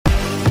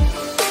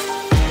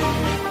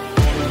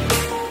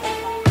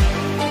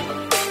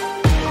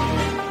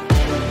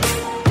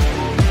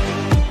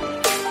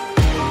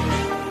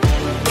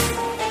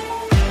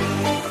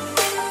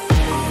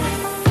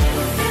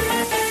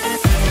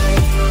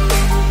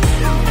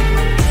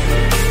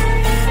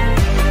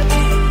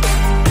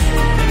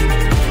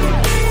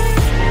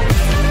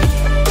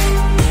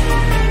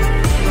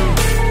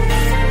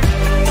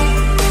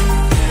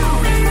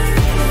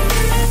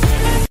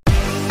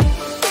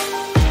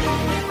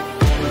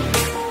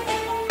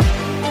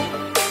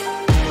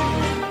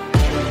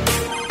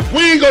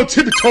don't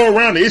tiptoe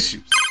around the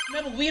issues.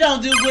 Remember, we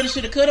don't do woulda,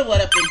 shoulda, coulda,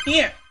 what up in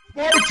here.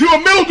 Barbecue a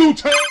mildew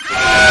time.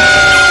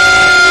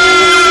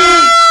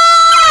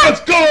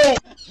 Let's go.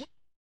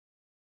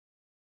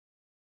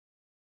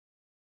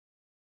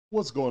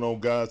 What's going on,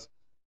 guys?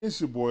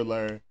 It's your boy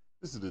Larry.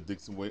 This is the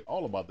Dixon Way,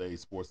 all about the A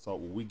Sports Talk,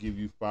 where we give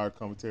you fire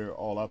commentary,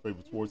 all our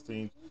favorite sports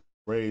teams,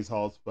 Braves,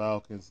 Hawks,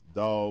 Falcons,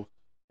 Dogs,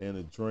 and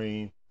the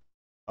Dream.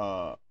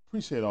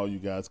 Appreciate all you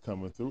guys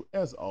coming through,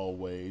 as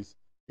always,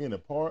 being a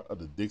part of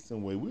the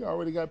Dixon Way. We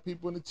already got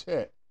people in the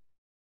chat.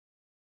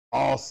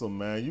 Awesome,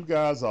 man. You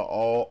guys are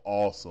all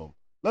awesome.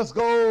 Let's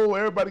go.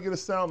 Everybody get a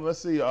sound. Let's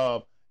see.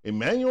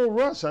 Emmanuel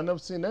Rush. I never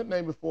seen that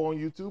name before on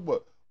YouTube,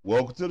 but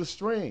welcome to the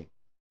stream.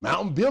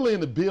 Mountain Billy in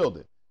the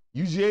building.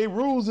 UGA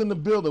Rules in the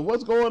building.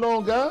 What's going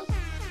on, guys?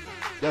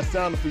 That's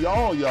sounding for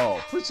y'all.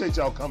 Appreciate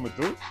y'all coming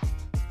through.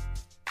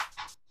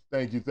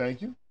 Thank you,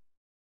 thank you.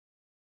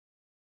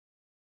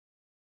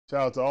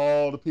 Shout out to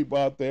all the people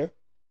out there.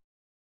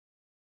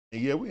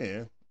 And yeah, we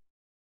in.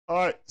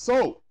 All right,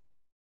 so.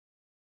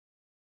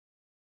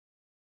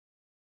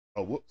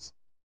 Oh, whoops.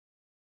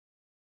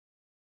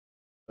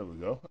 There we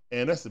go.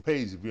 And that's the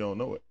page if you don't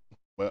know it.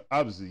 But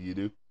obviously you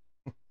do.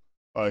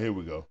 All right, here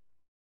we go.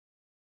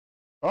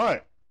 All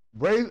right.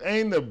 Braves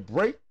aim to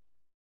break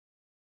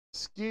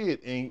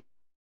skid in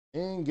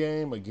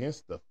game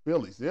against the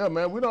Phillies. Yeah,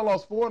 man, we done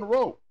lost 4 in a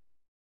row.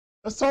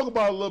 Let's talk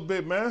about it a little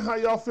bit, man. How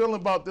y'all feeling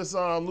about this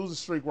losing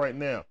streak right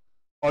now?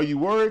 Are you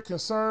worried,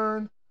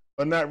 concerned,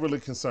 or not really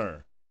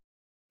concerned?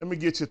 Let me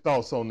get your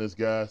thoughts on this,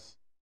 guys.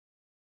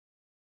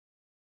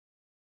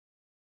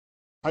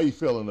 How you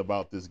feeling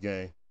about this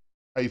game?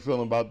 How you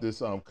feeling about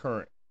this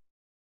current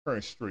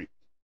streak?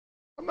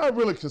 I'm not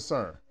really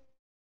concerned.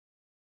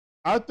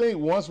 I think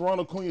once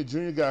Ronald Acuna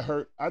Jr. got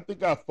hurt, I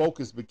think our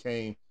focus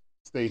became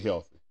stay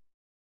healthy.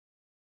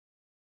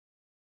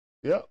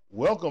 Yeah,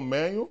 welcome,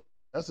 Manuel.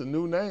 That's a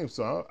new name,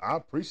 so I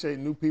appreciate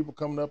new people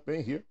coming up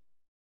in here.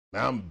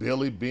 Now I'm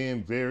Billy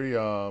being very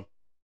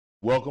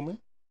welcoming.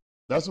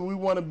 That's what we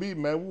want to be,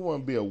 man. We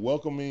want to be a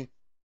welcoming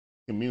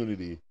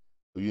community,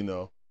 you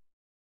know,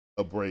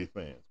 of Brave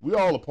fans. We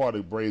all a part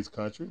of Braves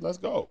country. Let's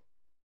go.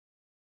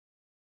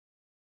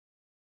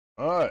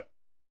 All right.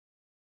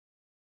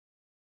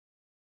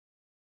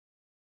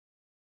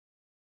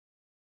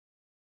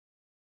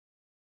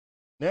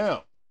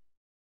 Now,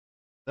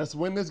 let's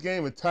win this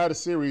game and tie the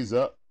series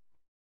up.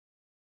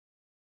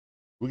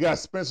 We got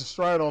Spencer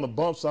Strider on the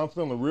bump, so I'm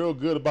feeling real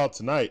good about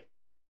tonight.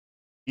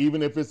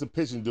 Even if it's a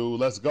pitching duel,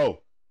 let's go.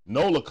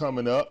 Nola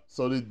coming up,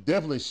 so there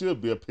definitely should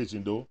be a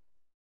pitching duel.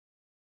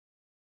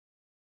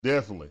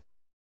 Definitely.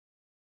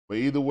 But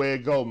either way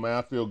it go, man,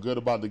 I feel good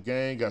about the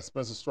game. Got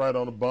Spencer Strider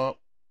on the bump.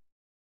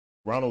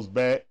 Ronald's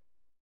back.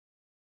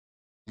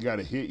 He got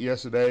a hit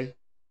yesterday.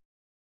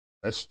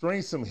 Let's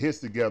string some hits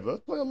together.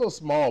 Let's play a little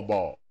small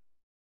ball.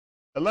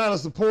 Atlanta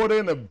supporter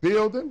in the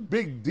building.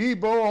 Big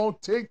Debo on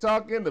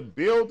TikTok in the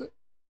building.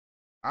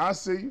 I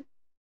see you.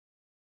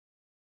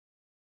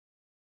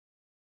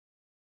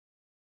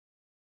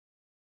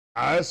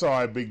 It's all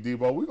right, Big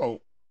Debo. We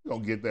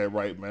gonna get that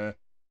right, man.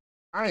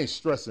 I ain't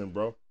stressing,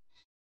 bro.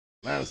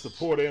 Atlanta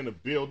supporter in the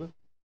building.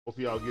 Hope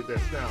y'all get that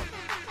sound.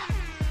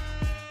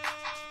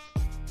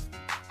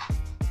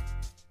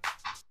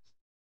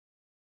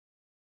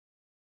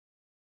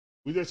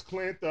 We just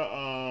cleared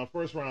the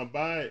first round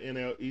bye.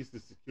 NL East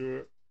is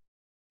secure.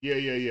 Yeah.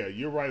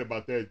 You're right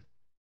about that.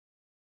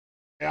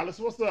 Alex,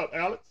 what's up,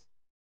 Alex?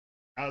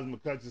 Alex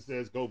McCutcheon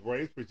says, go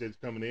Braves. Appreciate you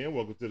coming in.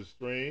 Welcome to the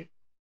stream.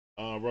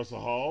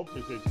 Russell Hall,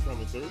 appreciate you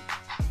coming through.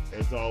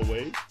 As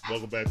always,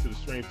 welcome back to the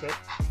stream, sir.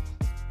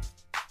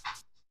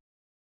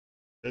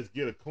 Let's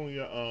get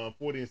Acuna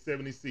 40 and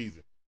 70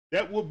 season.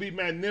 That would be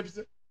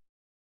magnificent.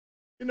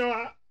 You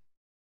know,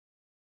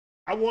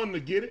 I want him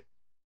to get it,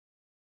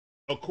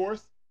 of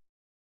course.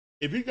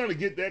 If he's going to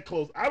get that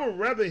close, I would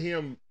rather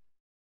him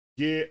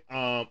get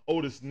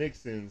Otis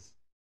Nixon's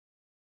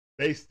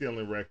base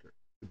stealing record,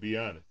 to be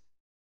honest,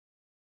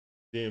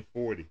 than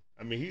 40.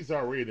 I mean, he's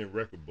already in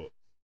record books,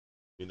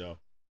 you know.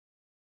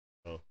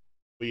 So,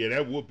 but yeah,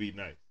 that would be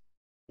nice.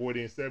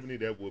 40 and 70,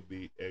 that would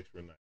be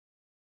extra nice.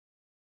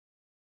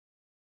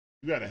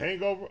 You got a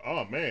hangover?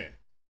 Oh, man.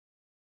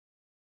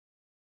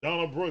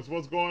 Donald Brooks,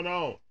 what's going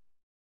on?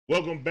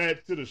 Welcome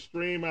back to the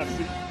stream. I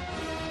see.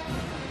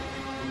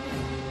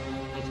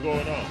 What's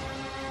going on?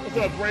 What's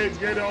up, Braves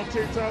Gator on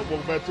TikTok?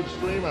 Welcome back to the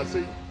stream. I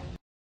see.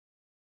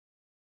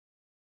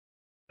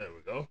 There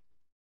we go.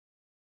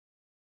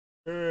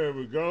 There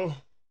we go.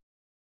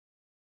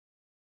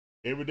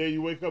 Every day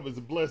you wake up is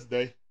a blessed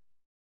day.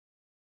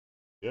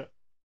 Yeah.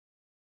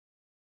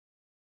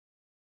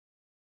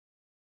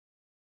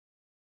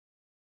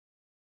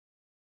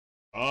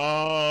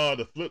 Oh,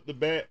 the flip the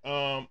bat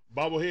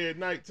bobblehead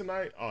night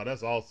tonight. Oh,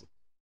 that's awesome.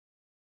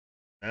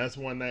 That's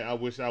one night I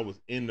wish I was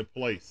in the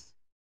place.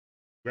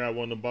 Grab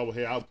one of the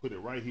bobblehead. I'll put it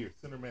right here,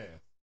 center mass,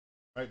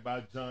 right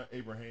by John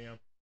Abraham,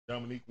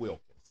 Dominique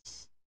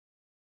Wilkins.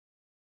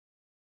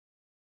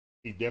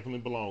 He definitely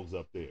belongs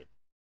up there.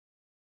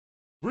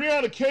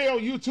 Brianna K on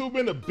YouTube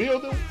in the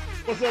building.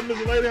 What's up,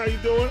 Mr. Lady? How you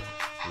doing?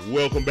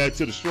 Welcome back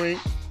to the stream.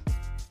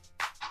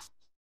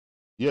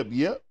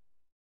 Yep.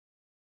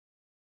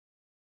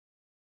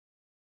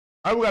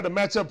 All right, we got the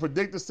matchup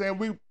predictor saying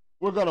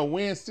we're going to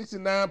win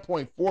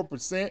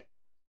 69.4%.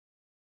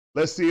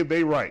 Let's see if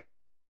they right.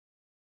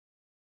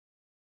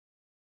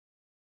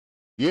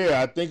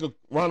 Yeah, I think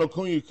Ronald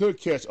Acuna could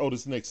catch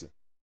Otis Nixon.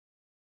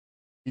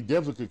 He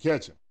definitely could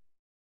catch him.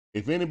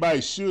 If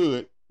anybody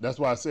should, that's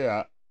why I say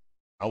I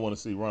want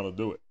to see Ronald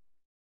do it.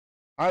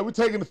 All right, we're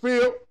taking the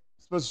field.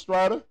 Spencer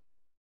Strider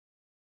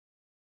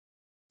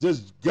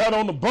just got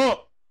on the bump,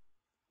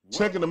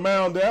 checking the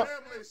mound out.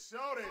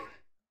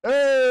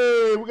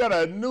 Hey, we got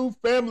a new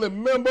family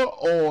member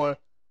on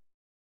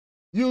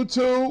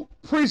YouTube.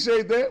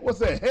 Appreciate that. What's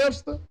that,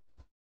 Hamster?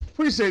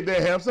 Appreciate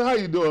that, Hamster. How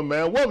you doing,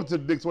 man? Welcome to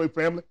the Dixon Way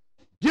family.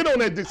 Get on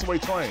that Dixon Way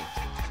train.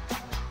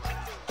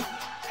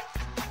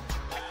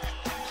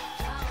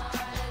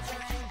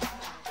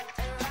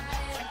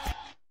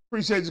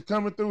 Appreciate you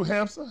coming through,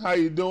 Hamster. How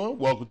you doing?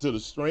 Welcome to the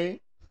stream.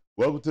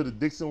 Welcome to the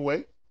Dixon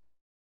Way.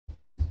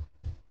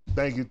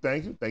 Thank you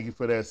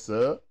for that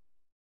sub.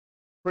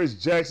 Chris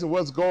Jackson,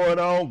 what's going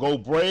on? Go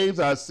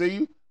Braves, I see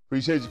you.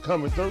 Appreciate you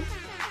coming through.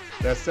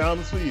 That sound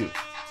is for you.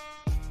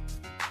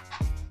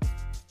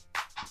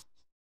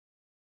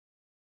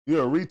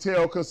 You're a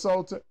retail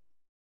consultant?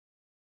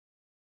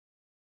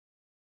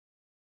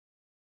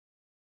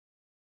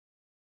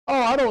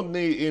 Oh, I don't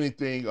need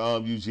anything,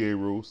 UGA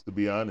rules, to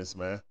be honest,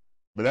 man.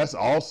 But that's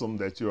awesome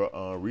that you're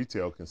a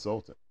retail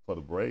consultant for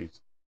the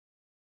Braves.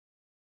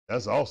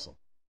 That's awesome.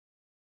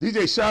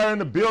 DJ Shire in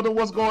the building.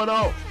 What's going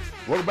on?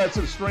 Welcome back to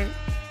the stream.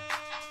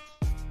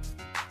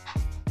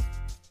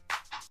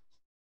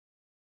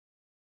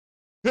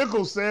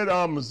 Pickles said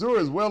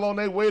Missouri is well on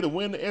their way to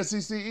win the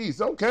SEC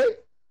East. Okay.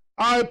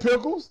 All right,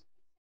 Pickles.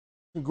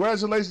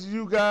 Congratulations to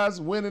you guys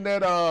winning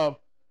that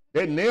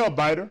nail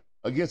biter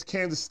against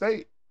Kansas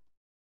State.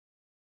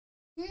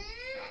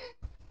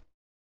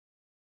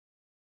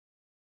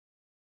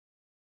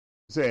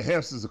 Saying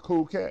Hamster's a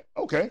cool cat.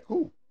 Okay,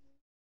 cool.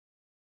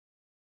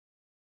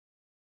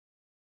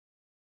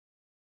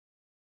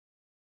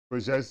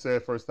 Chris Jackson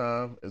said first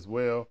time as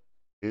well.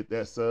 Hit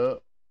that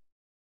sub.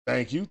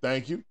 Thank you.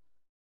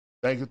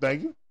 All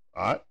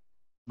right.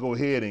 Go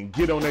ahead and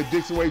get on that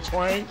Dixon Way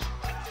train.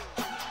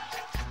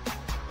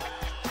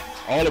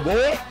 All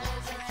aboard.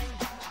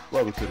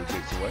 Welcome to the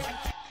Dixon Way.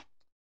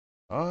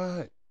 All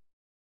right.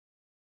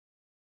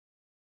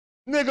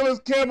 Nicholas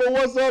Campbell,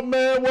 what's up,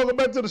 man? Welcome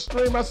back to the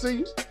stream. I see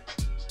you.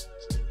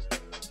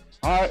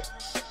 All right.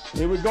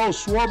 Here we go.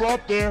 Schwarber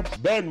up there,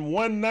 batting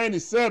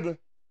 197,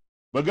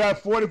 but got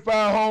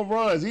 45 home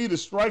runs. He either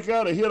strike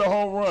out or hit a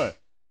home run.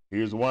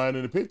 Here's Wine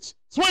in the pitch.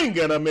 Swing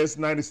and a miss,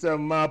 97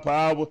 mile per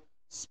hour.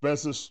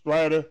 Spencer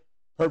Strider,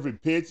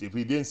 perfect pitch. If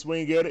he didn't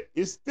swing at it,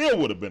 it still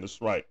would have been a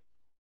strike.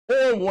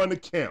 4-1 to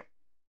count.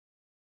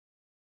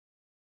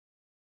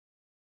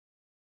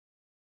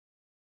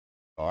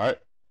 All right,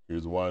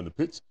 here's Wine in the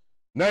pitch.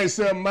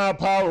 97 mile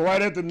per hour,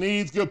 right at the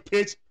knees. Good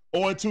pitch.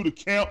 0-2 to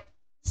count.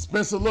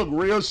 Spencer looked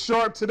real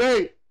sharp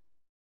today.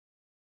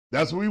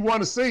 That's what we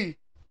want to see.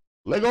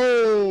 Let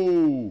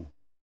go.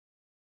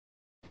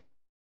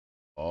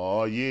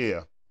 Oh,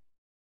 yeah.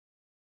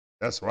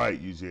 That's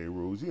right, UGA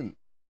rules.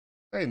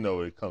 They know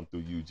it come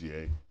through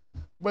UGA.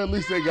 But at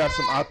least they got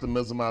some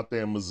optimism out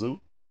there in Mizzou.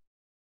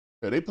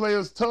 Yeah, they played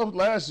us tough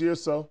last year,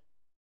 so.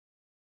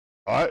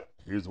 All right,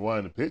 here's one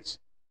in the pitch.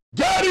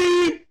 Got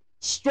him!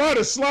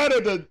 Strider slide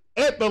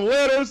at the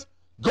letters.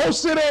 Go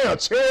sit down.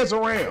 Chairs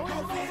around.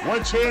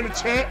 One chair in the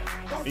chat.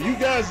 And you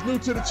guys new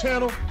to the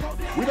channel,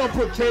 we don't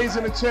put K's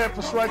in the chat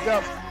for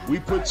strikeouts. We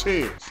put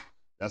chairs.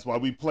 That's why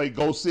we play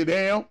Go Sit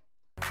Down.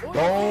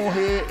 Go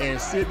ahead and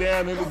sit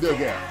down in the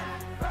dugout.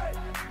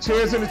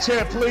 Chairs in the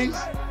chat, please.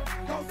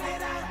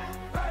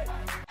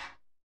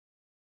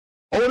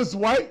 Otis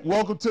White,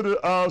 welcome to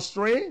the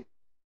stream.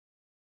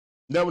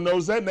 Never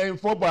knows that name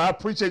before, but I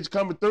appreciate you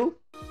coming through.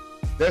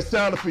 That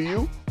sounded for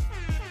you.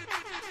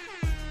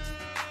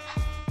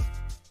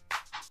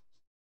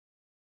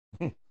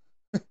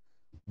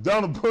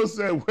 Donald Bush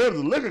said, where's the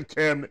liquor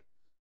cabinet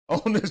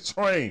on this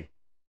train?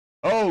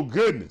 Oh,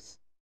 goodness.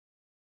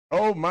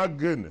 Oh, my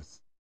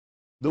goodness.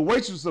 The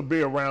waitress will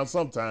be around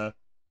sometime.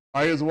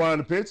 All right, here's one in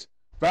the pitch.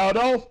 Fouled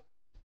off.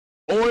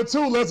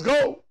 0-2, let's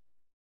go.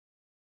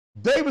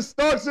 David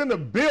Starks in the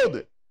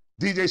building.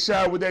 DJ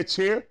Shire with that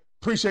chair.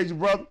 Appreciate you,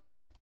 brother.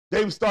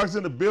 David Starks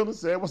in the building.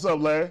 Said, what's up,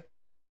 Larry?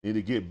 Need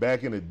to get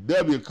back in the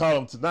W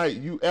column tonight.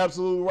 You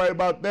absolutely right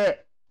about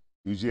that.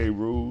 UGA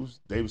rules.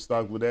 David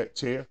Starks with that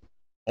chair.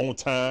 On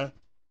time.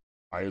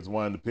 All right, here's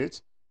one in the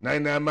pitch.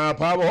 99 mile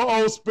per hour.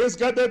 Uh-oh, Spence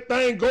got that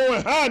thing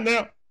going high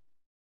now.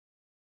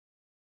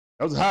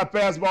 That was a high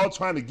fastball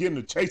trying to get him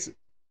to chase it.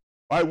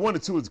 All right,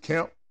 1-2 is the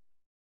count.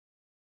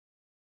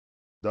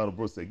 Donald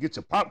Brooks said, get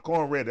your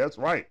popcorn ready. That's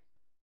right.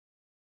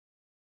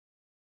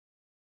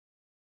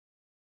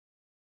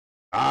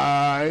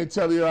 I ain't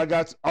telling you I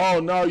got you. Oh,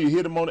 no, you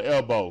hit him on the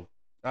elbow.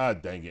 Ah,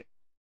 dang it.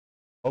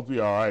 Hope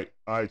you're all right.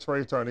 All right,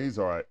 Trey Turner, he's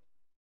all right.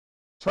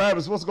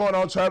 Travis, what's going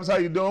on, Travis? How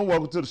you doing?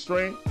 Welcome to the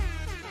stream.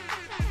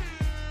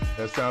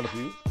 That sounded for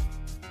you.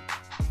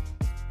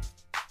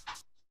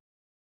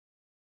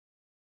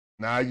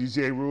 Nah,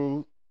 UJ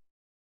Rule.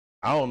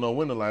 I don't know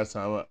when the last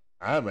time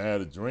I haven't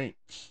had a drink.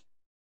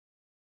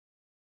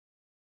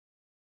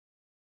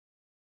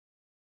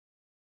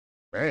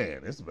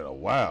 Man, it's been a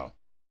while.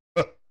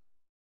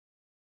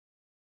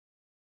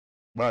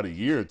 About a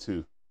year or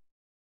two.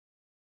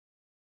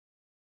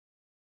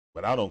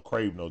 But I don't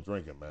crave no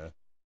drinking, man.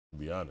 To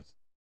be honest.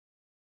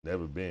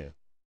 Never been.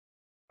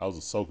 I was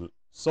a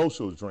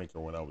social drinker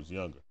when I was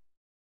younger.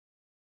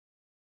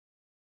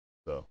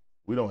 So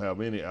we don't have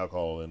any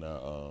alcohol in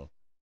our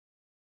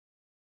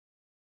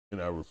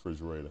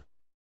refrigerator.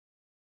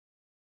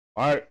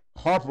 All right,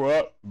 Harper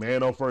up,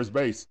 man on first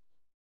base.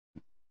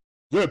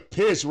 Good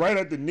pitch right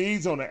at the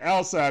knees on the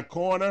outside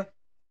corner.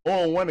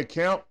 On one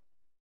account.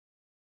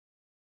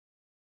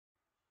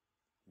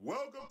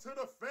 Welcome to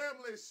the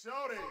family,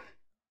 shorty.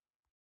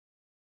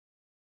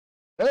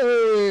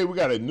 Hey, we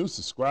got a new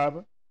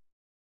subscriber.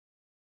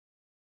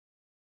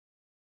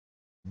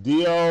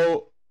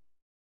 Diodato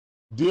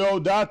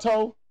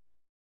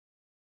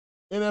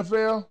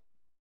NFL.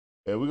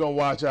 Yeah, we're going to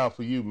watch out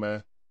for you,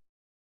 man.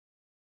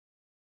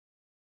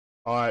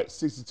 All right,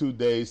 62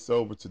 days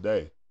sober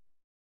today.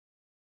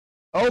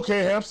 Okay,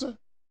 hamster.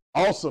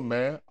 Awesome,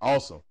 man.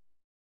 Awesome.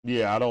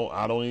 Yeah, I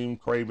don't even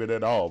crave it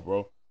at all,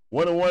 bro.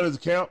 1-1 is a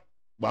count,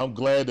 but I'm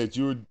glad that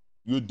you're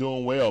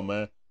doing well,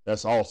 man.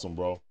 That's awesome,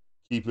 bro.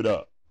 Keep it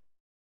up.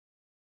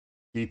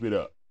 Keep it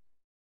up.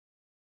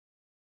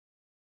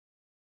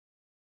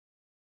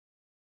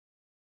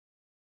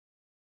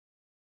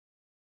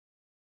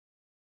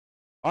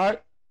 All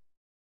right.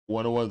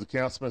 1-1 is a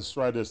count. Spencer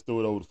Strider just threw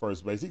it over to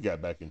first base. He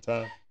got back in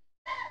time.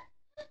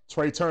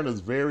 Trey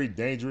Turner's very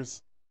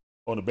dangerous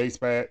on the base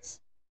pads.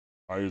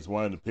 All right, here's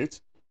one in the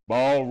pitch.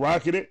 Ball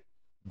rocketed.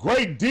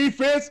 Great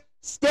defense.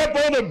 Step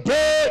on the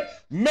bed.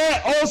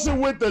 Matt Olson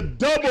with the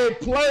double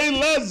play.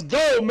 Let's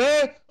go,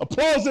 man.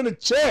 Applause in the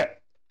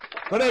chat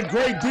for that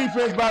great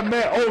defense by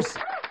Matt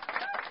Olson.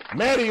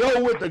 Matty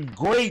O with the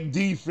great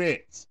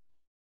defense.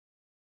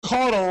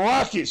 Caught a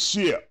rocket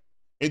ship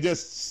and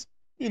just,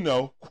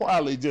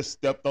 quietly just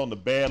stepped on the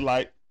bed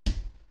like,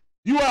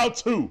 you out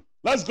too.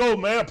 Let's go,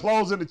 man.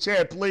 Applause in the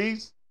chat,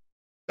 please.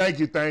 Thank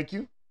you, thank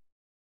you.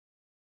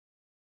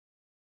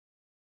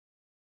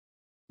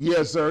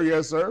 Yes, sir.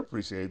 Yes, sir.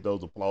 Appreciate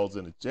those applause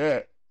in the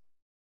chat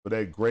for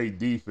that great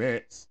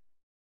defense.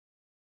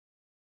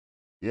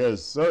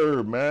 Yes,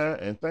 sir, man.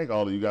 And thank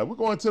all of you guys. We're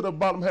going to the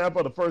bottom half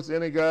of the first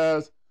inning,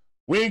 guys.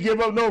 We ain't give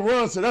up no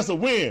runs, so that's a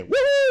win.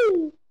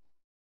 Woo!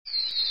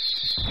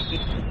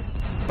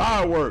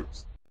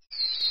 Fireworks.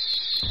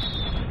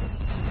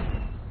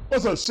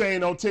 What's up,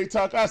 Shane on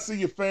TikTok? I see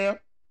you, fam.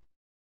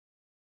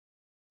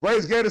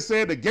 Braves Gators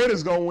said the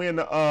Gators going to win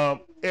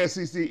the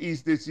SEC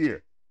East this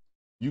year.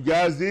 You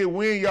guys did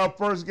win your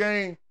first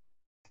game.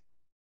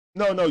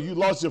 No, you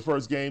lost your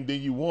first game,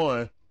 then you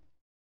won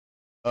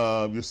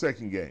your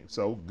second game.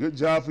 So good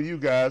job for you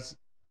guys.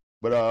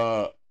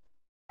 But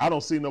I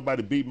don't see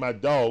nobody beat my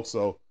dog,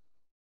 so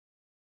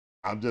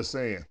I'm just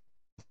saying.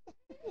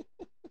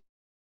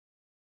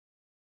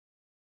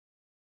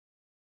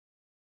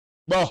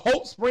 But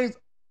hope springs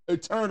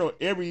eternal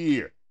every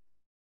year.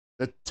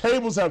 The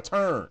tables have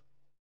turned.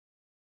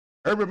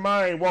 Urban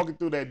Meyer ain't walking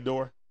through that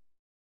door.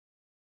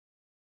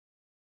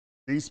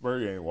 Steve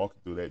Spurrier ain't walking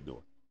through that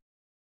door.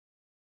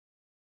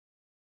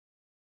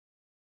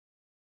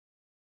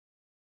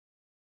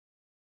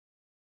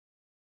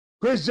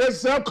 Chris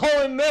Jesse, I'm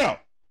calling now.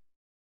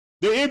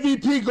 The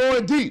MVP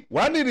going deep.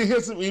 Well, I need to hear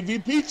some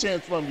MVP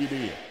chants from you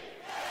then.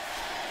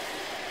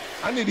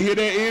 I need to hear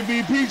that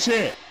MVP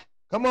chant.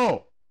 Come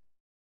on.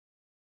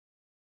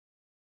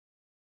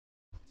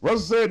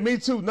 Russell said, me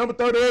too. Number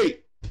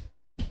 38.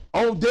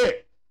 On deck.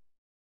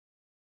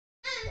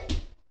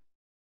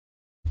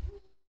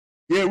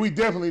 Yeah, we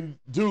definitely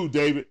do,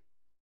 David.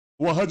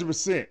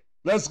 100%.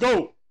 Let's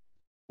go.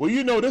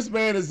 Well, this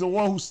man is the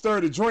one who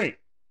stirred the drink.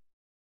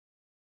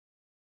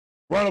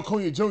 Ronald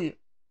Acuna Jr.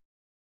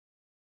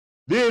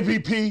 The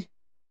MVP.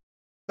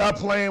 Stop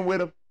playing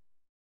with him.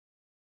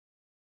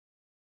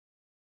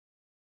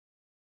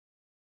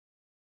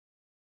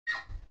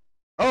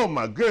 Oh,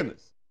 my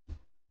goodness.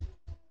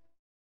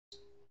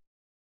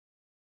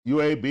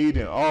 UAB,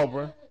 then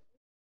Auburn.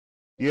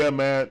 Yeah,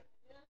 man.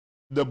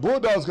 The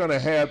Bulldogs going to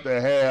have,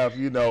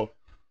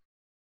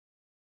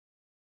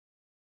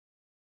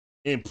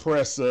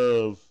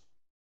 impressive,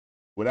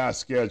 with our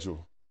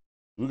schedule,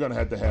 we're going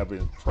to have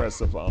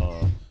impressive.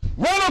 Ronald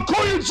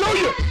Acuna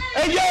Jr.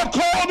 And y'all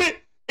called it.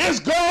 It's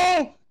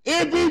gone.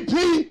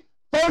 MVP.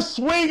 First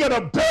swing of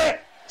the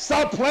bat.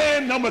 Stop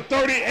playing. Number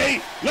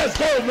 38. Let's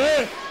go,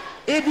 man.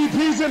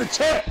 MVP's in the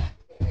chat.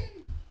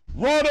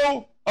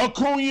 Ronald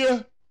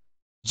Acuna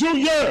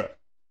Jr.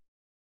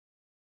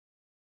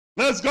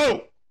 Let's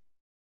go.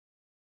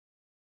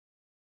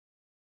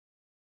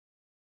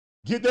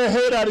 Get that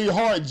hate out of your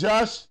heart,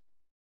 Josh.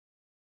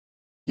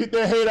 Get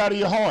that hate out of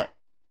your heart.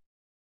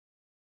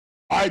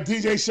 All right,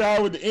 DJ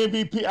Shaw with the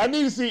MVP. I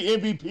need to see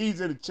MVPs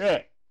in the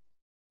chat.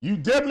 You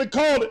definitely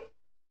called it.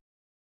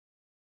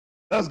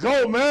 Let's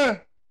go,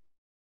 man.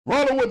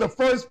 Ronald with the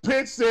first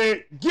pitch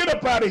said, get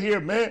up out of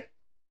here, man.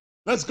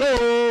 Let's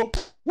go.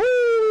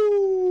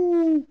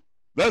 Woo!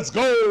 Let's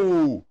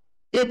go.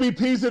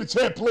 MVPs in the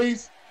chat,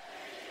 please.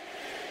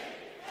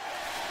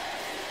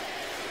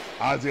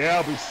 Ozzy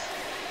Albies.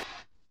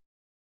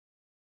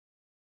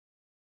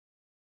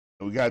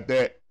 We got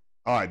that.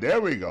 All right,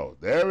 there we go.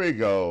 There we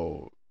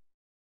go.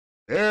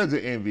 There's the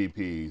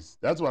MVPs.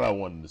 That's what I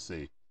wanted to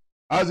see.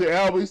 Ozzy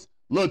Albies,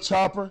 little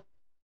chopper.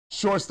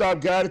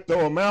 Shortstop got it.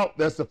 Throw him out.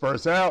 That's the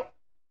first out.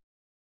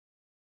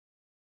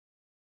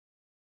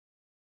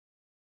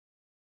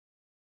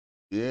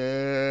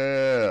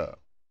 Yeah.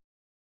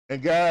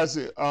 And guys,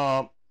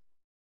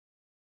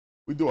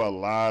 we do a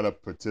lot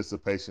of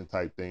participation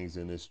type things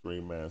in this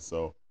stream, man.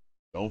 So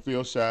don't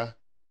feel shy.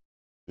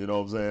 You know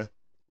what I'm saying?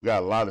 We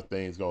got a lot of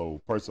things going.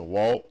 Person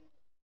walk.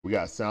 We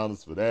got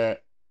sounders for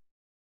that.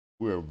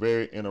 We're a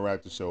very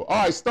interactive show.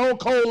 All right, Stone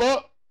Cold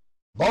up.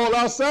 Ball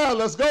outside.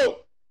 Let's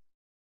go.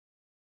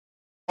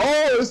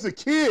 Oh, it's the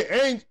kid,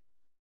 ain't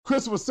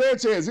Christopher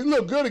Sanchez. He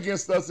looked good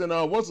against us in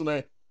what's his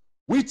name?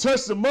 We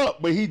touched him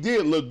up, but he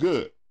did look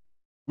good.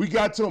 We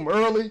got to him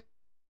early,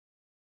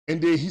 and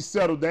then he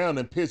settled down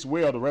and pitched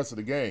well the rest of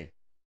the game.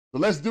 So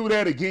let's do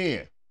that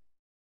again.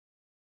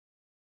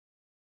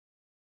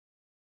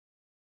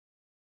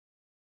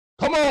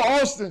 Come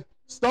on, Austin.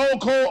 Stone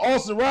Cold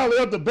Austin Riley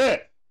up the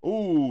bat.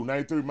 Ooh,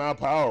 93 mile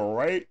per hour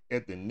right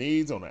at the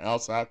knees on the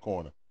outside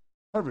corner.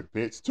 Perfect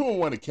pitch.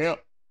 2-1 to count.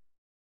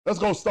 Let's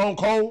go, Stone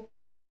Cold.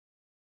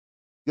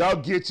 Y'all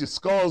get your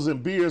skulls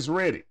and beers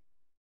ready.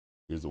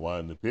 Here's the one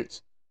in the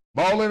pitch.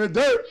 Ball in the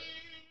dirt.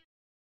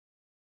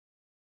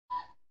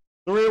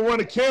 3-1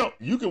 to count.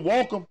 You can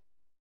walk them.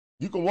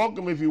 You can walk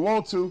them if you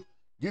want to.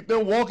 Get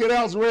them walk it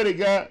outs ready,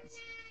 guys.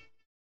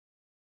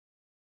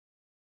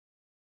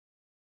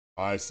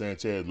 All right,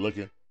 Sanchez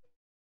looking.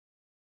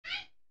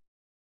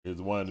 Here's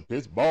the one in the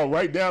pitch. Ball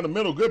right down the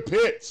middle. Good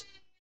pitch.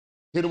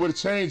 Hit it with a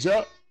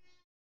changeup.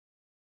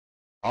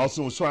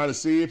 Austin was trying to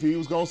see if he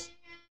was going to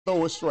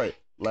throw it straight.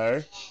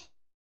 Larry.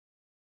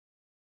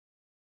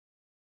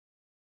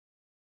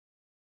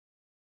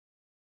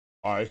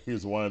 All right,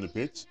 here's the one in the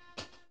pitch.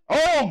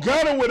 Oh,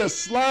 got him with a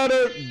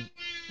slider.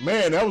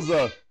 Man, that was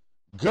a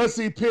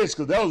gutsy pitch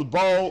because that was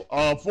ball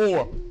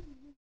 4.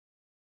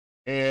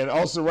 And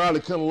Austin Riley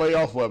couldn't lay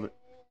off of it.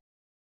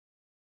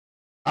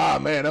 Ah,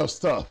 man, that was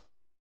tough.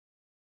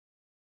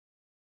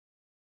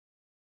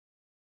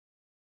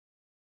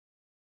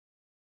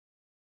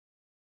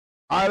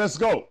 All right, let's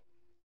go.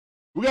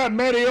 We got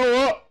Matty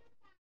O up.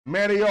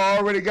 Matty O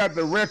already got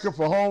the record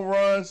for home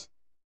runs.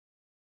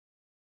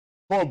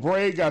 For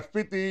Bray, got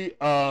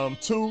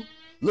 52.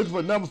 Looking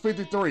for number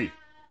 53.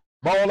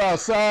 Ball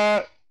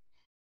outside.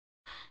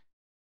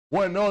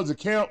 1-0 to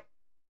count.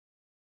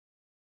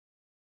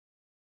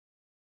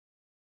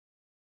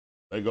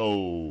 They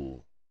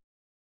go.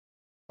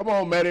 Come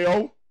on, Matty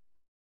O.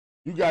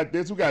 You got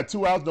this. We got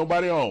 2 outs,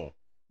 nobody on.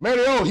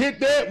 Matty O hit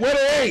that. What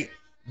it ain't.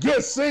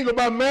 Good single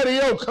by Matty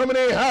O coming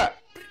in hot.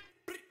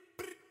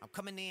 I'm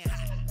coming in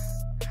hot.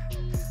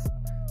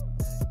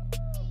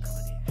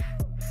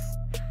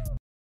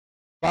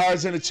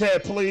 Fires in the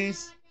chat,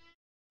 please.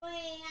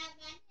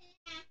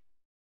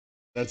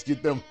 Let's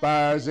get them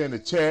fires in the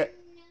chat.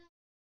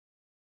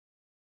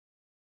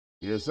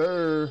 Yes,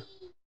 sir.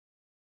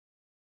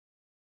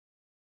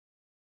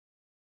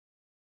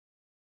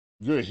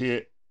 Good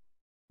hit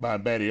by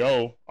Matty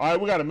O. All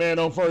right, we got a man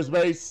on first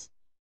base.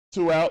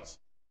 2 outs.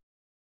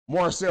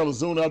 Marcell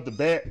Ozuna up the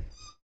bat.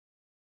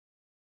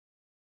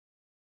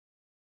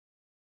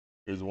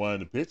 Here's one in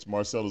the pitch.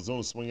 Marcell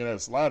Ozuna swinging at a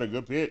slider.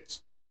 Good pitch.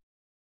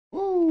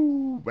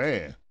 Woo,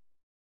 man.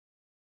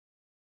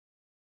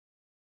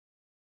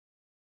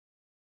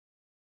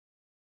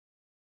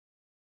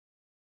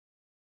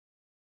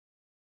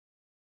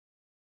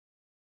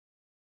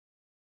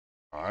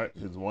 All right,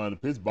 here's one in the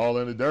pitch. Ball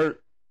in the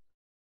dirt.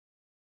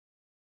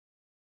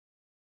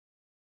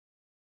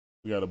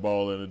 We got a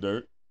ball in the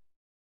dirt.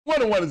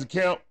 1-1 is the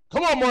count.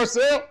 Come on,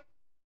 Marcell.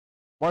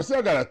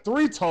 Marcell got a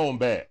 3-tone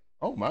bat.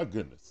 Oh, my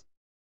goodness.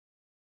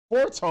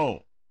 4-tone.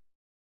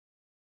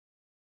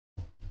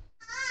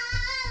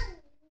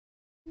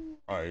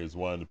 All right, here's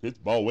one in the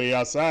pitch. Ball way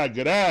outside.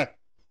 Good eye.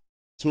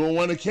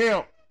 2-1 to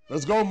count.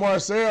 Let's go,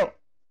 Marcell.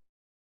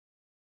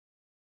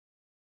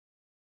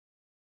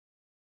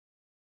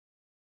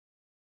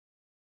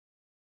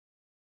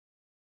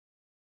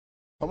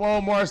 Come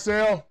on,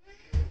 Marcell.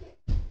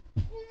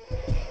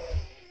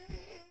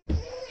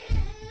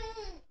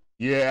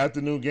 Yeah,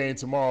 afternoon game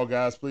tomorrow,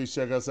 guys. Please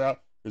check us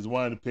out. Here's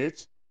one in the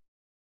pitch.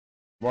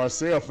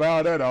 Marcell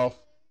fouled that off.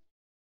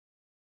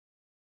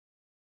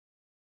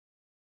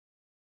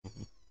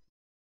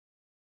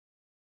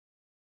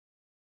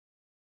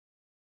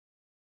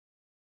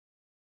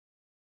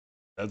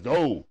 Let's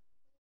go.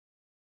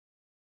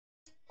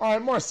 All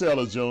right,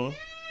 Marcell Jr.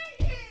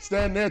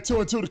 Standing there,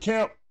 2-2 to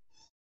count.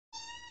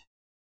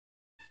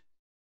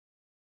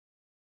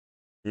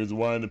 Here's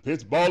one in the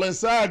pitch. Ball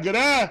inside. Good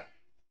eye.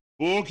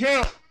 Full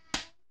count.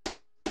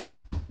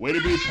 Way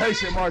to be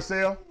patient,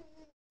 Marcell.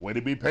 Way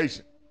to be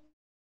patient.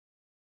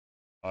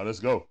 All right,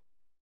 let's go.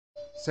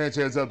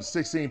 Sanchez up to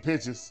 16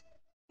 pitches.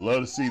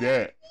 Love to see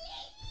that.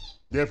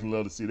 Definitely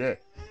love to see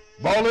that.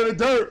 Ball in the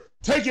dirt.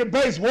 Take your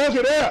base. Walk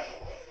it out.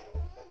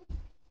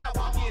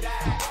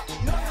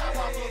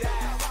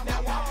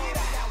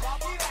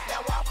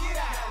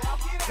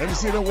 Let me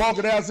see them walk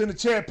it outs in the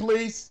chat,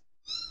 please.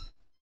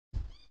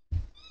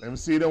 Let me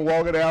see them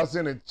walk it outs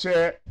in the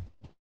chat.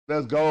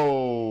 Let's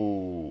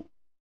go.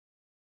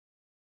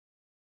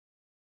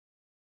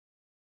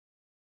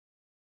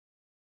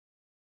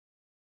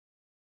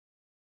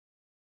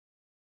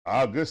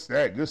 Oh, good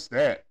stat. Good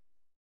stat.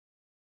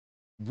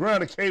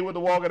 Brianna K with the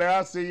walk it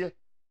out. I see you.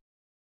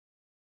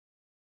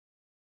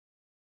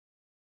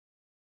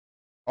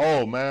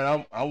 Oh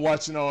man, I'm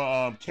watching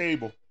on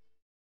cable.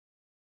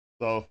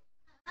 So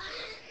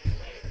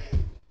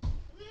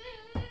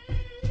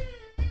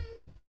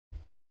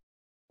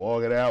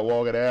walk it out,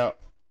 walk it out.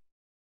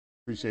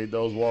 Appreciate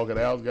those walk it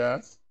outs,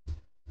 guys.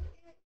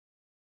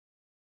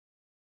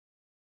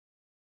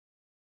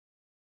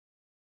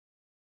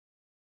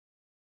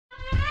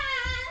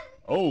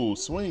 Oh,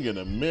 swing and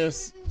a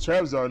miss.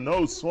 Travis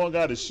Arnaud swung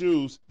out his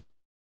shoes.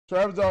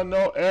 Travis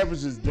Arnaud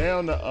average is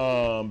down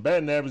to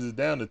batting average is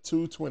down to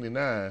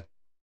 229.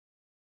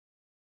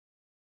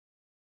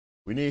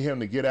 We need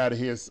him to get out of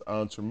his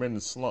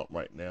tremendous slump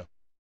right now.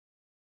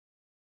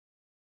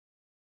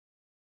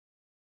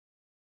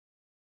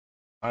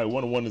 All right,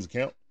 1-1 is the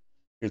count.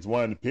 Here's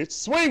one in the pitch.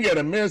 Swing and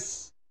a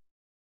miss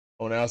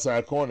on the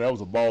outside corner. That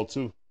was a ball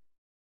too.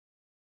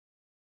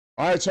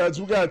 All right, Travis,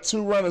 we got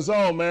 2 runners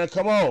on, man.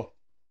 Come on.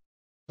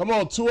 Come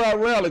on, 2-out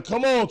rally.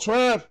 Come on,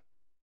 Trav.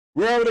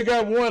 We already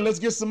got 1. Let's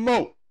get some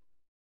more.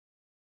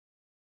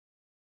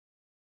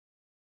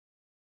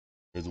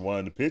 Here's one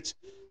in the pitch.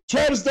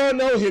 Travis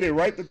Darno hit it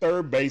right to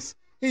third base.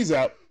 He's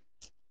out.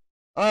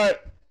 All right.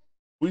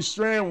 We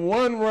strand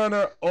 1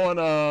 runner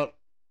on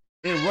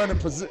in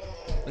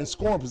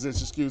scoring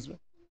position, excuse me.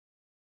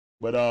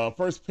 But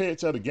first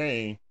pitch of the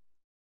game,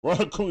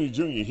 Ron Acuna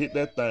Jr. hit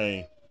that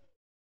thing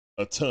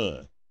a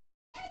ton.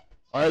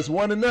 All right, it's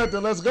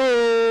 1-0. Let's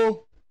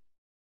go.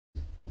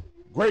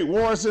 Great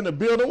Warren's in the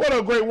building. What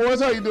up, Great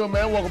Warren's? How you doing,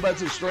 man? Welcome back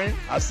to the stream.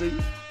 I see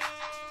you.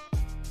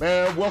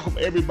 Man, welcome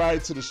everybody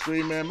to the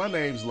stream, man. My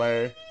name's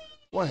Larry,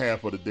 one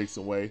half of the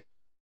Dixon Way.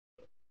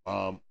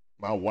 My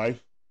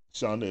wife,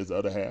 Shonda, is the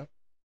other half.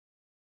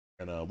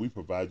 And we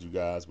provide you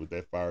guys with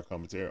that fire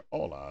commentary,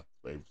 all our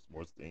favorite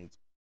sports teams.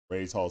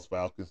 Rays, Hawks,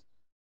 Falcons,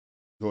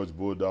 Georgia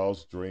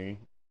Bulldogs, Dream.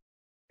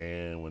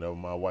 And whenever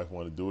my wife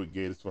want to do it,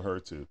 Gators for her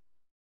too.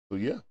 So,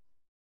 yeah.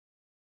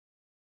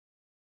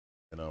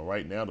 And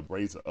right now, the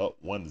Braves are up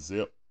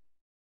 1-0.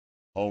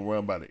 Home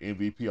run by the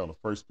MVP on the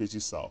first pitch he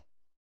saw.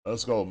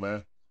 Let's go,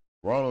 man.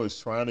 Ronald is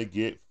trying to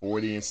get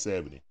 40 and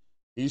 70.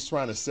 He's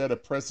trying to set a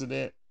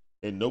precedent,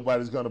 and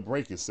nobody's going to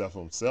break except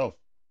himself.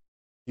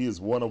 He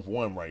is 1 of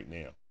 1 right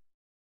now.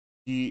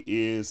 He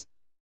is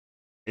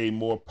a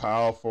more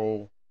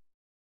powerful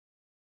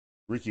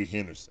Ricky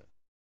Henderson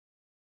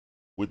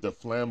with the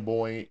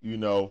flamboyant,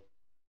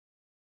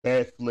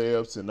 bat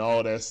flips and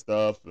all that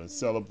stuff and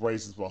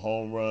celebrations for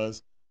home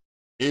runs.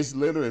 It's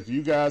literally, if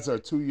you guys are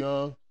too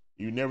young,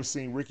 you've never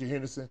seen Ricky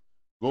Henderson,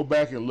 go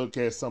back and look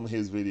at some of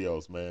his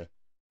videos, man.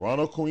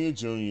 Ronald Acuna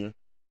Jr.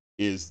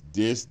 is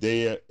this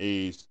day of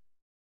age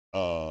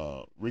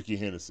Ricky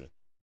Henderson,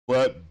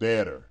 but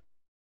better.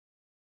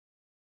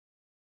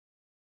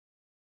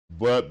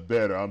 But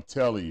better, I'm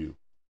telling you.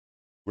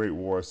 Great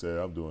War said,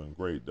 I'm doing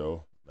great,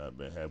 though. Not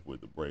been happy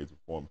with the Braves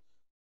performance.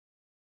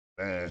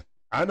 Man,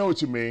 I know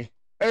what you mean.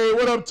 Hey,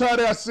 what up,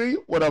 Toddy? I see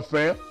you. What up,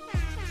 fam?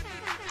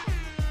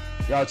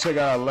 Y'all check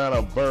out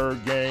Atlanta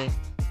Bird game.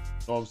 You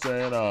know what I'm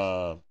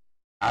saying?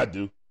 I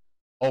do.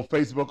 On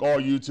Facebook or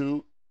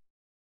YouTube.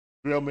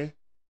 Feel me?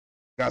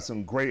 Got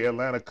some great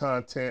Atlanta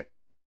content.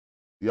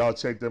 Y'all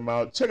check them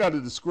out. Check out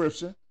the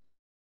description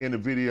in the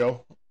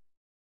video.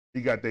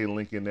 You got their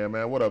link in there,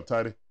 man. What up,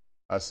 Toddy?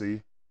 I see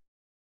you.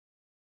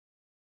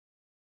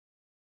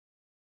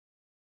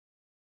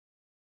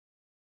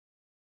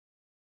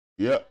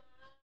 Yep.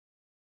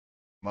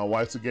 My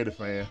wife's a Gator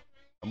fan.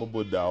 I'm a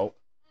Bulldog.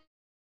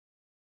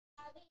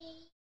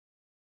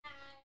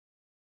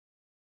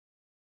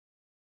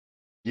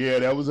 Yeah,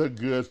 that was a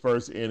good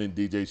first inning,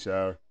 DJ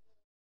Shire.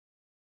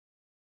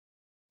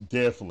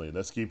 Definitely.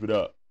 Let's keep it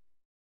up.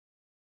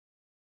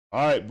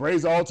 All right,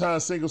 Braves' all-time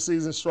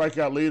single-season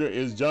strikeout leader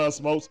is John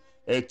Smoltz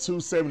at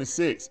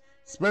 276.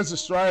 Spencer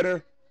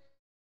Strider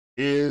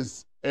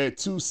is at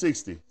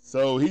 260,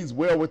 so he's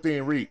well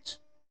within reach.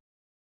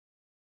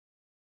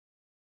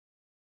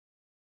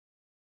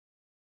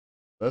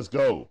 Let's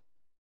go.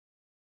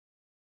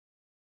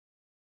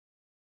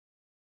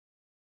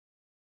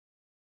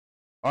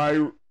 All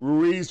right,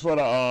 Ruiz for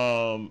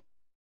the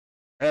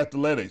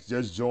Athletics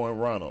just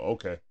joined Ronald.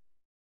 Okay.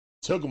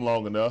 Took him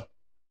long enough.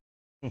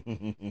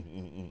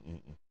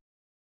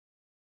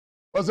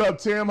 What's up,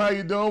 Tim? How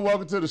you doing?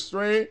 Welcome to the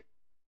stream.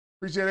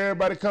 Appreciate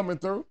everybody coming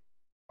through.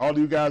 All of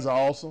you guys are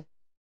awesome.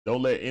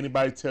 Don't let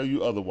anybody tell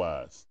you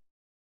otherwise.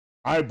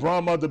 All right,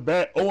 Brahma the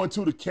bat.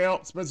 0-2 the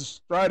count. Spencer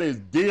Strider is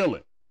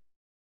dealing.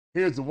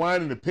 Here's the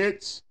wind and the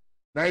pitch.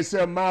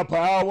 97 mile per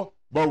hour.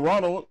 But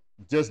Ronald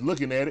Just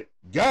looking at it.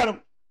 Got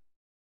him.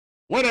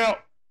 Went out.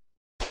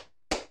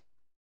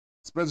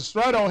 Spencer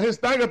Strider on his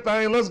thing.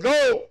 Let's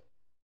go.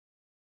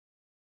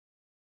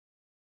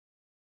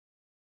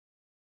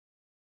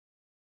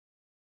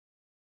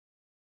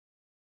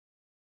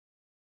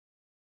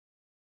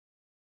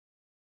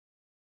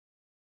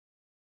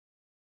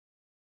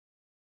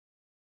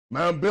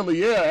 Mount Billy,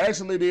 yeah.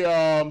 Actually,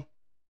 the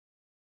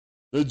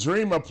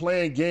Dream are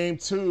playing game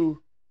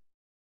 2.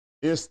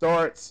 It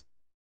starts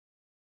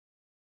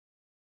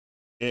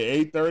at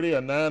 8:30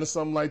 or 9 or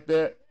something like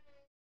that.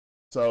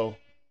 So,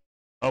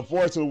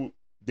 unfortunately,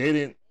 they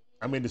didn't.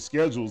 I mean, the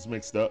schedule's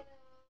mixed up.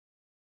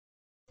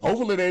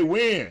 Hopefully, they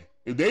win.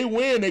 If they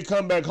win, they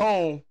come back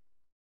home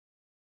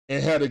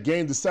and have a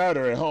game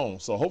decider at home.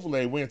 So, hopefully,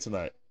 they win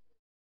tonight.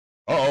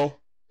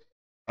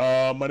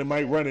 Money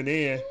Mike running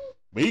in,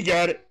 but he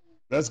got it.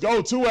 Let's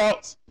go. 2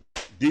 outs.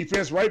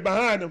 Defense right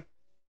behind him.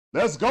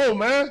 Let's go,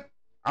 man.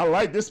 I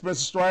like this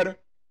Spencer Strider.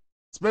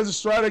 Spencer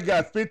Strider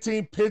got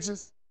 15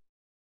 pitches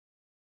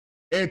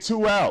and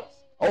 2 outs.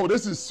 Oh,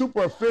 this is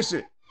super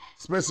efficient,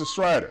 Spencer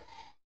Strider.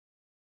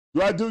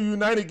 Do I do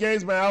United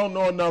games, man? I don't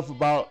know enough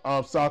about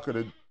soccer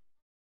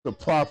to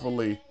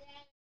properly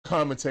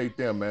commentate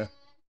them, man.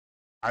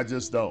 I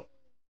just don't.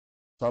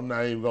 So I'm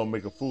not even going to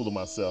make a fool of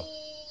myself.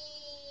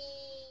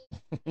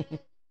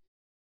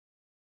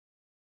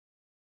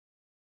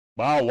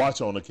 But I'll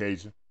watch on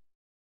occasion.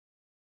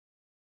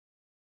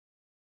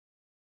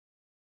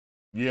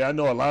 Yeah, I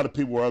know a lot of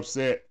people were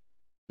upset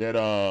that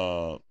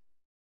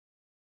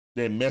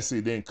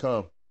Messi didn't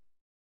come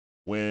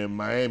when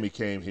Miami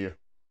came here.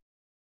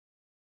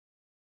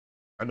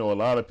 I know a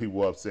lot of people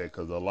were upset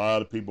because a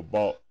lot of people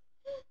bought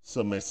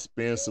some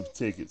expensive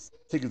tickets.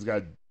 Ticket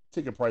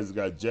prices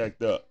got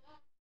jacked up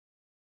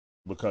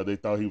because they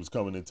thought he was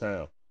coming in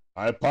town.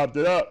 I popped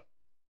it up.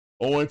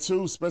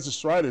 0-2, Spencer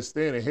Strider is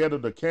staying ahead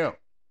of the count.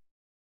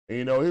 And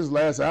you know, his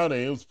last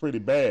outing, it was pretty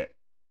bad.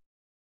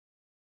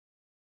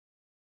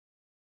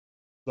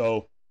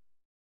 So,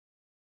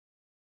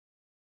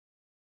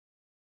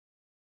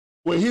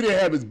 well, he didn't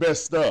have his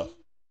best stuff.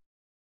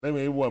 I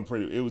mean, it wasn't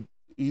pretty.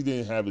 He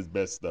didn't have his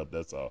best stuff.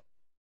 That's all.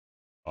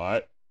 All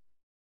right.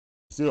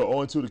 Still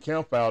 0-2 the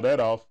count. Foul that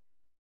off.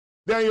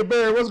 Daniel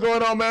Berry, what's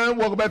going on, man?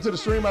 Welcome back to the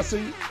stream. I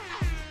see you.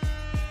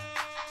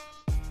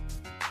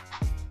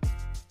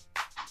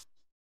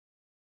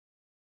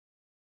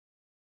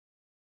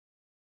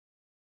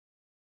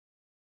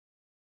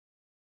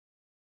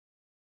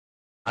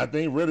 I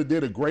think Ritter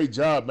did a great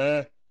job,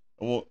 man.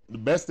 Well, the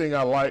best thing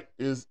I like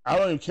is I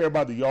don't even care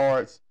about the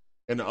yards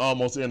and the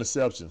almost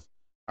interceptions.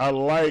 I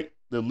like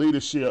the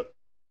leadership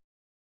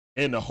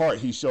and the heart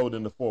he showed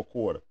in the 4th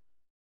quarter.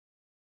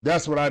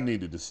 That's what I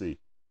needed to see.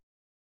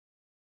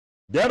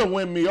 That'll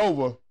win me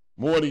over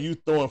more than you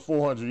throwing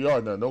 400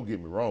 yards. Now, don't get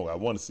me wrong. I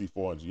want to see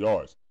 400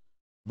 yards.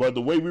 But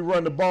the way we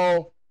run the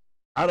ball,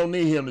 I don't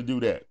need him to do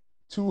that.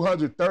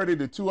 230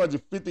 to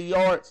 250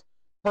 yards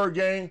per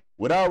game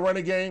without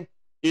running game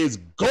is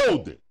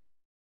golden.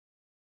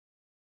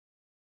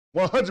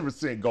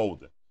 100%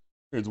 golden.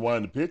 Here's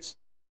one the pitch.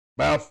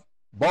 Ball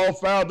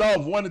fouled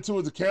off. 1-2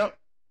 is the count.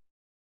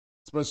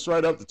 It's been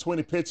straight up to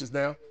 20 pitches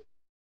now.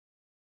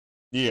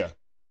 Yeah.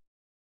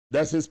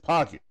 That's his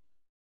pocket.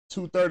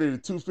 230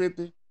 to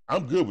 250.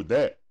 I'm good with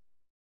that.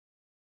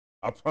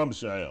 I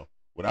promise you I am.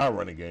 Without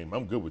running game,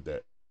 I'm good with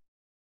that.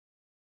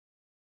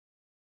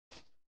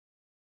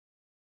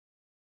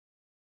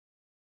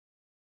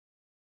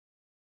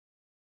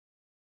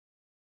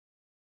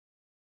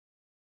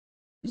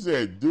 You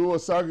said do a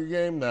soccer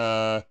game?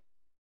 Nah.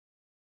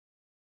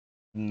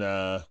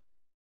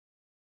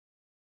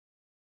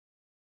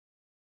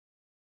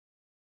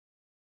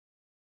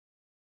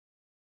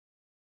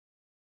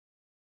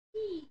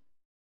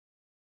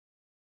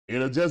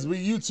 It'll just be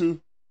you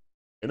two.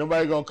 Ain't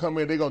nobody gonna come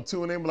in, they gonna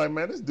tune in and be like,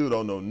 man, this dude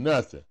don't know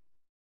nothing.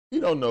 He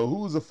don't know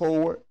who's a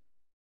forward,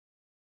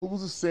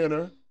 who's a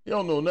center. He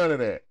don't know none of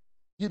that.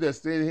 He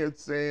just sitting here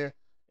saying,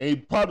 and he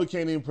probably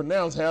can't even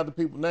pronounce half the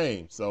people's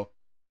names. So,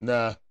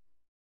 nah.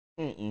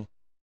 I'm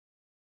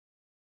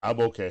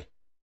okay.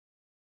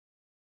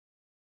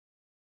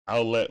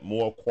 I'll let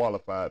more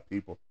qualified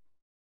people.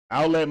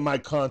 I'll let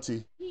Mike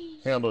Conti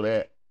handle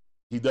that.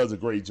 He does a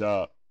great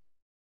job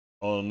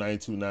on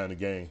 92.9 the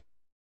game.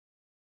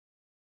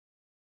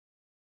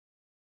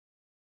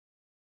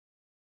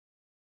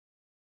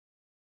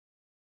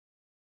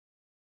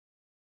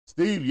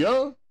 Steve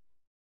Young?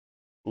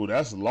 Oh,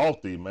 that's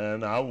lofty,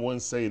 man. I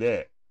wouldn't say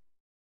that.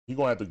 He's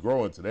going to have to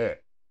grow into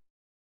that.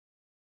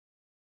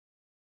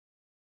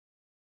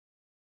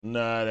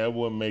 Nah, that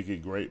wouldn't make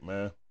it great,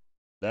 man.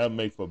 That would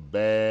make for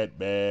bad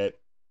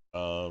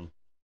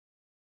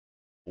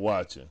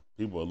watching.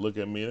 People would look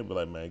at me and be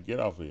like, man,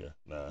 get off of here.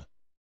 Nah.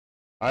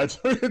 I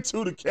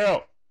 3-2 to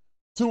count.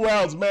 2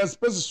 outs, man.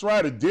 Spencer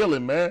Strider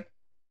dealing, man.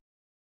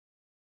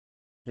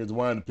 Here's the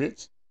wind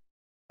pitch.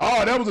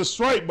 Oh, that was a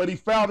strike, but he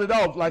fouled it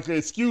off. Like,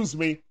 excuse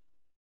me.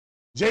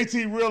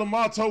 JT Real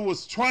Amato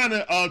was trying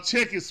to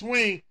check his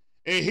swing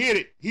and hit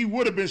it. He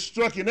would have been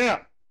stricken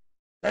out.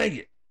 Dang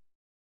it.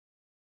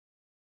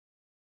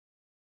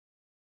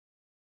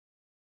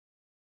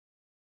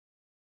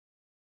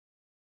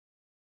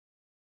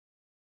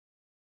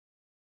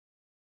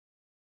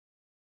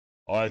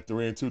 All right,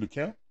 3-2 to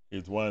count.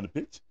 Here's one the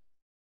pitch.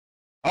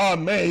 Oh,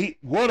 man,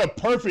 what a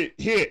perfect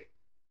hit.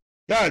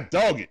 God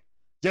dog it.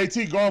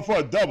 JT going for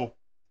a double.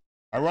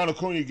 Ronald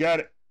Acuna got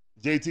it.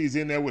 JT's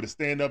in there with a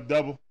stand-up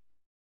double.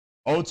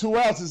 On 2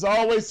 outs. It's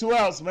always 2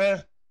 outs,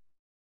 man.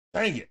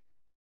 Dang it.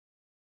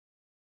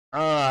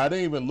 I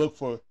didn't even look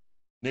for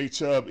Nick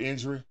Chubb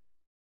injury.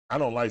 I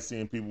don't like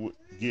seeing people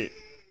get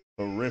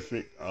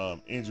horrific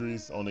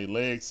injuries on their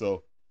legs,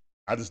 so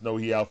I just know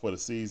he out for the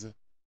season.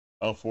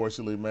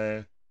 Unfortunately,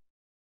 man,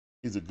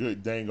 he's a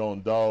good dang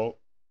on dog.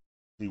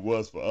 He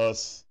was for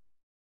us.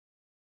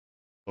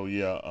 So,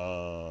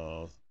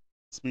 yeah,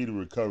 speedy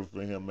recovery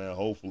for him, man.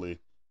 Hopefully,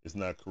 it's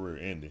not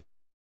career-ending.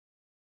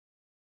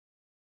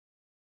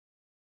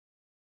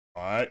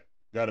 All right,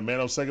 got a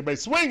man on second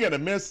base. Swing and a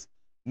miss.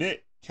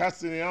 Nick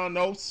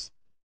Castellanos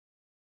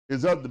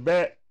is up the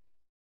bat.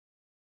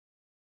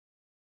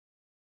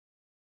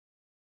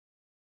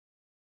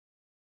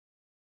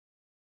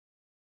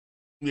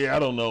 Yeah, I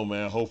don't know,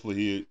 man.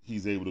 Hopefully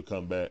he's able to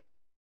come back.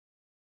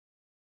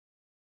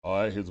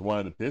 All right, here's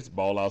one the pitch.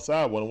 Ball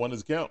outside. 1-1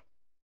 is the count.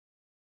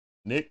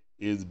 Nick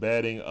is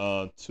batting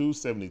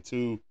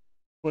 272,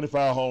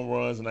 25 home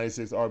runs,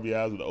 96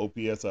 RBIs with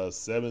an OPS of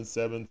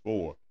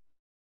 774.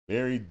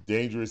 Very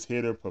dangerous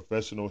hitter,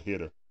 professional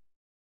hitter.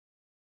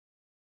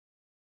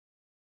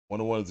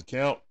 1-1 is the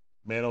count.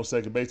 Man on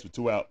second base with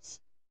 2 outs.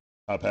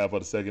 Top half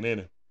of the second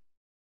inning.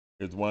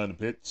 Here's one the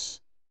pitch.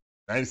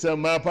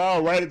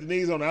 97-mile-per-hour right at the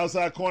knees on the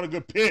outside corner.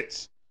 Good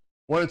pitch.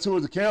 1-2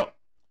 is the count.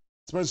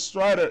 Spencer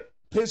Strider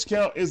pitch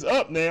count is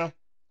up now.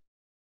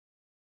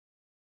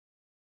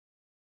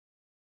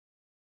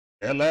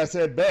 That last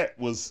at bat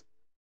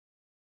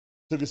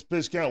took his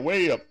pitch count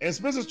way up. And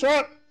Spencer's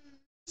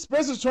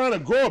trying to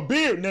grow a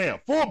beard now.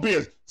 Full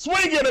beard.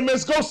 Swing and a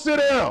miss. Go sit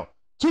down.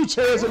 2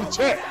 chairs in the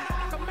check.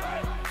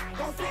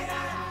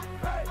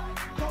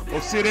 Go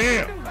sit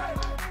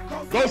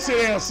down. Go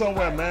sit down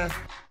somewhere, man.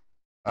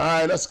 All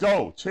right, let's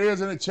go. Chairs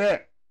in the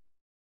chat.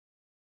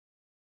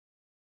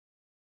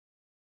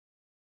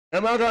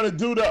 Am I going to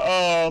do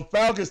the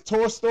Falcons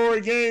Toy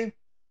Story game?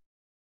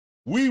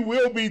 We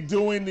will be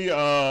doing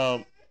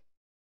the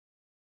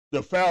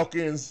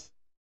Falcons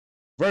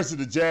versus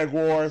the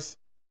Jaguars,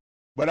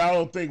 but I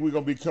don't think we're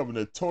going to be covering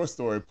the Toy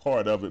Story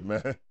part of it,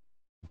 man.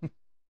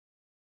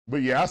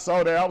 But yeah, I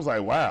saw that. I was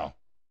like, wow.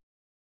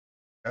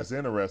 That's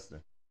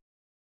interesting.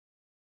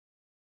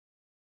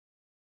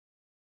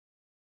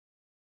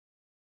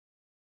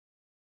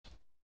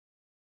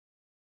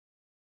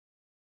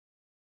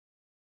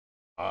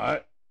 All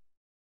right.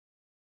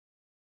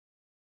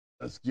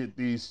 Let's get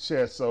these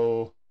chats.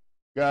 So,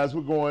 guys,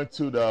 we're going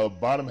to the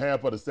bottom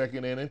half of the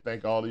second inning.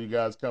 Thank all of you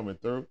guys coming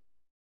through.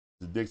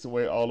 The Dixon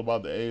Way, all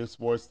about the AF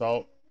Sports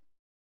Talk.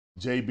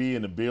 JB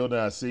in the building,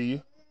 I see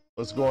you.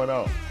 What's going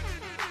on?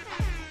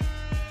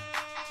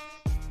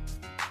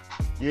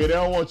 Yeah, they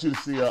don't want you to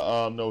see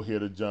a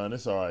no-hitter, John.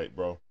 It's all right,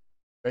 bro.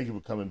 Thank you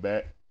for coming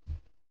back.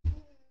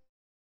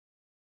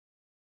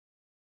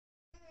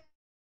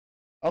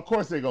 Of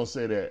course they're going to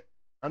say that.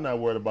 I'm not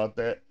worried about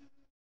that.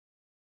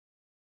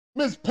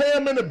 Miss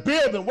Pam in the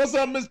building. What's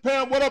up, Miss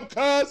Pam? What up,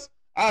 cuz?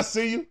 I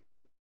see you.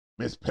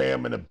 Miss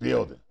Pam in the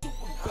building.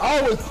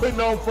 Always putting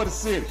on for the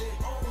city.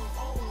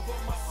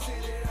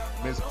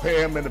 Miss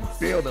Pam in the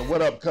building.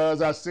 What up,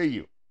 cuz? I see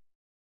you.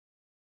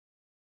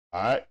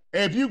 All right.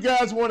 And if you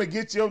guys want to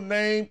get your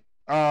name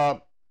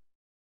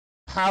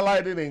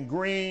highlighted in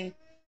green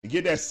and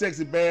get that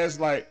sexy badge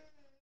like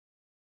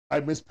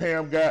Miss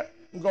Pam got,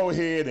 go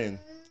ahead and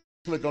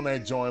click on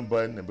that join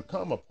button and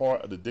become a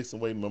part of the Dixon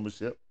Way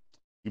membership.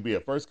 You be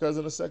a first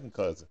cousin or second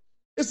cousin.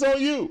 It's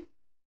on you.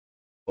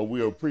 But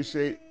we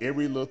appreciate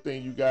every little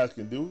thing you guys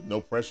can do.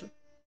 No pressure.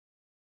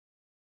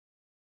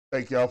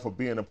 Thank y'all for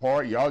being a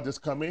part. Y'all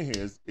just come in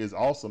here. It's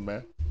awesome,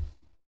 man.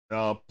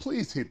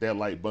 Please hit that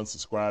like button,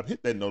 subscribe,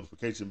 hit that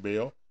notification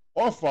bell,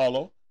 or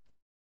follow.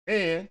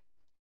 And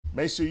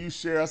make sure you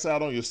share us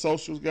out on your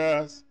socials,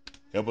 guys.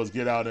 Help us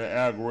get out in the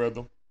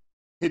algorithm.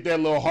 Hit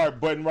that little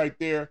heart button right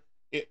there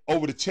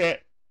over the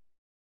chat.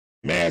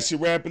 Mash it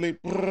rapidly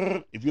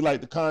if you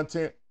like the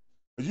content.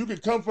 You can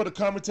come for the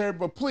commentary,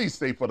 but please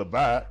stay for the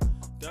vibe.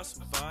 That's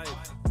a vibe.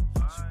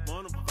 She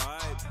want a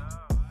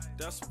vibe.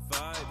 That's a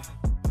vibe.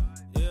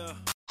 Yeah.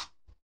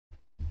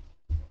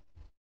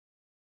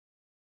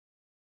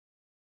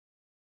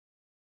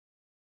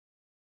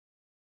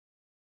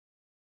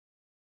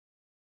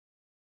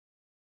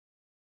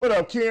 What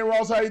up, Ken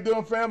Ross? How you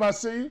doing, fam? I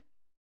see you.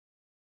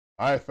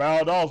 All right,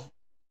 fouled off.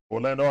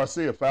 Orlando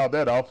Arcia fouled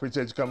that off.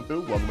 Appreciate you coming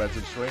through. Welcome back to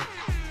the stream.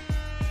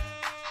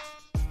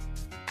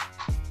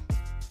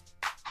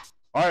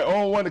 All right,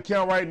 0-1 to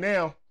count right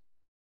now.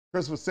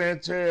 Christopher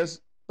Sanchez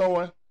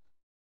throwing.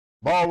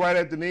 Ball right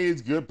at the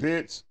knees. Good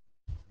pitch.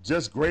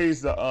 Just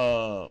grazed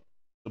the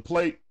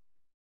plate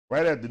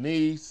right at the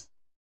knees.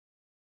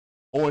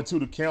 0-2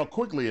 to count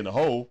quickly in the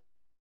hole.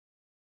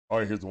 All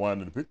right, here's the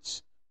wind of the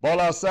pitch. Ball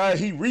outside.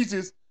 He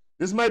reaches.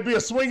 This might be a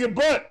swinging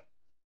bunt.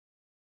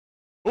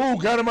 Ooh,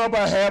 got him out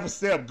by half a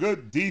step.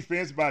 Good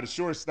defense by the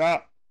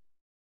shortstop.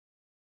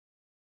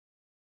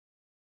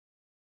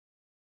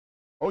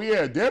 Oh,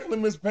 yeah, definitely,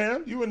 Miss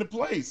Pam. You in the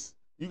place.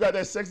 You got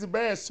that sexy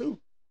badge, too.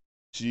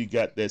 She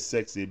got that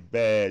sexy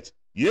badge.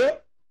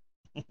 Yep.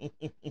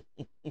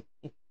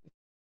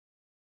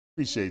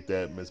 Appreciate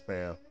that, Miss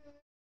Pam.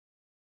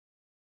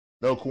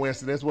 No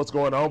coincidence. What's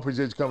going on?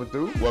 Appreciate you coming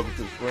through. Welcome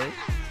to the stream.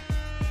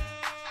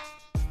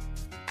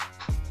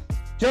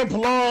 Ken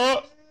Pilar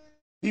up.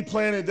 He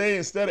playing today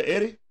instead of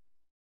Eddie.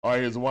 All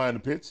right, here's a wind the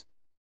pitch.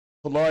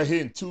 Pilar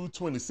hitting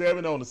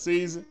 227 on the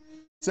season.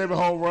 7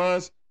 home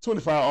runs,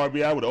 25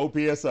 RBI with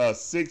an OPS of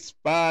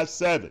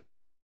 657.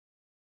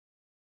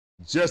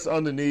 Just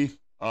underneath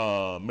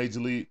Major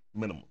League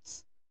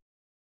minimums.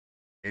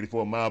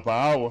 84 mile per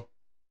hour.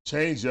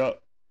 Change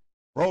up.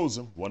 Froze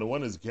him.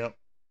 1-1 is the count.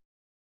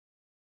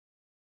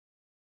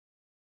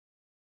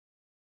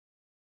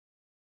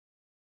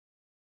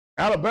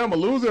 Alabama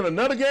losing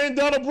another game,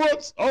 Donald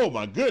Brooks? Oh,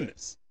 my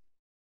goodness.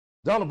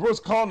 Donald Brooks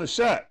calling the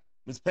shot,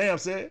 Miss Pam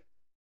said.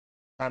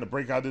 Trying to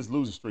break out this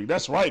losing streak.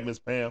 That's right, Miss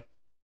Pam.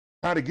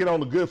 Trying to get on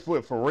the good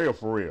foot for real,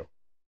 for real.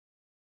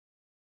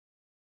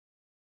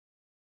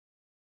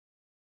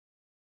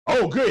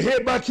 Oh, good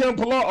hit by Kim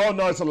Pilar. Oh,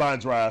 no, it's a line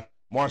drive.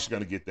 Marsh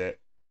going to get that.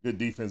 Good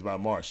defense by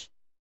Marsh.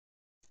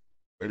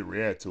 Ready to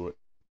react to it.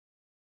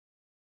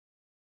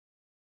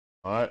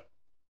 All right.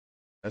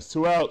 That's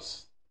 2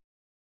 outs.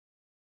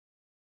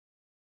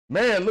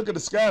 Man, look at the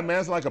sky,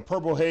 man. It's like a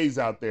purple haze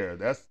out there.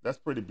 That's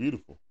pretty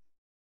beautiful,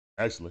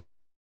 actually.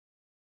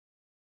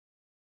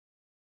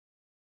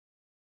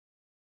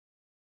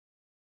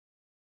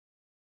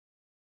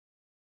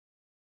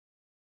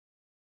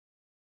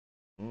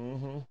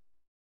 Mm-hmm. All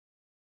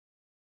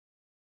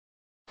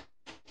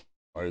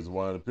right, here's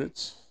one on the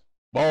pitch.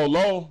 Ball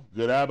low.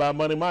 Good eye by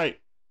Money Mike.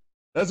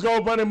 Let's go,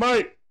 Money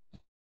Mike.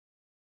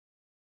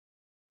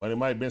 Money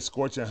Mike been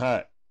scorching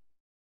hot.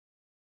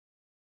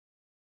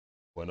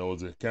 1-0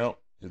 is the count.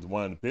 Here's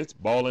one on the pitch.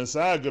 Ball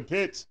inside. Good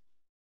pitch.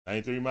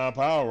 93 mile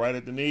per hour right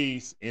at the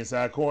knees.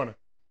 Inside corner.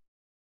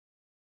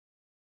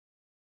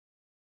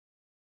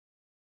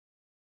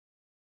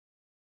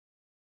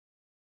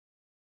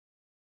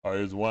 All right,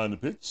 here's one on the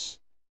pitch.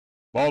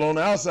 Ball on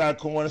the outside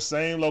corner.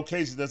 Same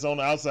location that's on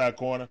the outside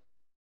corner.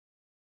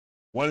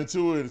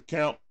 1-2 is the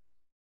count.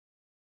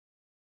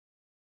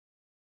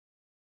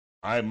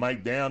 All right,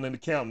 Mike down in the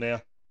count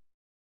now.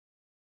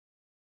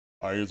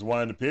 All right, here's one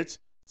on the pitch.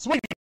 Swing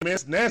and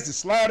miss. Nasty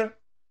slider.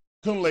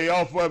 Couldn't lay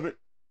off of it.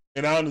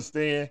 And I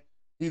understand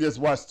he just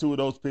watched 2 of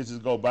those pitches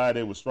go by.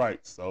 They were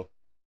strikes. So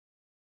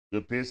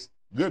good pitch.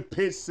 Good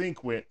pitch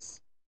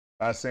sequence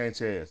by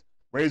Sanchez.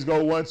 Rays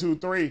go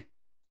 1-2-3.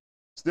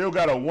 Still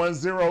got a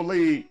 1-0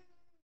 lead.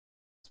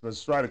 Spencer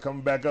Strider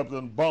coming back up to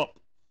the bump.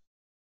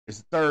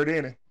 It's the 3rd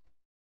inning.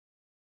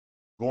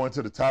 Going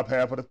to the top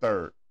half of the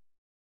 3rd.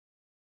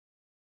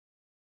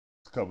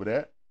 Let's cover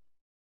that.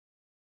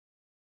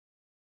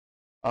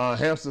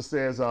 Hamster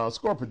says,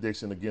 score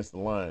prediction against the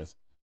Lions.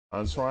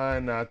 I'm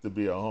trying not to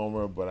be a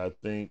homer, but I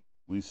think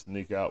we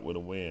sneak out with a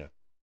win.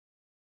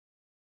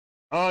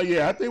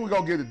 Yeah, I think we're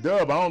going to get the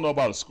dub. I don't know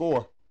about a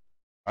score.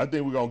 I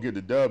think we're going to get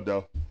the dub,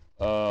 though.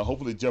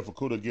 Hopefully Jeff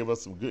Okuda give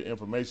us some good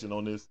information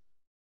on this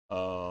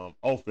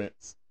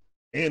offense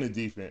and the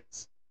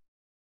defense.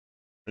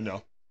 You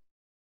know.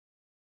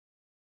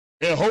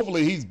 And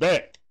hopefully he's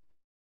back.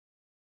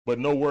 But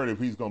no word if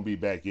he's going to be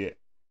back yet.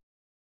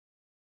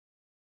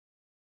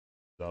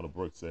 Donald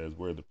Brooks says,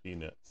 where are the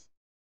peanuts?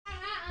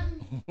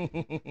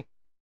 The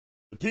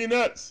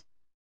peanuts?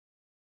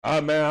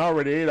 Man, I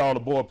already ate all the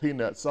boiled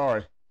peanuts.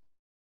 Sorry,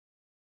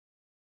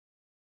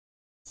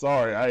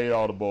 I ate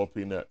all the boiled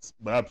peanuts.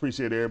 But I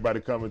appreciate everybody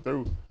coming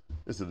through.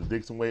 This is the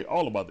Dixon Way,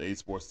 all about the A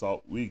Sports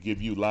Talk. We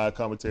give you live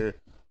commentary,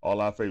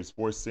 all our favorite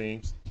sports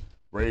teams.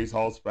 Braves,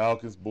 Hawks,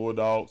 Falcons,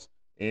 Bulldogs,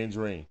 and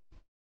Dream.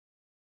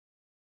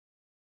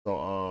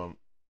 So,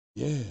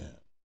 yeah.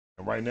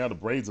 And right now, the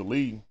Braves are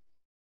leading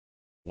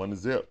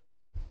 1-0.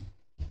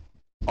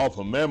 Off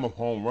a mammoth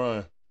home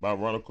run by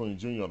Ronald Quinn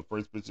Jr. on the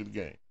first pitch of the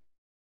game.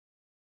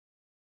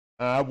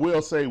 I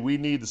will say we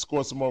need to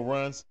score some more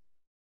runs,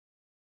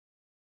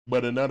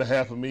 but another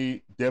half of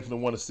me definitely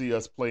want to see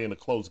us play in a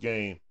close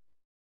game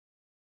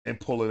and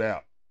pull it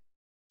out.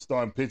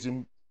 Starting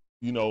pitching,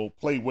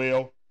 play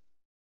well,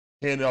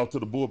 hand it off to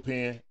the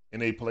bullpen, and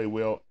they play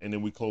well, and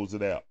then we close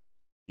it out.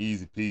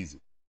 Easy peasy.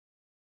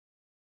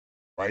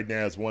 Right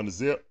now it's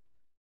 1-0.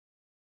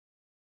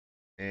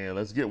 And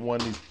let's get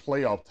one of these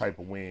playoff type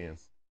of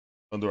wins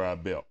under our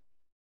belt.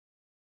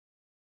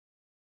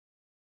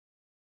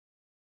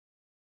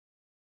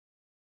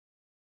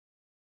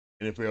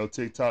 NFL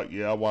TikTok,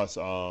 yeah, I watch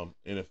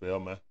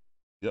NFL, man.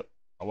 Yep,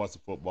 I watch the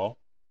football.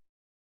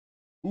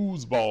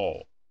 Who's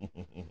ball?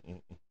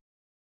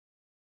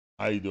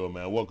 How you doing,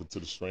 man? Welcome to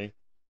the stream.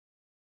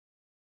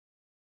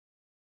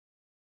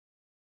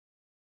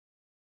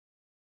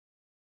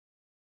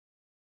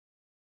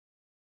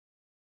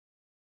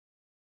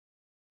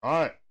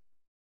 All right,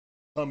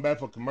 come back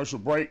for commercial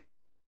break.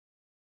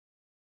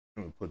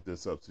 Let me put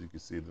this up so you can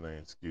see the name.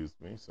 Excuse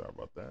me, sorry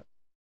about that.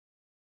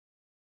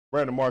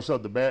 Brandon Marsh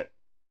up the bat.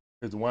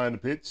 Here's the wind the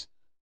pitch.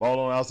 Ball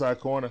on the outside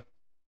corner.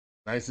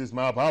 96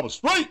 mile per hour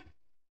straight.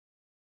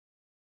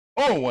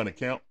 0-1 to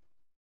count.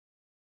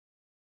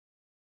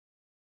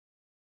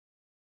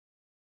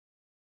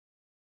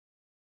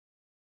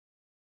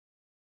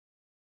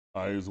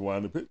 All right, here's the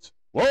wind the pitch.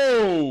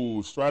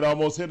 Whoa! Strider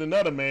almost hit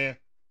another man.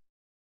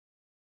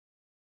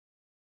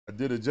 I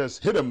did it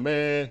just hit a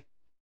man.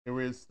 There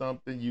is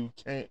something you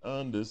can't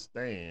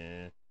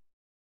understand.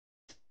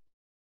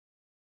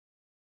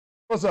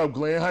 What's up,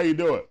 Glenn? How you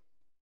doing?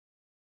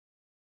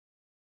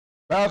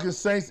 Falcons,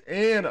 Saints,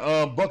 and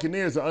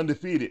Buccaneers are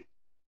undefeated,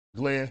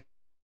 Glenn,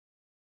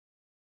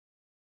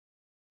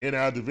 in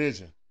our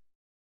division.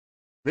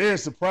 Very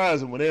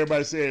surprising when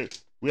everybody said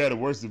we had the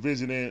worst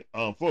division in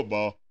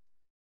football.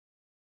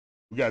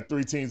 We got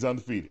 3 teams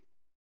undefeated.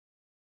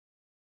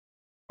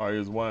 All right,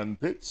 here's one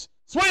pitch.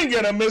 Swing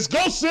and a miss.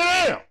 Go sit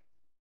down.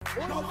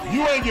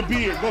 You ain't your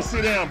beard. Go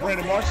sit down,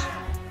 Brandon Marsh.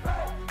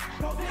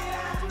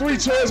 3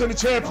 chairs in the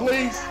chair,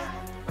 please.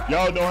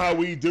 Y'all know how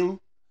we do.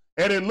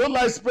 And it looked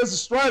like Spencer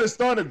Strider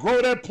starting to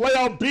grow that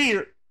playoff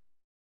beard.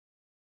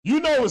 You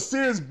know it's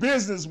serious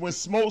business when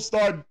smoke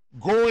started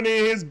growing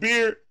in his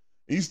beard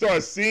and you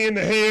start seeing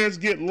the hairs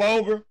get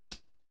longer.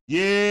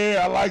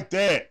 Yeah, I like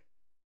that.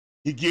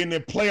 He getting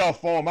in playoff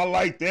form. I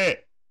like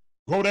that.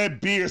 Grow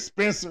that beard,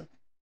 Spencer.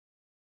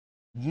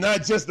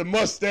 Not just the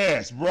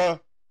mustache, bruh.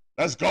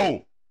 Let's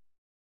go.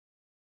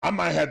 I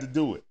might have to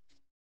do it.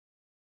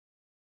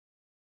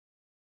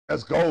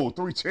 Let's go.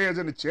 3 chairs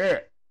in the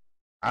chair.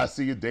 I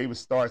see you. David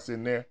Starks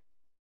in there.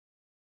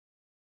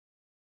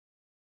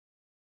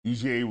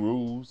 UGA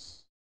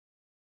Rules.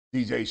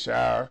 DJ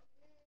Shire.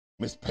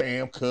 Miss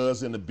Pam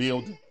Cuz in the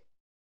building.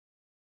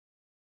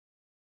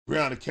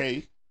 Brianna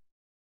K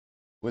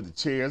with the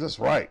chairs. That's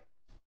right.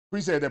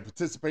 Appreciate that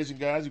participation,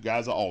 guys. You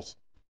guys are awesome.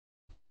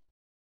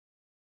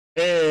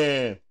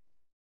 And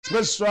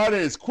Spencer Strider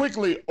is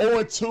quickly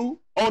 0-2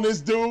 on this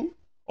dude,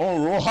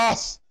 on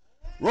Rojas.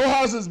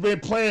 Rojas has been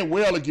playing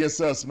well against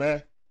us,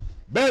 man.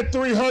 Batted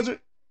 300,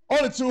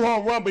 only 2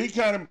 home run, but he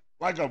kind of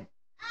like a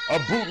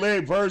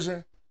bootleg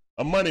version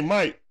of Money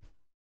Mike.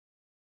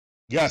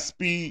 Got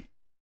speed,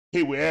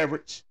 hit with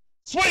average.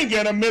 Swing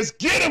and a miss.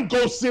 Get him,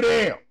 go sit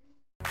down.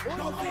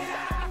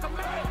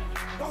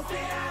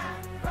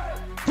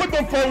 Put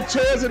them 4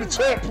 chairs in the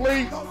chair,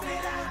 please.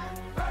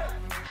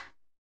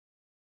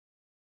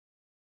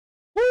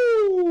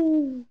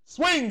 Woo!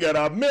 Swing and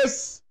a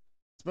miss.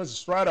 Spencer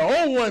Strider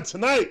 0-1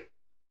 tonight.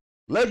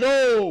 Let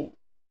go.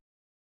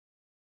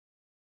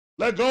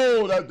 Let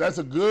go. That's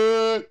a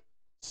good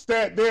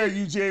stat there,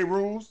 UGA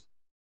Rules.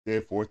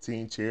 They're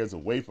 14 chairs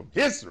away from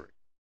history.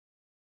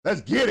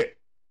 Let's get it.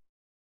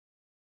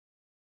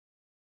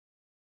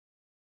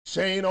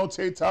 Shane on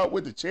TikTok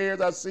with the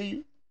chairs. I see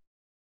you.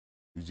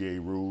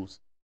 UGA Rules.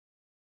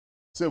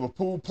 Silver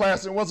Pool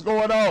Plastic, what's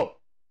going on?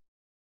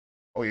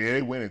 Oh, yeah,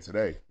 they winning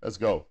today. Let's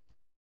go.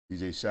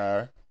 DJ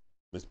Shire,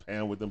 Miss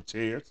Pam with them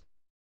chairs.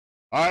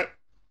 All right.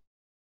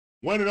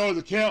 One of those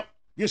account.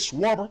 Get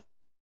Schwarber.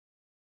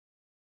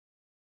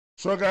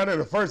 Struck out in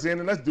the first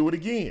inning. Let's do it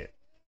again.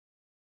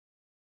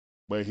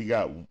 But he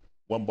got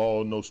 1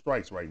 ball, no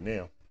strikes right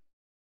now.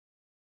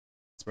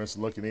 Spencer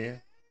looking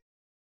in.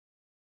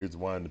 Here's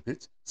one in the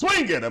pitch.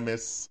 Swing and a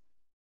miss.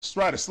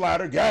 Strider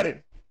slider. Got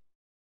it.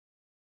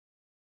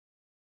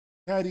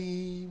 Got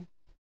him.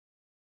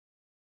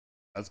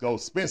 Let's go.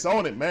 Spence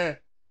on it, man.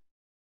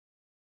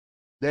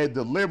 That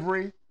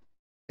delivery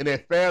and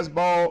that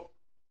fastball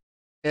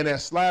and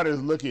that slider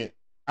is looking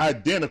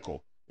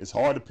identical. It's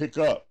hard to pick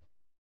up.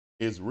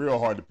 It's real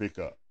hard to pick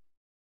up.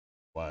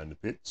 Wind the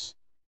pitch.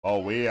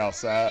 All way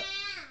outside.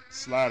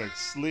 Slider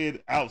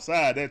slid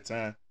outside that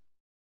time.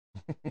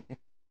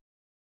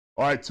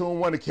 All right,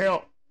 2-1 to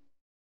count.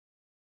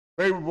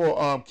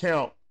 Favorable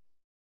count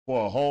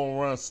for a home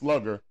run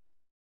slugger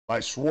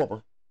like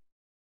Schwarber.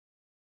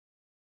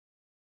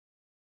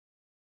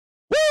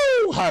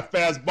 Woo! High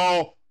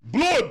fastball.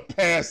 Blew it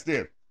past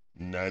him.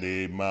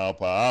 98 mile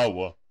per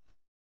hour.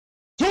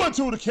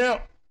 2-2 to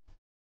count.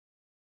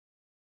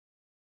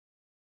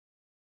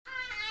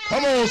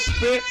 Come on,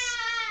 Spence.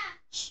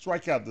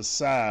 Strike out the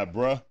side,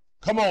 bruh.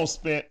 Come on,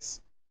 Spence.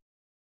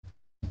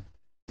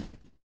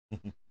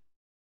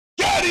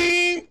 Got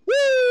him!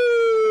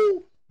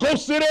 Woo! Go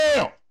sit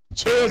down.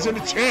 Chairs in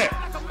the chat.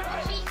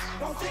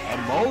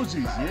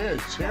 Emojis, yeah,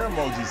 chair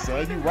emojis,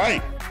 son. You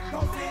right.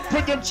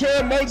 Put them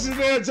chair emojis in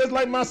there just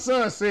like my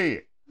son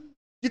said.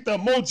 Get the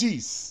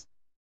emojis.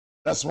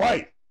 That's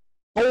right.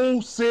 Go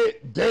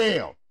sit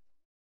down.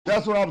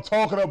 That's what I'm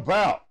talking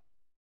about.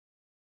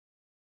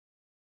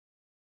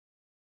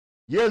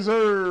 Yes,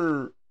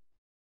 sir.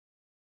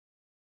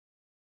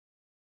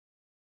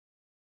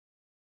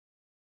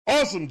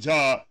 Awesome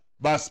job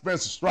by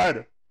Spencer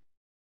Strider.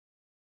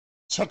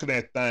 Chucking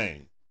that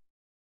thing.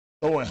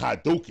 Throwing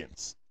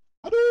Hadoukens.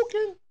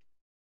 Hadouken.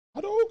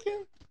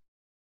 Hadouken.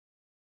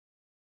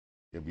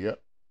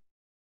 Yep.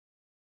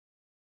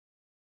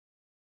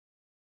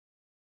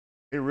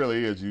 It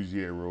really is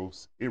UGA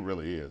Rules. It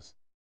really is.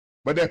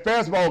 But that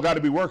fastball got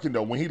to be working,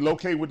 though. When he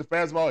located with the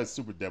fastball, it's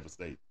super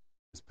devastating.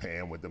 It's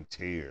Pam with them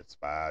chairs.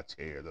 5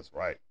 chairs. That's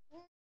right.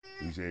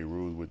 UGA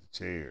Rules with the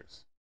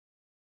chairs.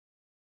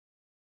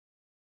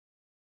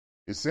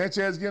 Is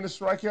Sanchez getting a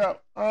strikeout?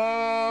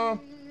 I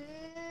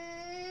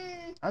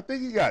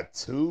think he got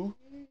two.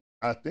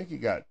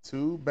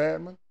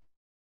 Badman.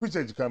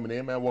 Appreciate you coming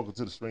in, man. Welcome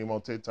to the stream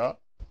on TikTok.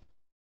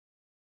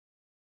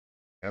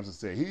 Hampson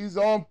said, he's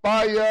on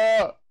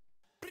fire.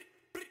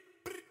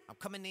 I'm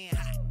coming in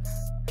hot.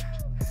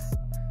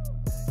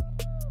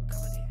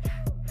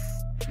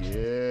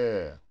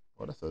 Yeah.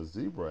 Oh, that's a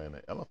zebra and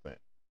an elephant.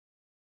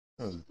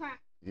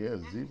 Yeah,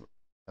 zebra.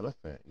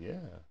 Elephant. Yeah.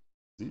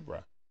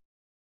 Zebra.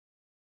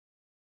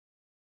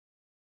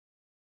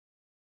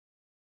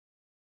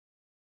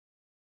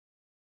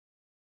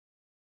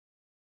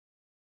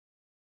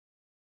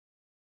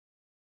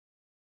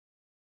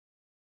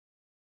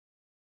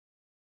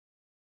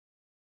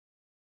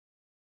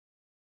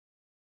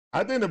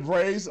 I think the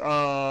Braves,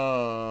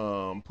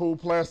 pool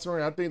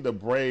plastering, I think the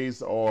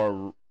Braves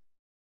are,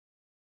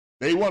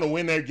 they want to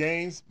win their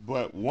games,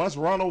 but once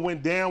Ronald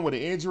went down with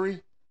an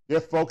injury, their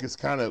focus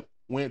kind of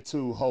went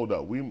to, hold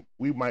up, we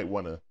might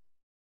want to,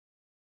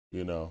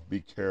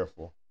 be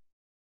careful.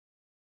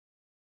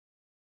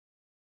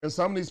 And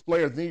some of these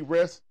players need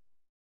rest.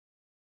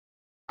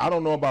 I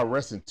don't know about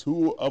resting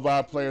two of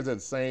our players at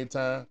the same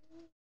time,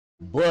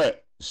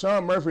 but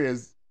Sean Murphy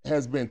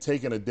has been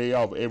taking a day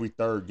off every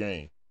third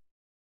game.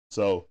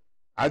 So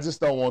I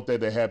just don't want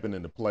that to happen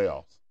in the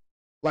playoffs.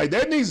 Like,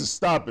 that needs to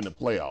stop in the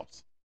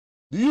playoffs.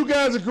 Do you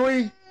guys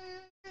agree?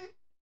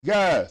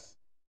 Guys,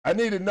 I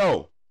need to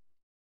know.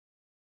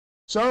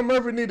 Sean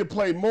Murphy need to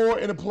play more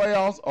in the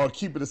playoffs or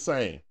keep it the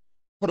same?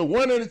 Put a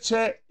 1 in the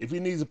chat if he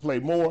needs to play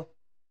more.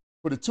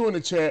 Put a 2 in the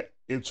chat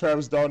if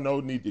Travis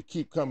Darno need to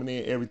keep coming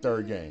in every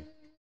third game.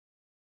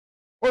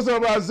 What's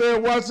up, Isaiah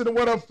Watson?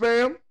 What up,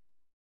 fam?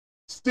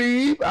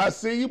 Steve, I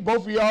see you.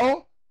 Both of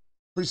y'all.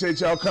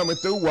 Appreciate y'all coming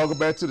through. Welcome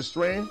back to the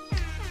stream.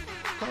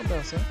 Calm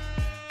down, son.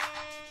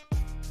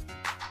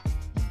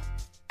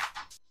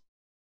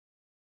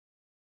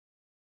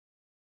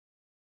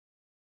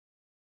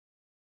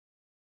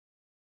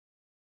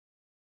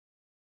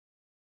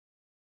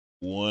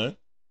 One.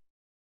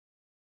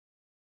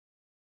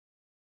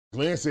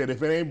 Glenn said,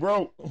 if it ain't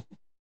broke.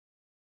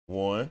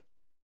 One.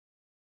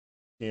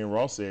 Ken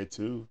Ross said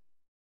two.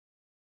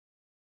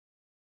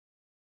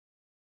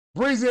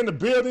 Breezy in the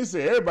building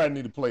said everybody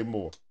need to play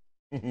more.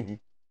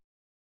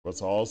 Russ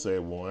Hall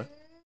said one.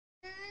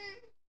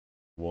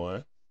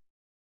 One.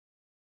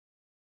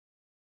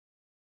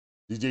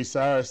 DJ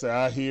Cyrus said,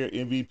 I hear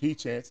MVP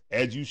chants,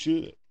 as you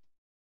should.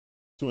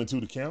 2 and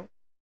 2 to count.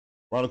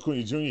 Ronald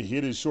Acuna Jr.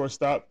 hit his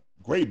shortstop.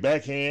 Great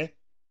backhand.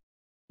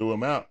 Threw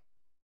him out.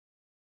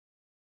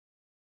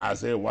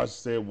 Isaiah Washington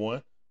said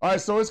one. All right,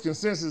 so it's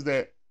consensus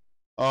that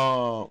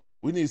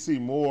we need to see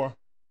more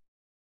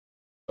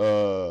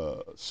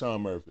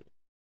Sean Murphy.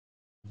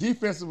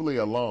 Defensively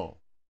alone,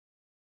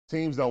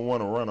 teams don't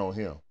want to run on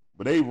him.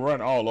 But they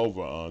run all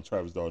over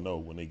Travis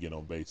Darno when they get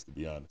on base, to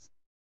be honest.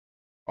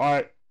 All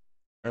right,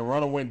 and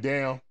Ronald went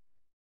down.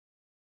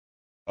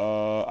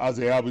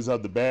 Ozzie Albies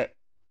up the bat.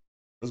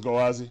 Let's go,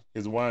 Ozzie.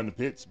 Here's a wind the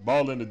pitch.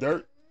 Ball in the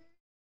dirt.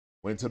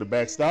 Went to the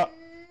backstop.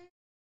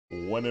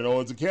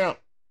 1-0 is the count.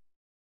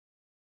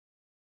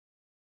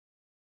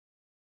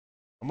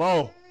 Come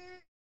on.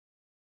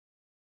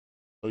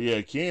 So,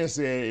 yeah, Ken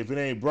said if it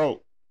ain't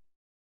broke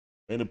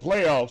in the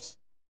playoffs,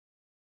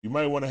 you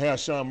might want to have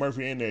Sean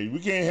Murphy in there. We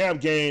can't have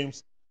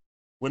games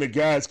when the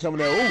guy's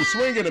coming out, ooh,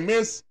 swing and a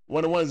miss.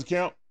 1-1 is the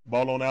count.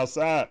 Ball on the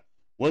outside.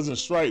 Wasn't a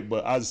strike,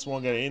 but I just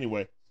swung at it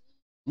anyway.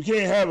 We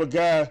can't have a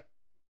guy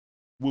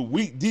with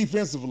weak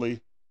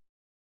defensively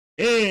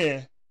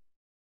and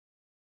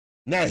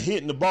not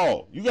hitting the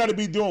ball. You got to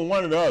be doing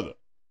one or the other.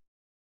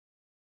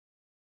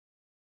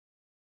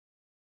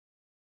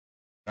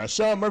 Now,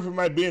 Sean Murphy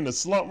might be in the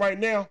slump right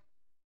now,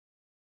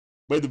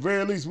 but at the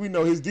very least, we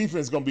know his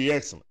defense is going to be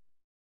excellent.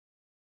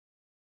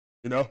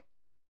 You know?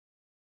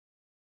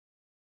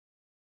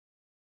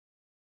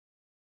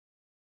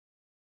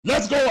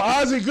 Let's go,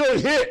 Ozzie. Good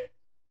hit.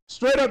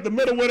 Straight up the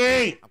middle with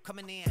aim. I'm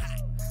coming in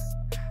hot.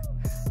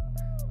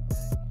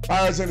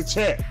 Fires in the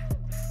chat.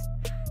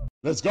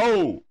 Let's go.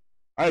 All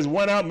right, it's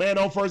one out, man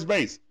on first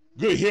base.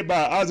 Good hit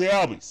by Ozzie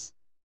Albies.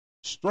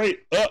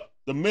 Straight up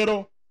the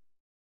middle.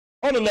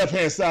 On the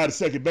left-hand side of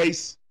second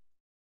base.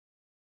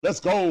 Let's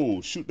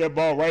go. Shoot that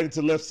ball right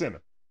into left center.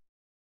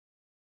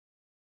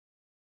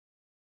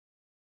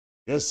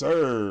 Yes,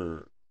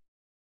 sir.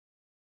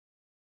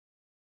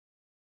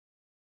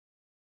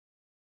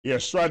 Yeah,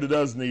 Strider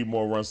does need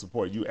more run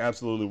support. You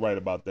absolutely right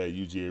about that,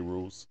 UGA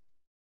rules.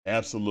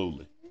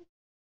 Absolutely.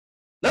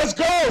 Let's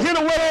go. Hit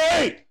a winner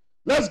 8.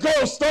 Let's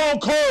go.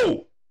 Stone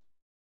Cold.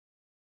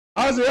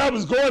 Ozzie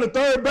Albies going to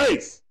third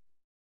base.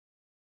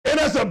 And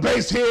that's a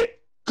base hit.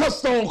 Because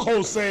Stone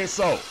Cold said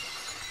so.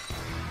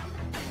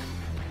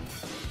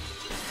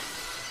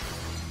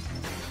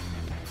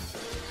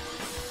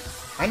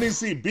 I need to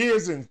see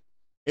beers and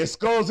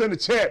skulls in the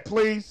chat,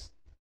 please.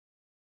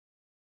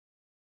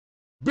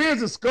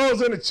 Beers and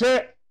skulls in the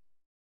chat.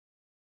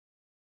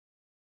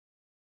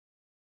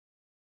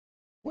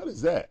 What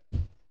is that?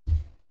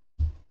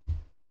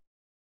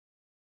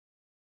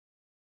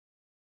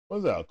 What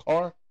is that, a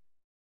car?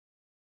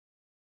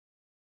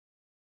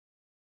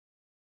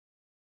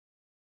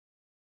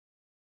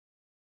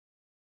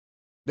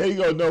 There you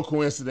go, no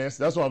coincidence.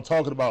 That's what I'm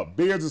talking about.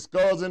 Beards and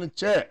skulls in the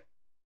chat.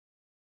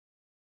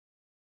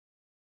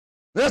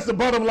 That's the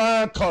bottom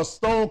line, because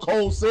Stone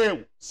Cold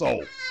said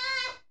so.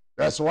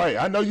 That's right.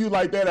 I know you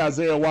like that,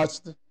 Isaiah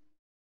Washington.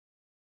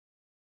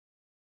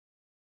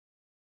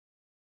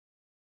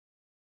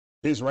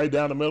 Pitch right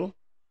down the middle.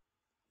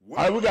 All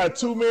right, we got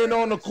 2 men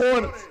on the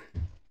corner.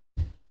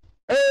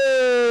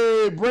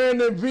 Hey,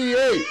 Brandon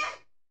V8.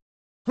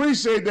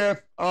 Appreciate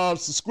that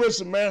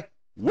subscription, man.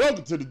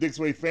 Welcome to the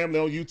Dixon Way family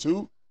on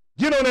YouTube.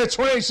 Get on that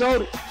train,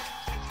 shorty.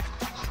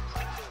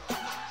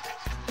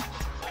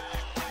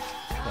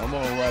 Come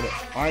on, right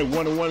up. All right,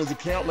 1-1 is the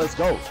count. Let's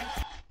go.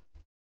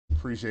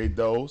 Appreciate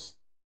those.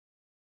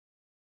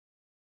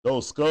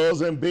 Those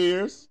skulls and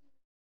beers,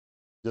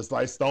 just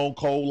like Stone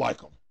Cold like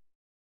them.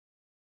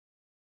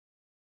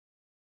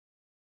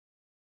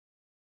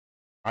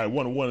 All right,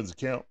 1-1 is the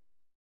count.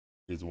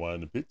 Here's one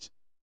in the pitch.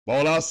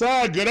 Ball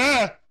outside, good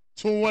eye.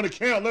 2-1 to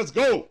count. Let's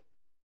go.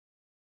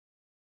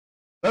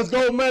 Let's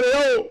go,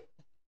 Matteo.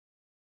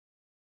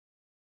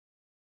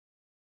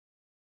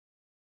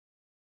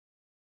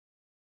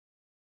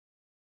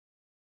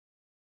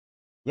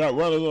 We got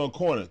runners on the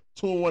corner.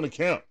 2-1 to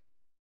count.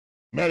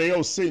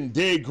 Matteo sitting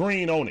dead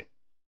green on it.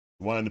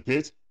 One in the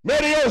pitch.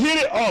 Matteo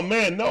hit it. Oh,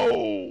 man,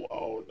 no.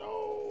 Oh,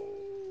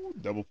 no.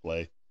 Double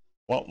play.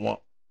 Womp, womp.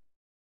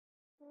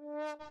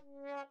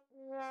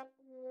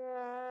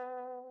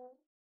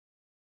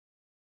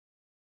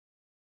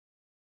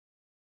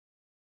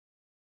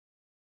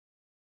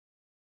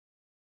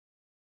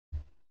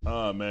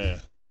 Oh, man.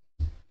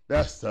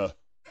 That's tough.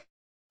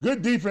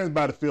 Good defense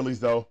by the Phillies,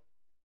 though.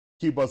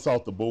 Keep us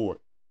off the board.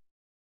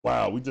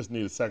 Wow, we just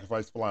need a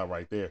sacrifice fly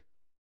right there.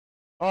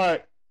 All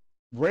right.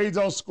 Rays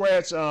on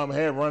scratch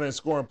had running and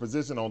scoring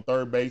position on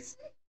third base.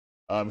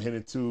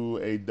 Heading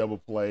to a double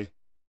play.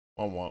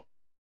 1-1.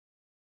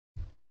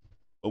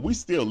 But we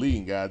still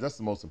leading, guys. That's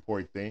the most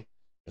important thing.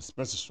 And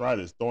Spencer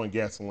Strider is throwing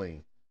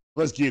gasoline.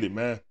 Let's get it,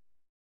 man.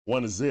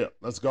 1-0.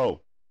 Let's go.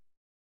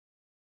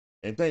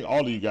 And thank all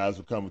of you guys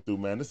for coming through,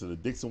 man. This is the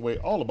Dixon Way,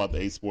 all about the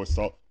A Sports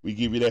Talk. We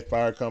give you that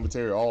fire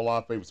commentary, all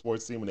our favorite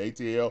sports team in the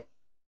ATL.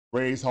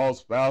 Braves, Hawks,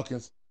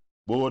 Falcons,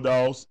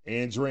 Bulldogs,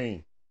 and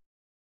Dream.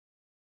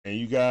 And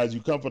you guys, you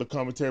come for the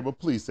commentary, but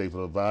please stay for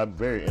the vibe.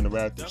 Very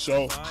interactive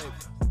show.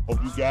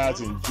 Hope you guys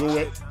enjoy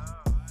it.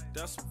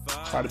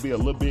 Try to be a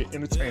little bit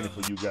entertaining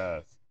for you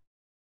guys.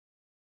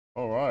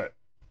 All right.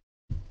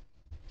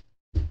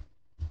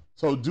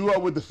 So duo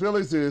with the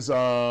Phillies is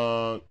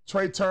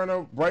Trey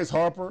Turner, Bryce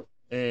Harper,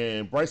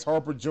 and Bryce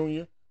Harper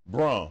Jr.,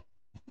 Braun.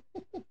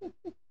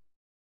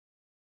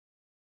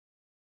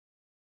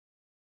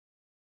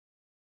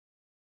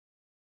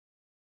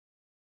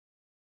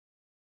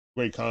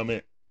 Great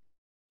comment.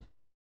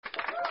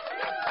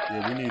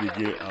 Yeah, we need to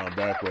get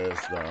back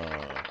west,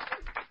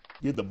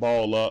 get the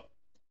ball up.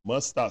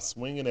 Must stop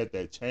swinging at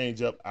that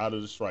changeup out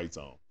of the strike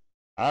zone.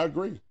 I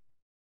agree.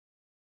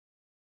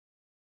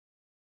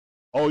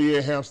 Oh,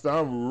 yeah, Hamster,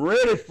 I'm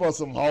ready for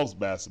some Hawks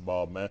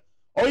basketball, man.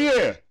 Oh,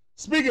 yeah.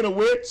 Speaking of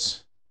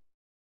which.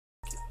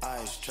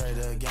 Ice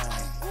trader gang.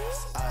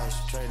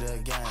 Ice trader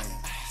gang.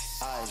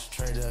 Ice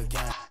trader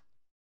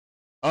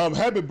gang.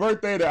 Happy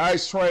birthday to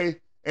Ice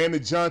Trey and to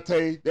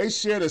Jonte. They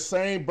share the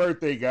same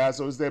birthday, guys,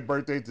 so it's their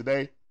birthday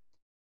today.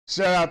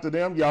 Shout out to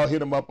them. Y'all hit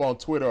them up on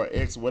Twitter or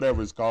X,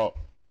 whatever it's called.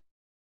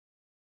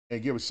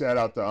 And give a shout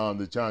out to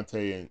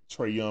Jonte and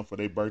Trey Young for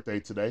their birthday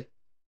today.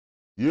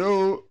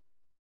 You.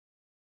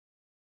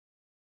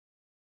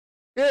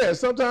 Yeah,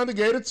 sometimes the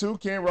Gator too,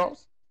 Ken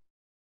Ross.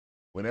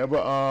 Whenever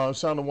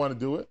Shauna want to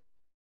do it.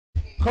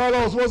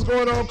 Carlos, what's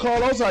going on,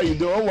 Carlos? How you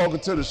doing? Welcome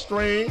to the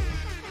stream.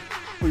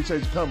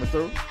 Appreciate you coming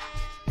through.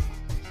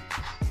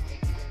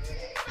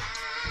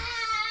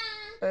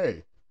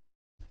 Hey,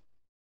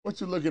 what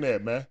you looking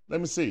at, man?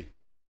 Let me see.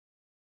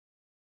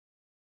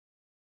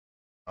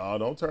 Oh,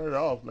 don't turn it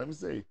off. Let me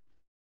see.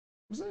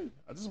 Let me see.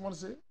 I just want to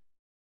see it.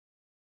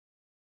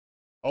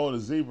 Oh, the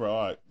zebra.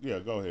 All right. Yeah,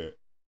 go ahead.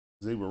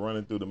 Zebra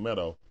running through the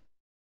meadow.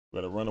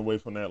 Better run away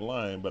from that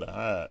line. Better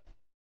hide.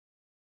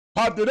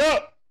 Popped it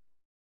up.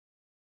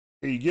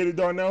 Can you get it,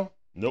 Darnell?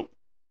 Nope.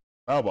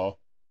 Foul ball.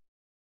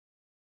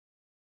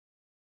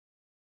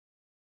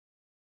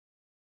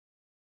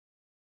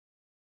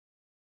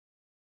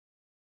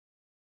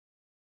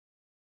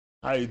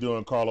 How you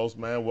doing, Carlos,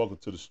 man? Welcome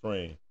to the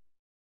stream.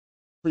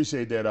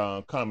 Appreciate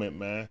that comment,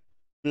 man.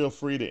 Feel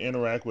free to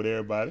interact with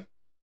everybody.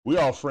 We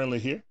all friendly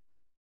here.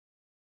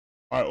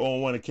 All right,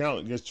 0-1 account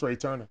against Trey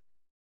Turner.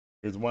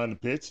 Here's one to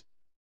pitch.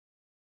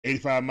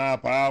 85 mile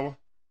per hour.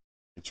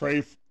 And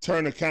Trey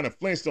Turner kind of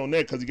flinched on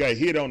that because he got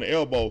hit on the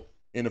elbow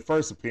in the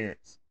first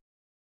appearance.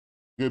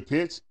 Good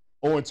pitch.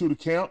 0-2 to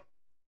count.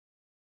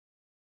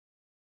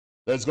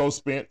 Let's go,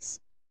 Spence.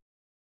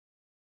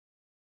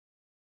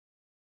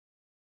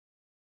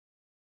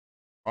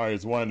 All right,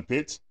 it's one to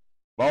pitch.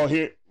 Ball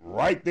hit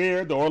right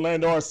there. The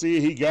Orlando RC,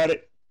 he got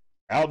it.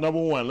 Out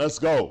number 1. Let's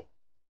go.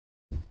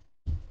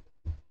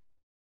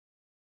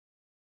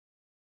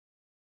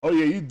 Oh,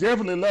 yeah, you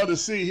definitely love to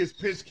see his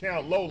pitch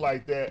count low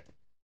like that.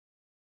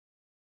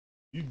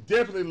 You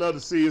definitely love to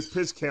see his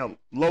pitch count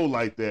low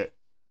like that,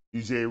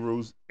 UJ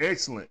Ruse.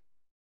 Excellent.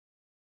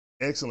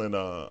 Excellent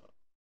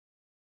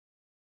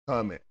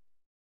comment.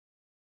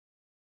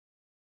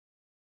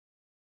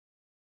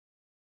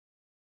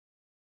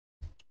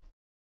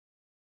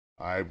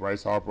 All right,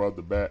 Bryce Harper up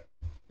the bat.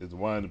 Is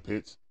winding the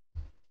pitch.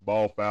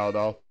 Ball fouled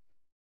off.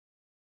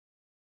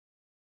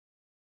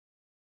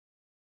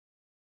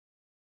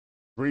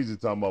 Breezy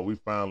talking about we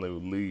finally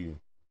lead.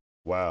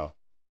 Wow.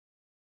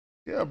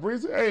 Yeah,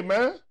 Breezy. Hey,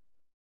 man.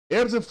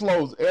 Ebbs and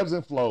flows. Ebbs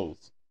and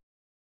flows.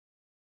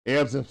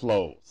 Ebbs and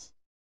flows.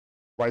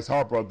 Bryce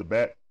Harper up the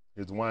bat.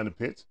 Here's the winding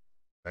pitch.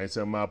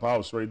 97-mile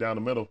power straight down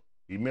the middle.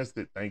 He missed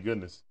it. Thank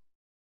goodness.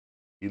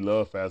 He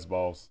loved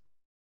fastballs.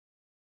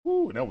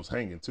 Woo, and that was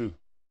hanging, too.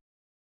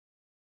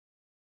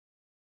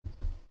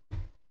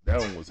 That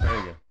one was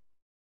hanging.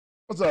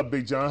 What's up,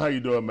 Big John? How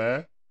you doing,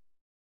 man?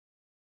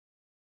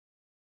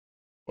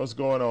 What's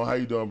going on? How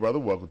you doing, brother?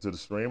 Welcome to the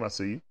stream. I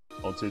see you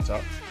on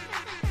TikTok.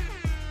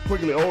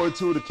 Quickly,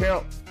 0-2 the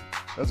count.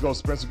 Let's go,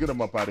 Spencer. Get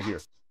him up out of here.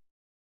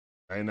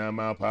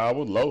 99-mile power,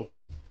 low.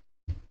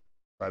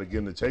 Try to get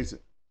him to chase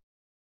it.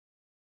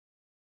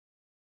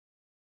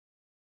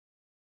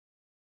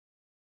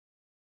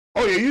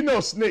 Oh, yeah, you know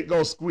Snick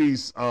gonna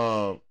squeeze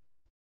the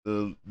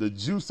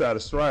juice out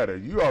of Strider.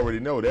 You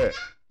already know that.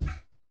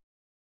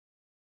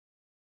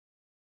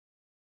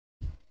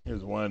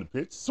 Here's one to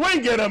pitch.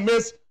 Swing at him,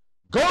 miss.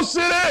 Go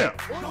sit down.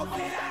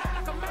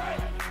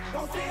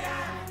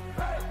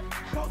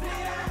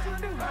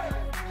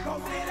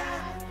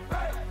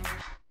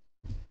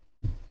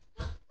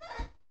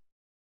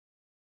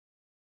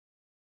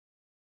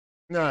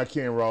 Nah,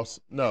 Ken Ross.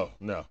 No.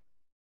 And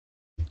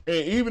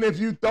even if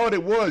you thought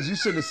it was, you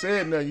shouldn't have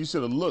said nothing. You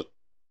should have looked.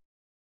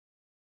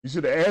 You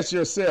should have asked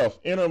yourself,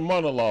 inner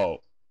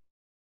monologue.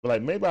 But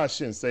like, maybe I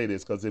shouldn't say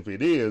this because if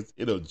it is,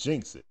 it'll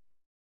jinx it.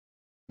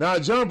 Now,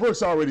 John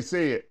Brooks already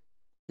said,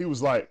 he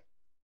was like,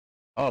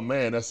 oh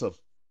man,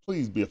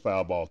 please be a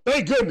foul ball.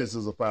 Thank goodness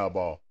it's a foul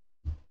ball.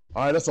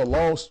 All right, that's a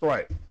long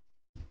strike.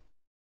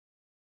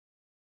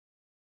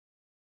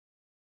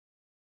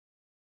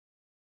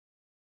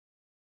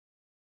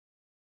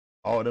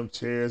 All them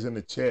chairs in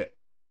the chat.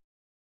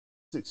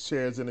 6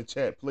 chairs in the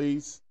chat,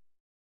 please.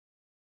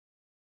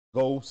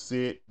 Go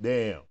sit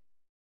down.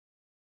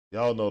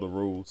 Y'all know the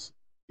rules.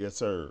 Yes,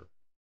 sir.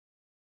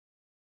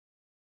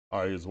 All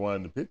right, here's one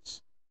in the pitch.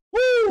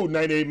 Woo!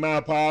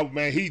 98-mile power,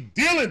 man. He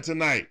dealing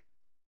tonight.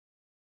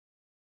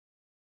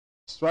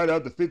 Straight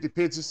out to 50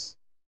 pitches.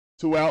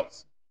 2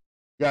 outs.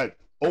 Got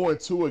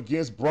 0-2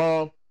 against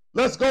Braum.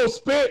 Let's go,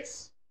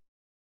 Spitz.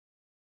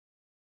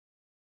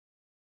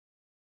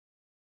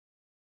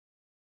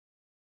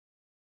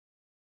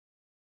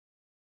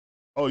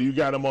 Oh, you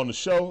got him on the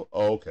show?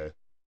 Oh, okay.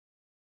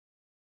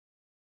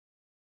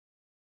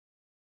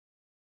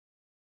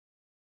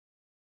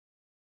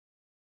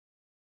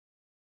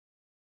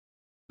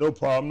 No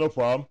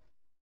problem.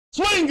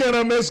 Swing at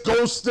him, Miss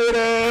Ghosted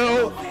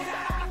L.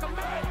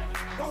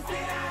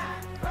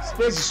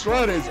 Spencer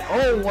Strider is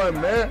on one,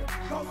 man.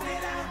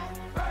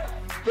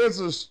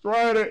 Spencer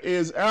Strider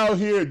is out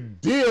here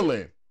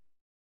dealing.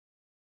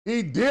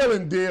 He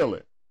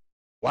dealing.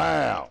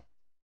 Wow.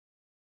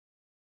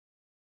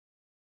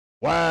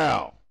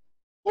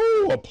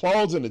 Ooh,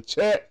 applause in the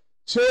chat.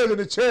 Chairs in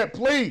the chat,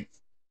 please.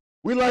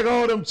 We like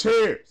all them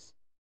chairs.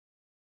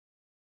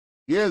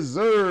 Yes,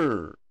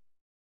 sir.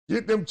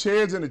 Get them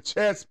chairs in the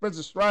chat,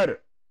 Spencer Strider.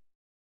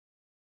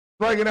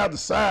 Striking out the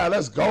side.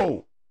 Let's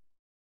go.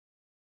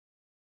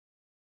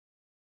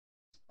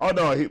 Oh,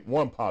 no,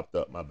 one popped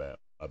up. My bad.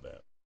 All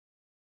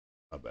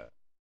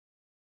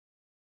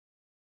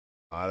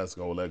right, let's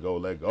go. Let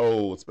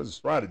go. Spencer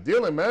Strider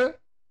dealing, man.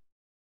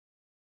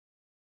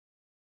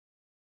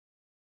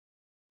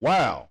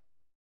 Wow.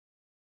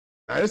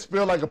 Now, this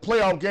feels like a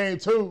playoff game,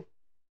 too.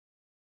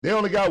 They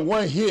only got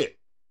 1 hit.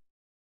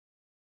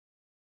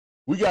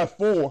 We got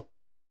 4.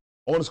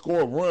 On the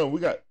score run, we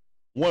got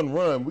 1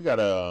 run. We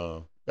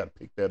gotta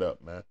pick that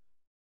up, man.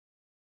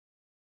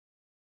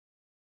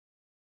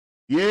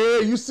 Yeah,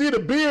 you see the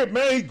beard,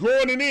 man. He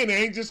growing it in. It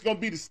ain't just gonna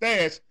be the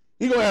stash.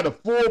 He gonna have a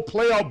full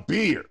playoff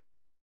beard.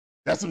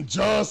 That's some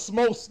John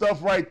Smoke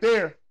stuff right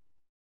there.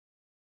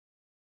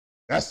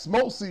 That's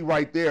Smokesy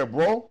right there,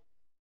 bro.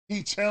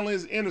 He channeling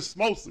his inner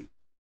Smokesy.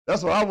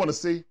 That's what I want to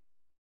see.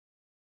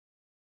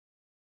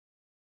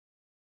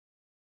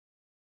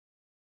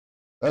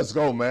 Let's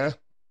go, man.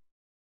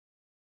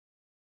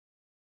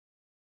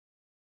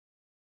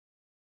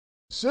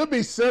 Should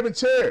be 7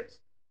 chairs.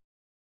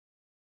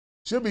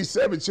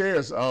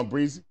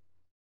 Breezy.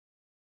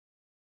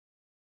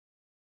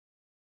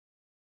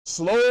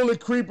 Slowly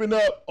creeping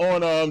up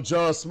on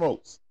John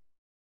Smokes.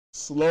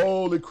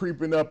 Slowly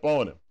creeping up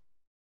on him.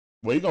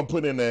 Well, he's going to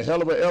put in a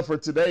hell of an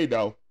effort today,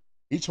 though.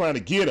 He's trying to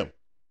get him.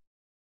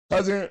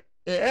 Because in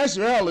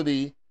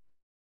actuality,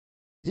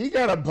 he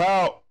got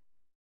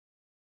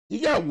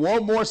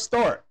 1 more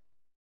start.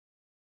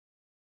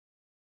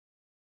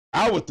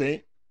 I would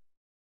think.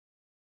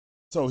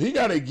 So he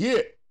got to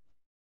get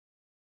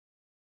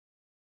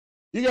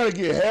You got to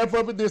get half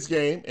of it this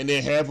game and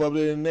then half of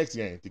it in the next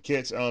game to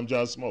catch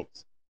John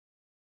Smokes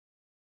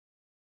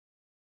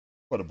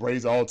for the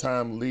Braves'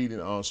 all-time leading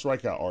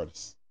strikeout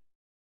artist.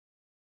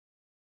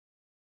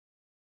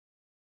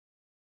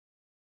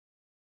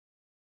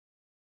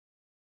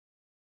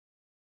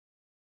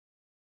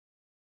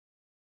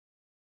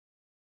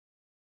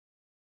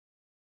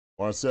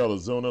 Marcell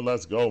Ozuna,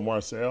 let's go,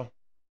 Marcell.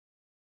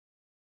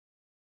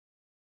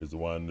 Here's the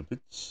one in the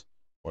pitch.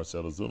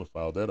 Marcell Ozuna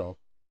fouled that off.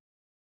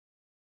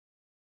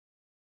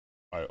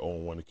 All right,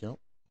 0-1 to count.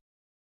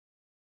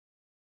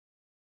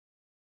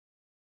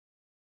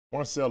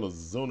 Marcell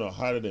Ozuna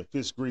hotter than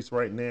fish grease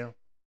right now.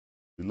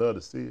 We love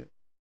to see it.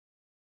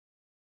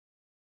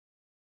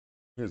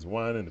 Here's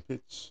one in the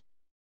pitch.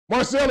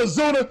 Marcell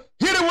Ozuna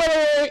hit it with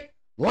a leg.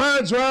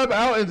 Line drive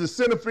out into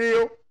center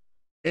field,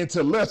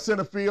 into left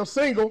center field,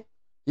 single.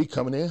 He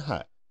coming in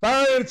hot.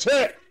 Fire in the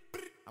check.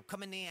 I'm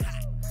coming in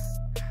hot.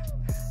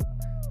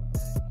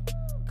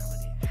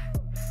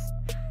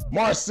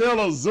 Marcell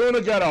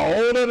Ozuna got a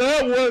hold of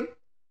that one.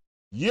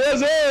 Yes,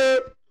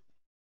 sir.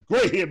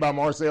 Great hit by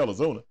Marcell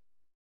Ozuna.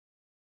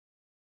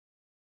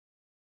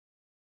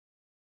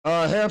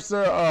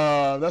 Hamster,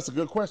 that's a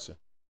good question.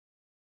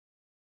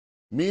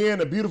 Me and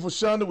the beautiful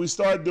Shonda, we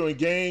started doing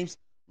games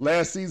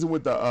last season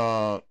with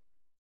the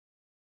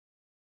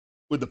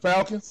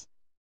Falcons,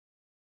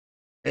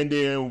 and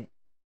then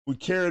we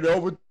carried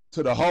over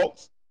to the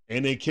Hawks,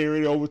 and then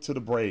carried over to the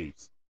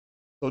Braves.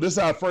 So this is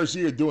our first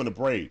year doing the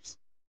Braves.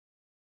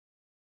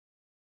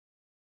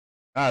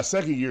 Our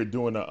second year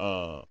doing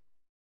the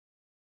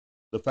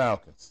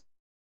Falcons.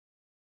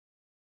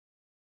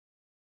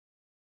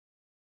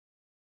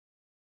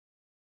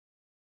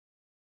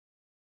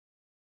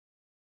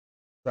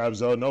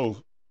 Travis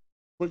no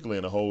quickly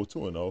in the hole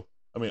 2-0.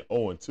 I mean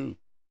 0-2.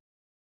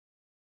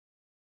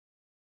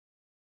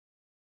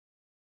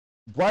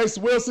 Bryce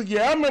Wilson,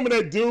 yeah, I remember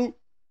that dude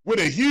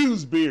with a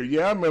Hughes beard.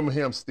 Yeah, I remember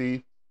him,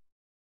 Steve.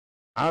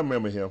 I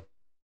remember him.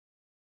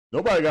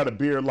 Nobody got a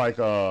beard like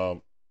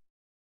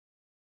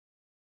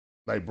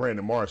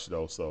Brandon Marsh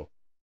though, so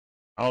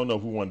I don't know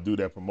if we want to do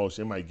that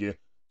promotion. It might get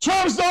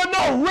Travis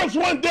rips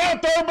one down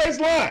third base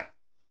line.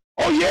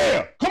 Oh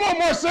yeah, come on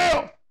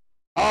Marcell.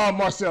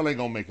 Marcell ain't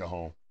gonna make it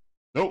home.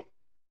 Nope.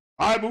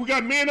 All right, but we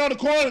got men on the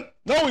corner.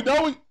 No, we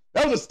don't.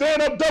 That was a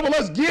stand-up double.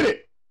 Let's get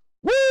it.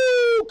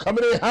 Woo!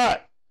 Coming in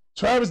hot.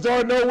 Travis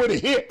Darno with a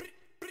hit.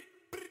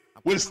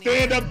 With a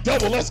stand-up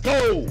double. Let's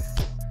go.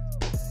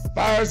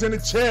 Fires in the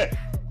chat.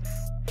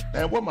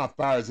 Man, what my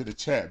fires in the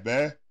chat,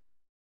 man?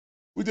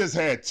 We just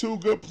had two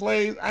good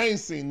plays. I ain't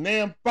seen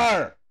damn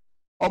fire.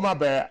 Oh, my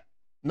bad.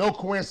 No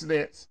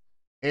coincidence.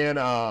 And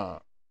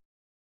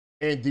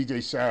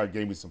DJ Shire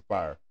gave me some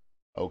fire.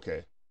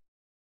 Okay.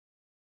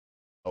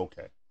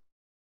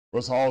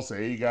 Russ Hall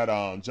said he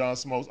got John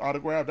Smokes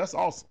autograph. That's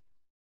awesome.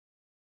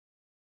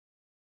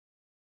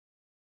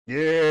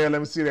 Yeah, let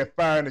me see that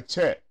fire in the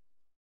chat.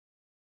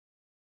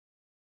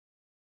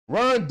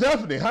 Ron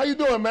Duffy, how you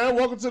doing, man?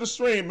 Welcome to the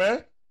stream,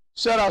 man.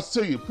 Shout outs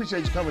to you.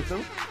 Appreciate you coming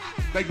through.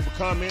 Thank you for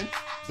coming.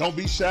 Don't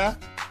be shy.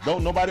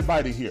 Don't nobody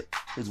bite it here.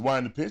 It's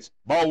wind the pitch.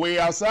 Ball way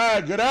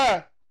outside. Good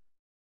eye.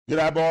 Good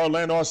eye by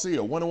Orlando Arcia.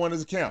 1-1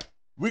 is a count.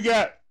 We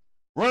got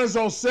runners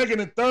on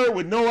second and third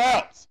with no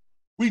outs.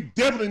 We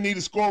definitely need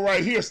to score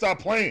right here. Stop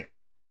playing.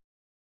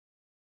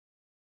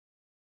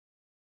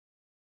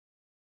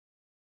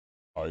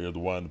 All right, here's the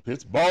one in the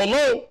pitch. Ball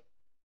low.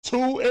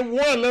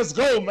 2-1. Let's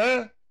go,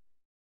 man.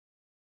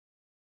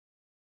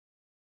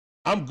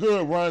 I'm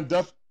good, Ron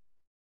Duff.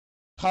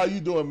 How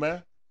you doing,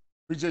 man?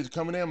 Appreciate you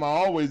coming in. I'm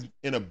always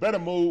in a better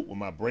mood when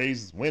my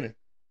Braves is winning.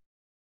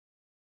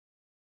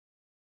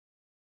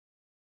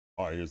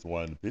 All right, here's the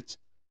one in the pitch.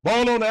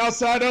 Ball on the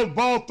outside of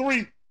ball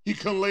 3. He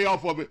couldn't lay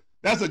off of it.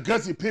 That's a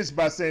gutsy pitch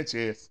by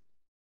Sanchez.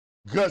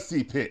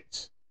 Gutsy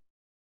pitch.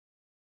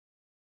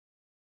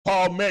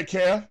 Paul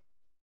Metcalf.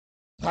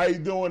 How you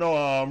doing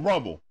on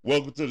Rumble?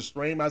 Welcome to the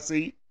stream. I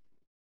see you.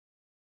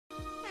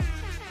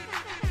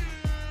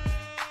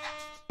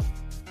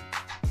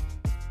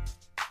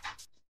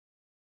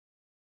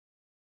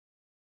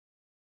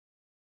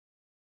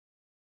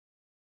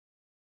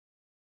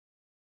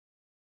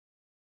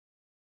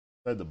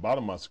 At the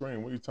bottom of my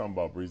screen. What are you talking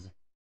about, Breezy?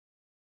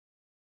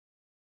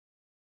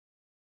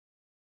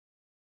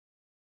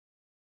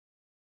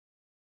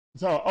 You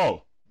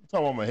talking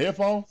about my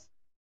headphones?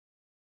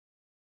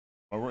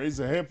 My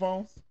Razer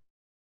headphones?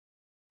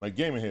 My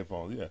gaming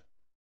headphones, yeah.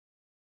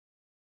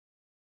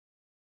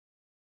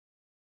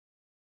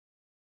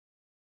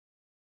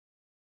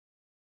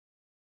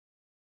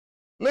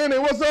 Lenny,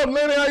 what's up,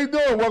 Lenny? How you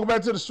doing? Welcome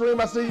back to the stream.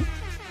 I see you.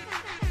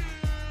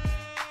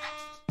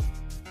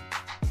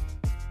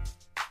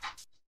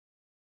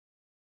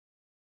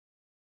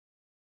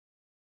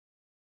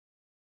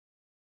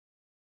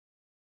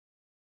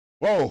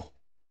 Whoa.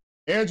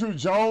 Andrew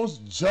Jones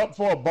jumped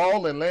for a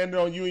ball and landed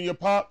on you and your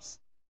pops?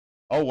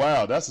 Oh,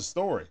 wow. That's a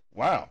story.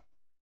 Wow.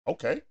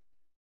 Okay.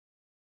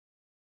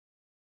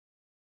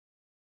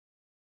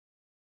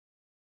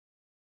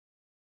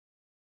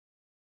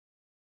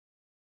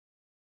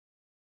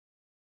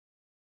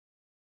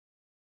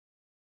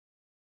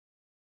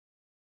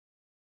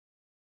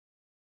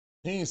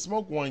 He ain't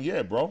smoked one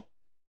yet, bro. What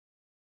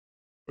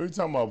are you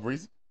talking about,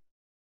 Breezy?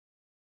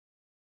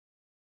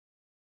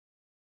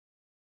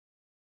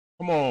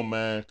 Come on,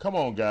 man. Come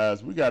on,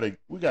 guys. We gotta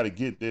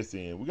get this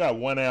in. We got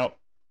 1 out,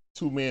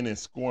 2 men in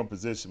scoring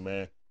position,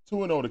 man.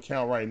 2-0 to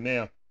count right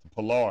now to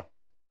Pilar.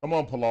 Come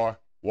on, Pilar.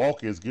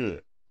 Walker is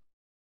good.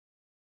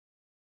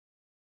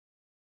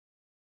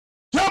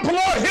 Tell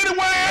Pilar, hit it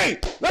where it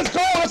ain't. Let's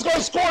go. Let's go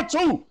score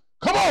 2.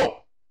 Come on.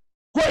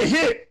 Great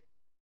hit.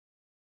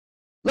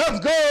 Let's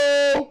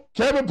go.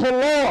 Kevin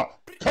Pilar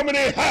coming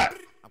in hot.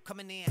 I'm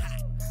coming in hot.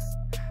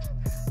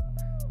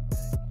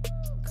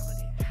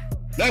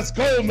 Let's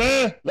go,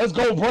 man. Let's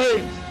go,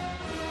 Braves.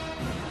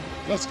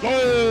 Let's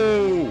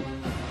go.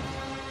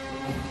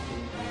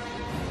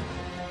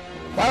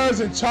 Fires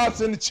and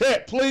chops in the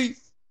chat,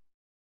 please.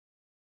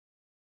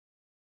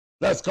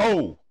 Let's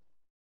go.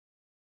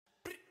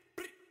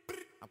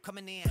 I'm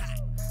coming in hot.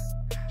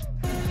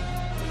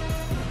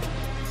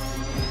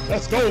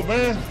 Let's go,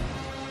 man.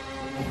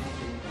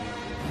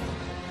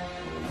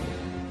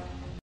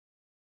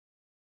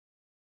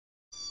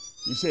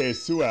 You said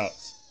it's 2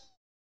 outs.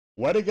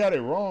 Why they got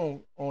it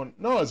wrong on?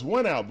 No, it's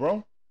 1 out,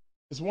 bro.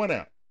 It's 1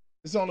 out.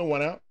 It's only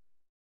 1 out.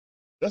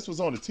 That's what's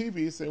on the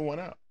TV. It said 1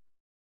 out.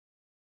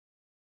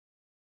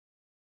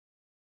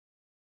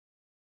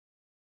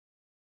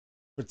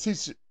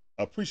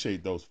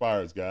 Appreciate those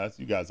fires, guys.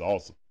 You guys are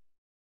awesome.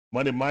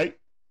 Money Mike.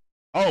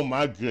 Oh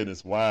my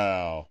goodness.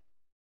 Wow.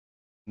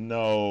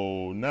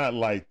 No, not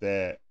like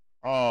that.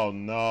 Oh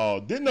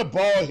no. Didn't the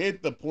ball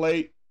hit the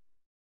plate?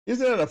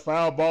 Isn't it a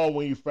foul ball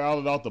when you foul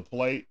it off the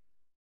plate?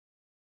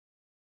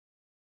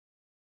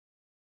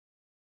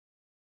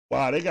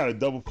 Wow, they got a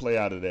double play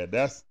out of that.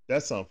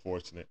 That's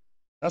unfortunate.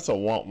 That's a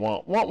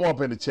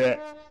womp in the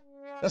chat.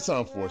 That's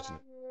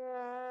unfortunate.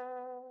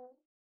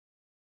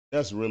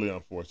 That's really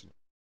unfortunate.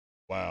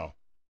 Wow.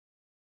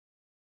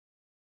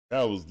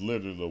 That was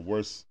literally the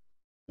worst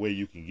way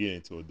you can get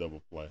into a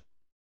double play.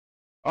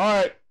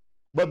 All right,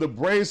 but the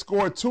Braves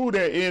scored 2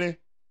 that inning.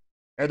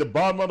 At the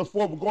bottom of the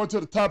 4th, we're going to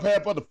the top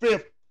half of the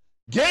 5th.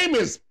 Game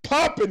is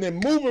popping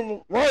and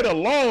moving right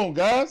along,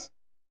 guys.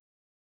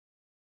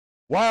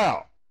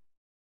 Wow.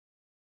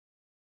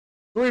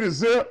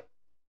 3-0.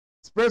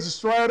 Spencer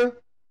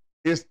Strider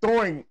is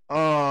throwing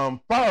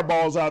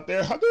fireballs out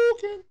there.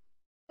 Hadouken.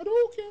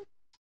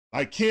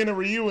 Like Ken and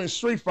Ryu in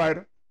Street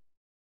Fighter.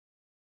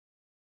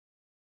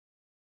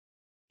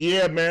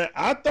 Yeah, man.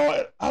 I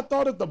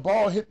thought if the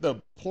ball hit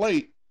the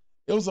plate,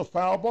 it was a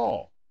foul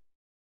ball.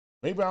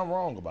 Maybe I'm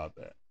wrong about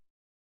that.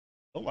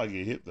 Looked like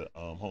it hit the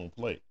home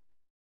plate.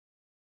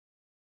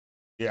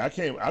 Yeah,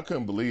 I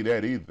couldn't believe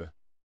that either,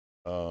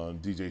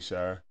 DJ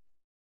Shire.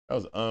 That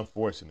was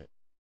unfortunate.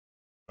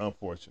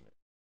 Unfortunate.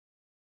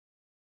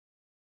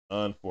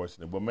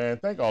 But man,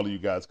 thank all of you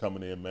guys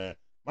coming in, man.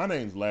 My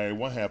name's Larry,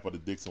 one half of the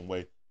Dixon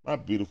Way. My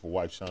beautiful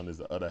wife, Shawn, is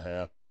the other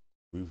half.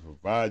 We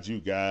provide you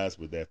guys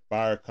with that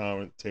fire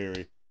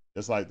commentary,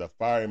 just like the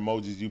fire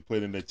emojis you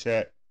put in the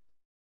chat.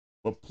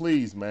 But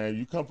please, man,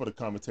 you come for the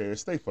commentary,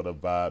 stay for the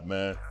vibe,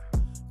 man.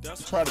 We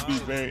try to be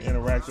very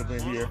interactive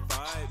in here.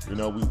 You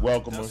know, we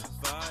welcome them.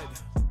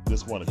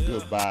 Just want a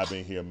good vibe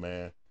in here,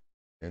 man.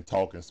 And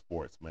talking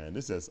sports, man.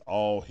 This is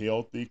all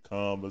healthy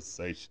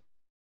conversation.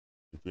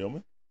 You feel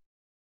me?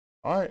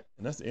 All right,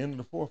 and that's the end of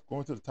the 4th.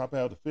 Going to the top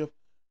half of the 5th.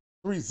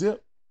 3-0.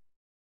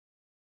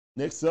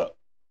 Next up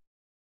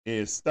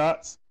is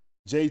Stotts,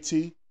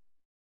 JT,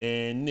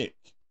 and Nick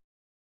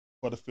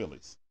for the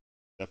Phillies.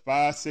 The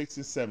 5, 6,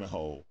 and 7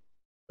 hole.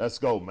 Let's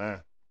go,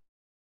 man.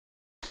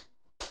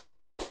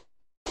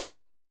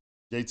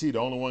 JT, the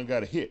only one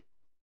got a hit.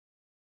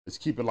 Let's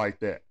keep it like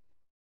that.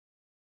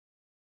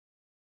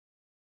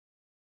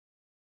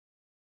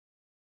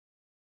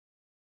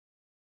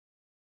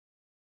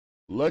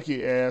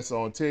 Lucky ass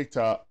on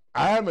TikTok.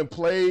 I haven't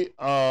played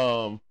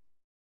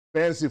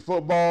fantasy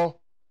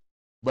football,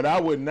 but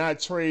I would not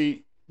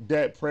trade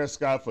Dak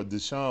Prescott for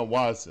Deshaun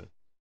Watson.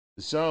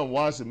 Deshaun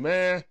Watson,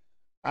 man,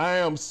 I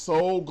am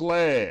so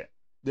glad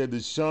that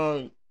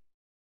Deshaun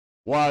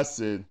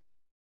Watson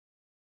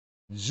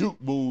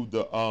juke moved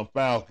the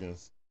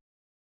Falcons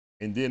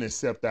and then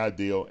accept our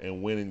deal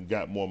and went and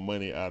got more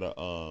money out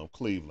of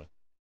Cleveland.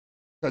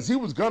 Because he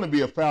was going to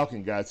be a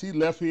Falcon, guys. He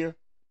left here.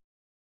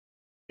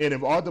 And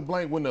if Arthur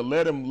Blank wouldn't have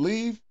let him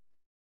leave,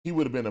 he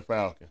would have been a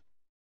Falcon.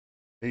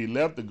 He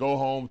left to go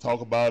home, talk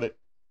about it,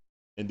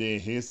 and then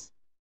his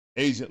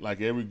agent,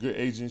 like every good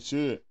agent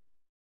should,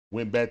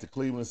 went back to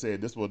Cleveland and said,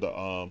 this is what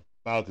the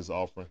Falcons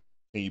offering.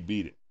 Can you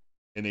beat it?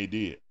 And they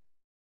did.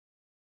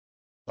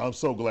 I'm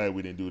so glad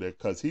we didn't do that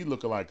because he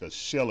looking like a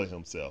shell of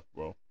himself,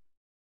 bro.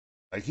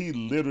 Like he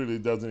literally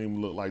doesn't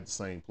even look like the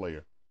same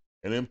player.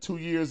 And them 2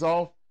 years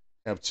off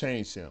have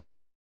changed him.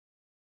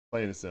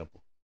 Plain and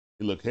simple.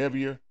 He look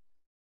heavier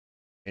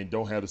and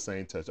don't have the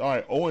same touch. All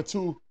right,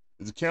 0-2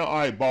 is the count. All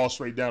right, ball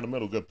straight down the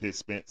middle. Good pitch,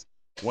 Spence.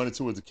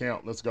 1-2 is the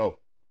count. Let's go.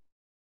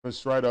 Let's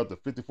straight up to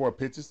 54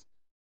 pitches.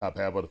 Top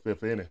half of the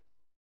 5th inning.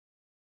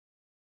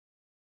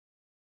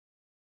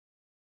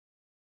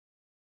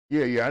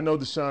 Yeah, I know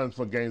Deshaun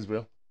from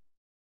Gainesville.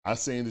 I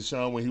seen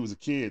Deshaun when he was a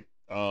kid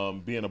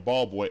being a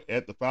ball boy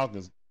at the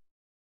Falcons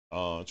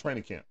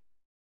training camp.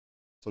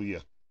 So yeah.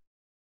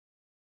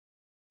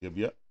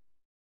 Yep.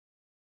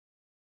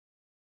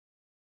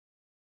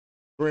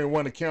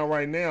 3-1 to count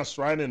right now,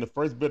 striding in the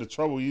first bit of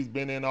trouble he's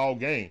been in all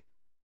game.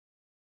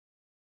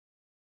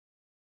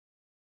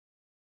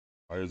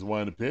 All right, here's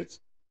one in the pitch.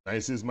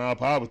 96 mile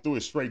per hour, threw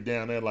it straight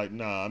down there like,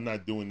 nah, I'm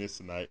not doing this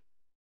tonight.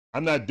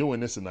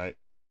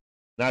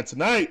 Not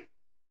tonight.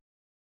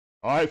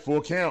 All right,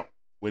 full count.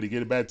 Way to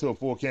get it back to a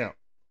full count.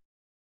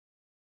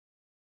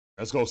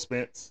 Let's go,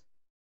 Spence.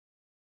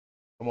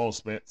 Come on,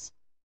 Spence.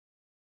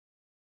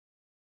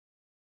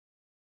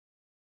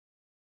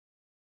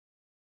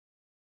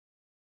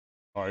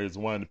 All right, here's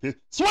one in the pitch.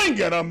 Swing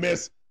at a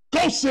miss.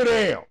 Go sit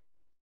down.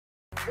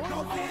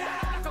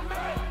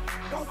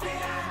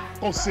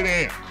 Go sit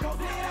down.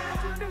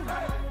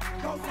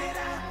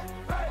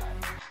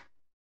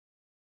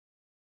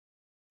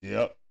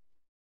 Yep.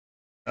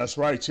 That's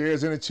right.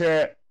 Chairs in the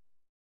chat.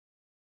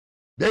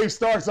 Dave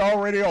Stark's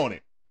already on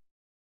it.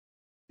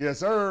 Yes,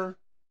 sir.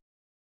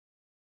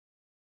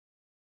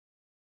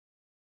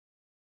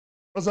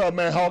 What's up,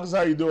 man? Hawkins,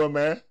 how you doing,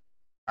 man?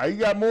 You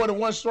got more than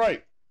one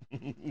strike.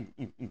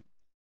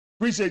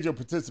 Appreciate your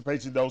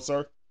participation, though,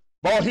 sir.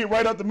 Ball hit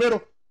right up the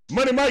middle.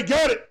 Money Mike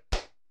got it.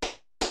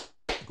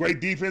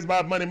 Great defense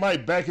by Money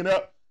Mike backing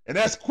up. And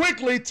that's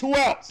quickly 2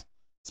 outs.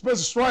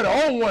 Spencer Strider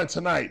on one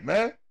tonight,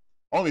 man.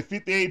 Only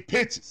 58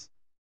 pitches.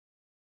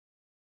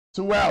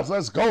 2 outs.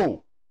 Let's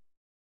go.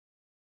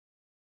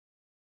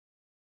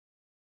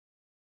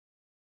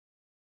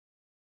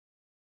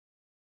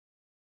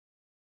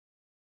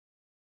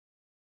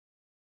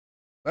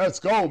 Let's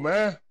go,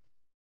 man.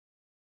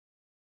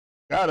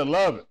 Gotta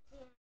love it.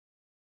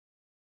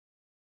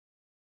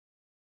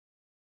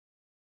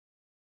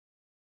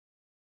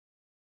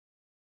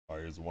 All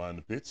right, here's one in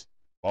the pitch.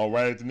 Ball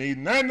right at the knee.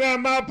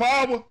 99 mile per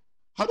hour.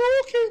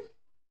 Hadouken.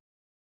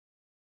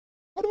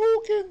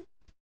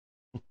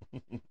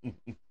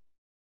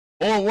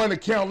 0-1 to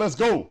count. Let's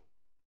go.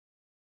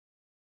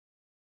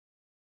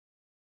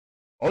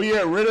 Oh,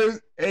 yeah,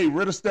 Ritter. Hey,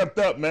 Ritter stepped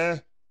up,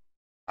 man.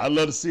 I'd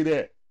love to see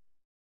that.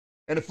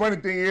 And the funny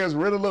thing is,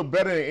 Ritter looked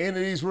better than any of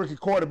these rookie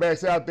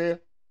quarterbacks out there.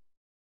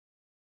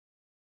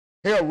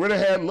 Hell, Ritter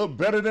had looked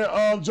better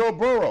than Joe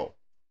Burrow.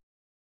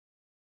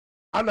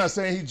 I'm not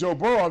saying he's Joe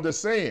Burrow. I'm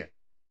just saying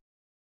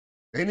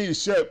they need to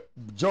shut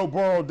Joe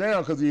Burrow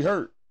down because he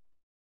hurt.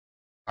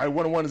 All right,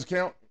 1-1 is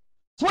count.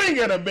 Swing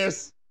and a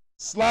miss.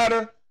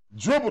 Slider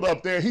dribbled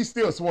up there. He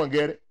still swung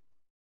at it.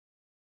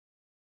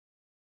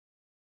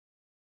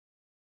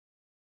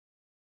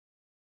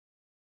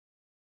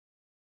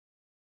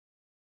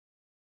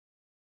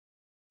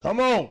 Come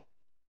on.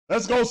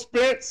 Let's go,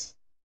 Spence.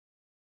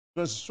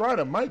 Because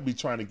Strider might be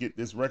trying to get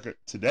this record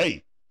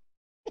today.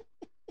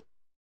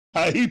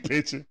 How he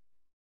pitching.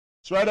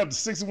 Straight up to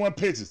 61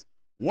 pitches.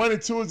 1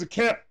 and 2 is the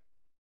count.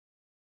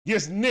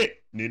 Yes,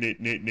 Nick.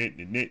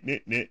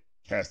 Nick.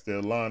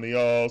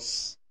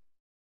 Castellanos.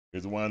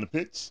 Here's the one on the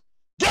pitch.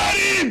 Got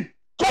in!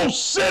 Go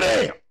sit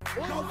down!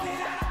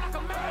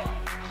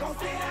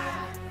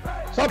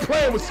 Stop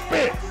playing with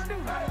Spence.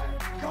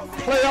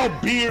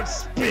 Playoff Beard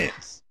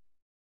Spence.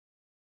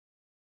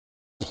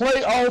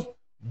 Playoff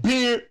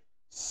Beard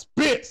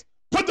Spence.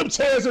 Put them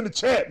chairs in the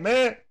chat,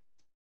 man.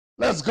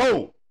 Let's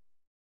go.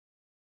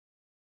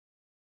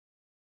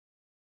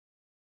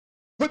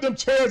 Put them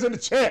chairs in the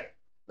chat.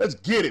 Let's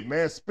get it,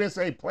 man. Spence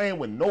ain't playing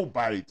with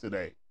nobody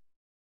today.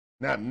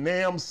 Not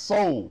Nam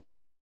Soul.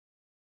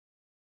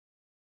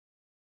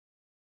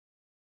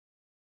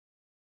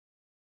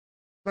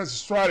 Spencer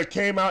Strider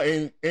came out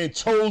and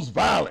chose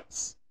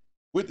violence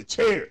with the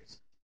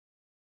chairs.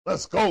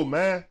 Let's go,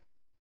 man.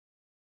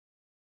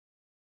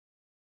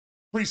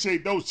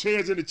 Appreciate those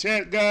chairs in the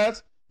chat,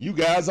 guys. You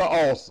guys are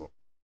awesome.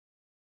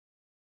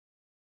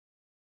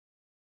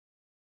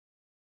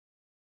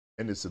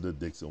 And this is the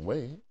Dixon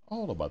Way,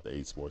 all about the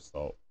A Sports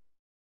Talk.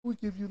 We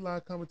give you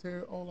live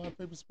commentary on our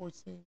favorite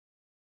sports teams.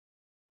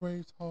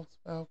 Braves, Hawks,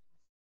 Falcons.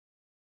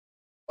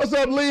 What's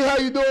up, Lee? How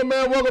you doing,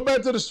 man? Welcome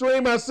back to the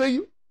stream. I see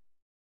you.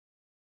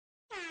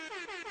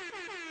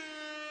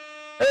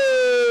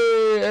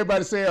 Hey,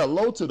 everybody say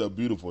hello to the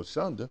beautiful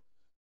Shonda.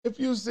 If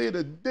you see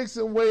the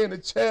Dixon Way in the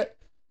chat,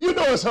 you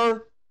know it's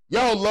her.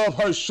 Y'all love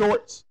her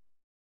shorts.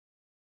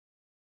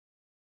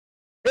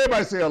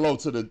 Everybody say hello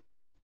to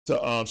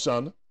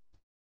Shonda.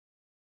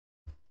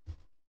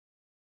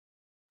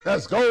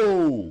 Let's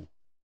go.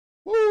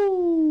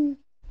 Woo.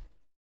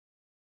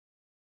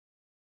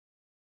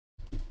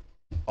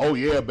 Oh,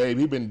 yeah, babe.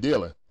 He's been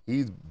dealing.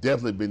 He's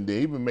definitely been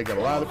dealing. He's been making a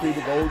lot of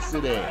people go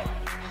sit down.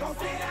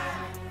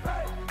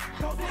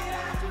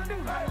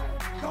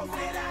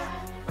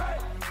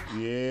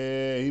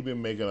 Yeah, he's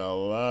been making a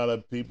lot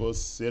of people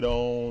sit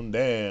on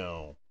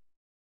down.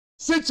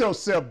 Sit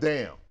yourself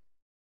down.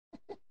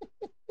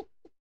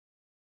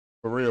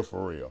 For real,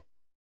 for real.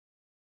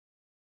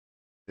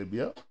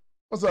 Yep.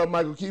 What's up,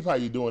 Michael Keith? How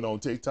you doing on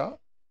TikTok?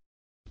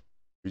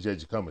 Appreciate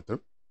you coming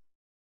through.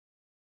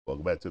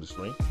 Welcome back to the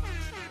stream.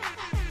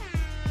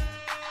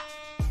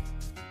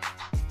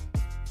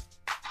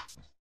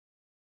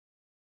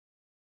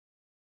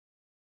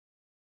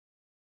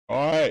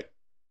 All right.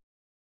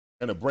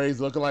 And the Braves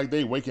looking like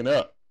they waking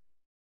up.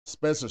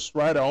 Spencer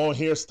Strider on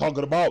here is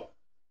talking about,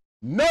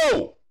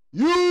 no,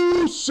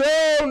 you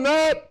shall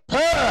not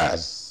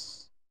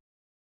pass.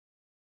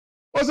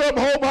 What's up,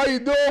 Hope? How you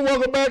doing?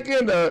 Welcome back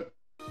in the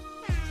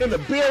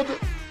building.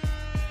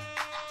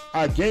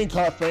 Our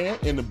Gamecock fan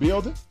in the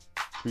building.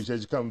 Appreciate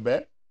you coming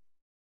back.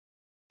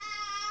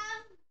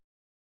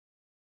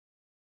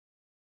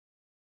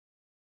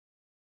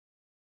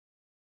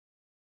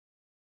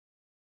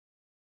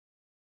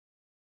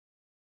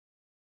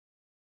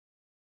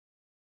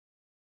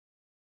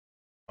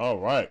 All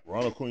right,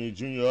 Ronald Acuna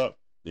Jr. up,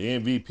 the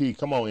MVP.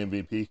 Come on,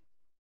 MVP.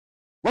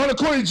 Ronald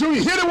Acuna Jr.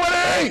 hit it when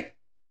it ain't.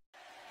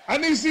 I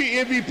need to see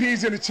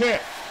MVPs in the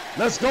chat.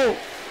 Let's go.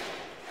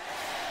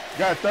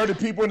 Got 30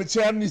 people in the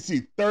chat. I need to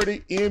see 30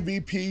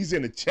 MVPs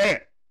in the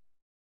chat.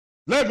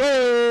 Let's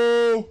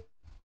go.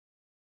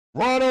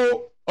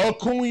 Ronald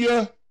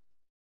Acuna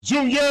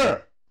Jr.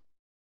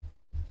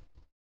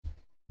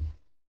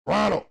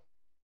 Ronald.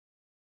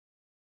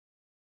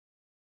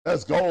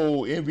 Let's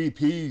go.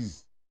 MVPs.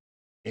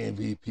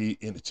 MVP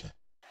in the chat.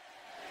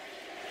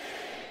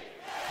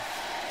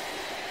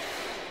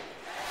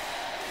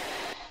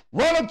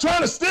 Ronald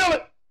trying to steal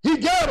it. He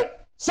got it.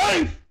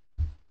 Safe.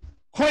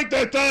 Crank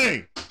that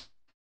thing.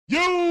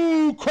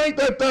 You crank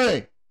that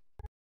thing.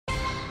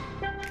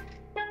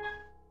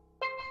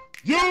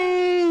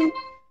 You.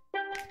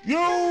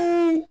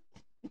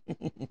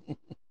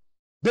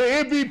 The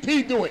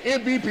MVP doing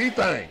MVP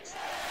things.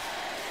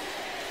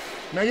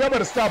 Now y'all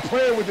better stop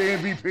playing with the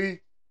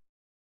MVP.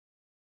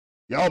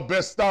 Y'all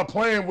best stop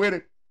playing with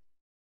it.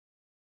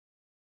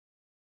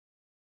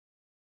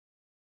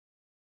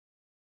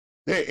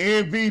 The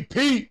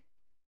MVP,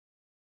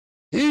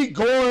 he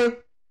going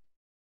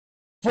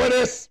for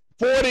this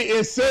 40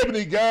 and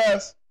 70,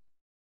 guys.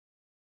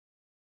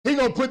 He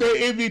gonna put that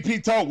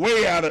MVP talk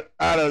way out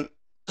of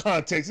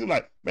context. He's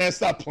like, man,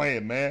 stop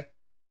playing, man.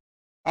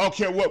 I don't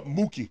care what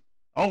Mookie,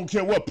 I don't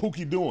care what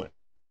Pookie doing.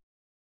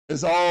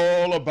 It's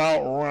all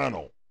about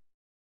Ronald.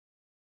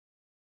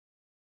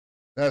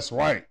 That's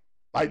right.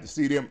 Like to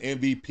see them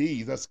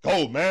MVPs. Let's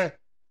go, man.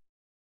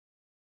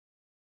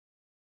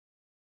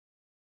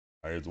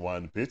 All right, here's the one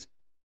in the pitch.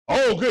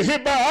 Oh, good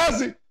hit by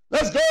Ozzy.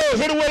 Let's go.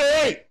 Hit it where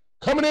it ain't.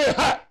 Coming in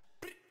hot.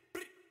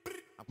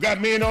 Got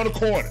men on the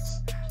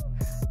corners.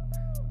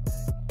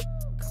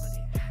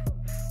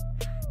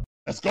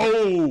 Let's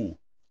go.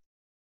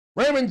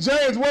 Raymond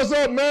James, what's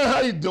up, man?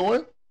 How you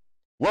doing?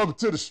 Welcome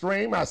to the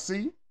stream. I see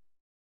you.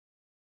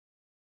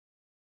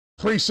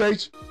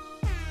 Appreciate you.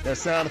 That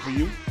sounded for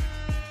you.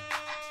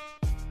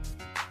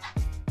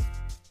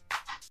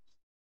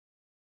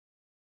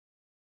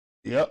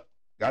 Yep.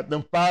 Got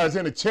them fires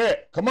in the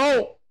chat. Come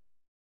on.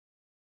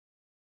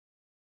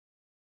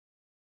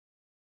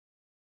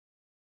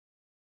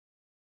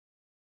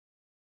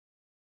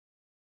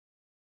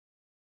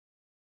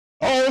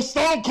 Oh,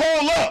 Stone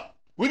Cold up.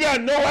 We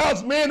got no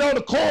outs, men on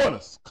the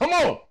corners. Come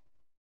on.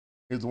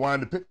 Here's the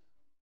one to pick.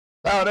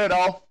 Foul that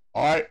off.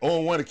 All right,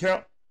 0-1 to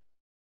count.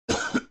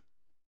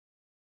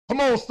 Come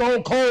on,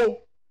 Stone Cold.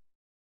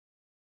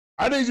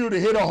 I need you to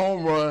hit a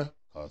home run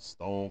because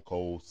Stone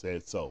Cold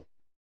said so.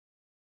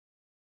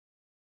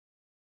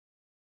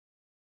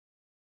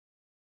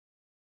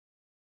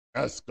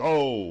 Let's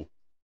go.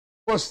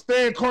 Well,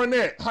 Stan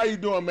Cornett, how you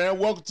doing, man?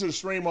 Welcome to the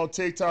stream on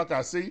TikTok,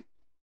 I see.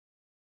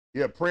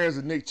 Yeah, prayers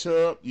of Nick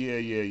Chubb. Yeah.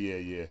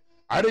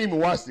 I didn't even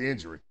watch the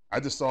injury. I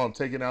just saw him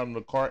taken out in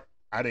the cart.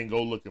 I didn't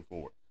go looking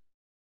for it.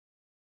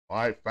 All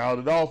right, fouled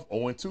it off.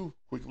 0-2,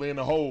 quickly in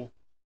the hole.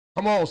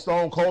 Come on,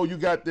 Stone Cold. You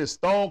got this.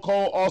 Stone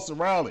Cold, Austin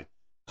Riley.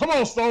 Come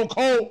on, Stone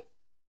Cold.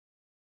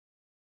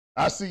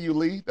 I see you,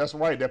 Lee. That's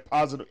right. That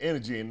positive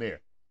energy in there.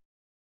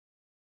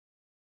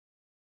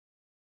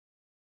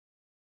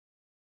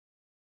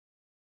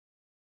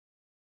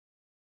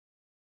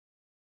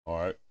 All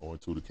right,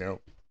 0-2 to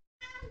count.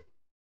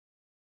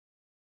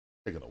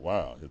 Taking a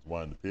while. Hit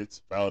one in the pitch.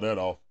 Foul that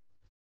off.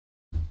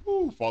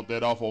 Woo, fought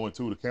that off. 0-2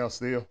 to count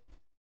still.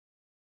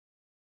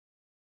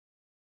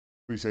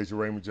 Appreciate you,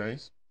 Raymond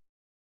James.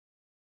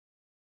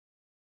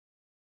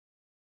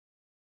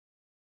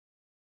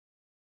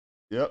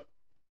 Yep.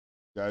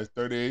 Guys,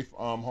 38th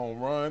home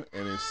run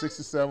and then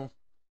 67th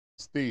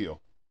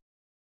steal.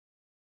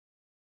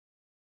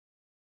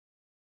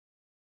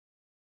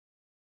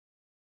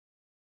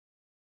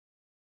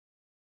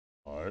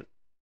 All right.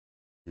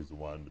 Here's the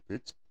one in the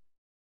pitch.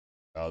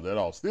 Foul that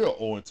off. Still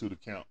 0-2 to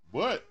count.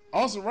 But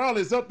Austin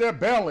Riley is up there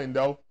battling,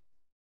 though.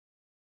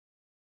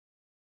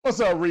 What's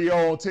up,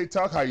 Rio on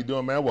TikTok? How you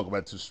doing, man? Welcome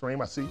back to the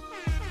stream. I see you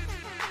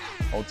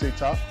on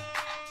TikTok.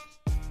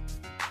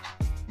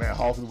 Man,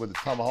 Hawkins with the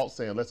tomahawk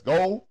saying, let's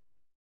go.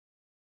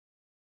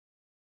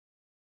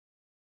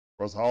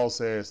 Russ Hall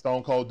says,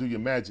 Stone Cold, do your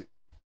magic.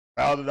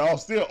 Fouled it off.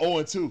 Still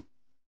 0-2.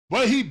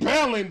 But he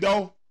battling,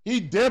 though. He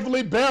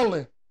definitely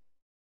battling.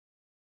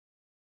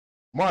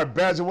 Mark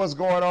Badger, what's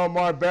going on,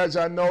 Mark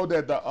Badger? I know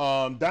that the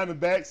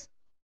Diamondbacks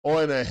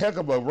are in a heck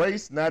of a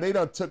race. Now they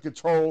done took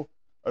control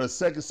of the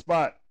second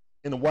spot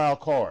in the wild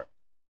card.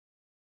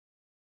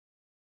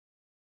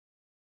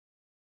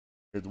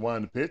 Here's the one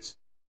in the pitch.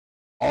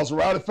 Austin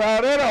Riley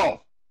fouled that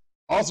off.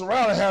 Austin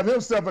Riley have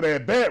himself at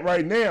that bat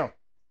right now.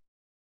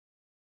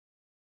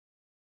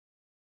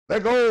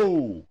 Let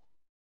go.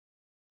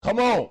 Come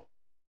on.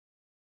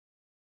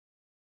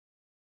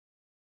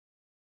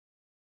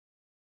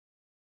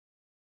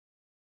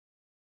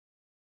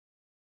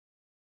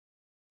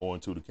 Going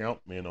to the count.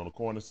 Men on the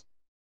corners.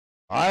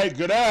 All right,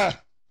 good eye.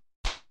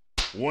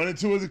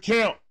 1-2 is the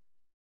count.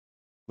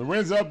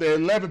 Lorenzo up there,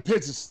 11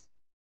 pitches.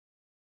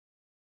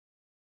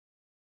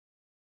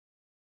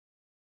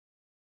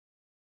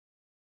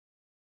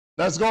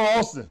 Let's go,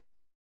 Austin.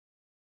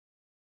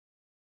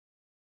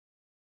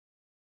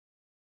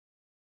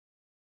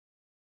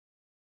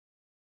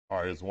 All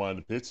right, here's one in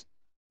the pitch.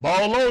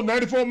 Ball low,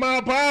 94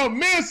 mile per hour,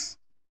 miss.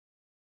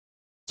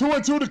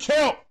 2-2 to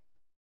count.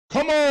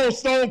 Come on,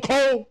 Stone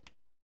Cold.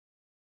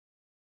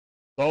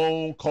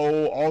 Stone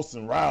Cold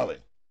Austin Riley.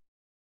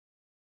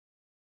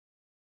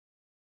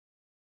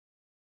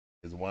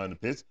 Here's one in the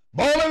pitch.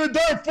 Ball in the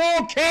dirt,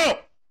 full count.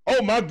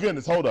 Oh my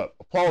goodness, hold up.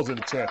 Applause in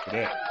the chat for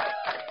that.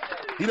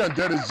 He done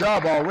did his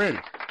job already,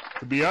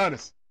 to be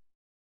honest.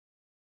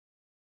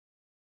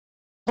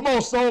 Come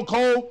on, Stone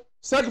Cold.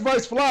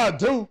 Sacrifice fly,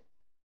 dude.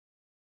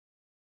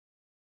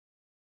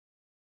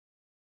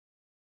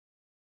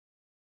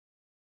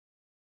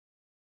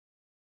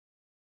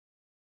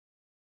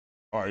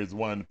 All right, here's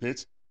one in the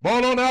pitch.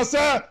 Ball on the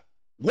outside.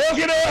 Walk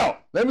it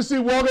out. Let me see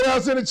walk it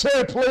out in the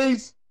chair,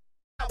 please.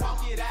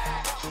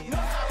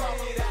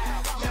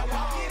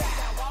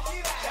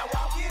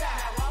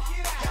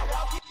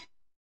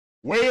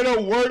 Way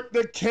to work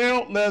the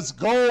count. Let's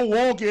go.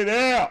 Walk it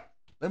out.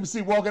 Let me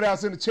see walk it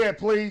out in the chat,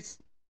 please.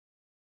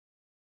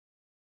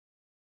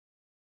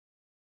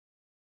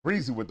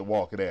 Breezy with the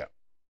walk it out.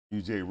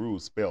 UJ Rule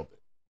spelled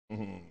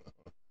it.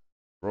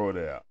 Throw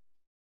it out.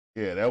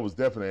 Yeah, that was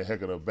definitely a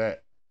heck of a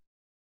bat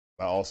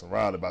by Austin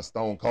Riley, by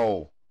Stone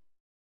Cold.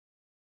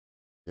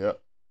 Yep.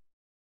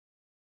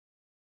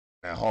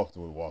 Now Hawks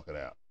with the walk it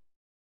out.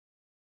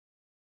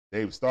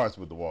 David Starks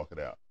with the walk it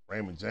out.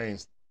 Raymond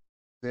James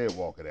said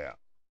walk it out.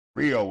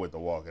 Rio with the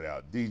walk it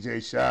out.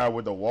 DJ Shy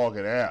with the walk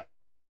it out.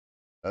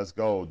 Let's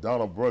go.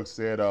 Donald Brooks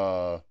said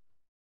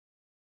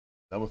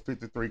number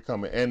 53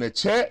 coming. And the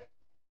chat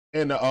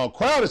and the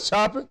crowd is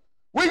chopping.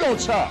 We gonna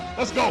chop.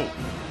 Let's go.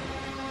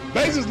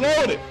 Bases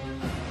loaded.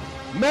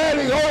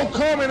 Matty O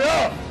coming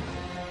up.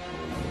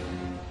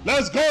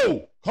 Let's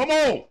go. Come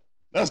on.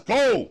 Let's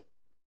go.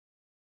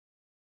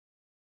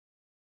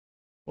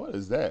 What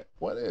is that?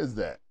 What is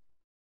that?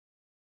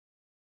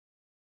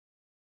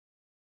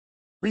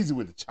 Breezy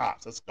with the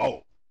chops. Let's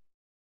go.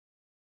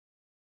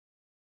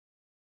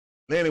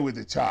 Lenny with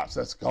the chops.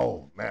 Let's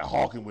go. Matt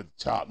Hawkins with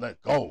the chop. Let's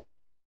go.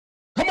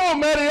 Come on,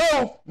 Matty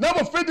O.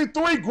 Number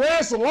 53,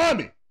 Grand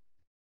Salami.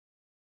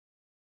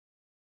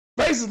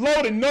 Bases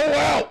loaded, no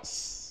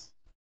outs.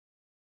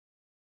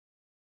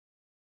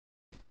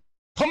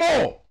 Come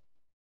on.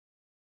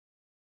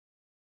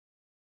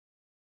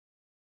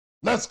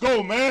 Let's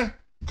go, man.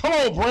 Come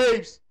on,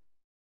 Braves.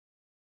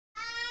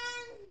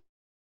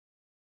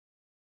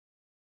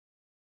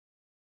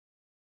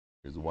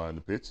 Here's the one in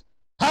the pitch.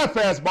 High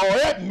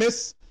fastball, that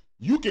miss.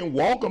 You can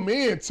walk them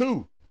in,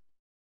 too.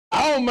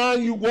 I don't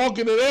mind you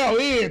walking it out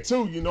in,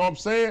 too. You know what I'm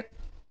saying?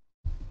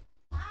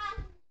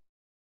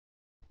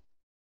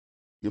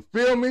 You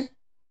feel me?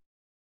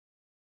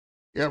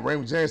 Yeah,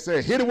 Raymond James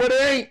said, hit it where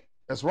it ain't.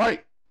 That's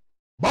right.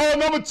 Ball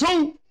number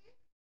 2.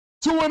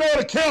 2-0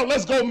 to count.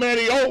 Let's go,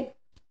 Matty O.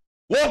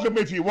 Walk him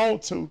if you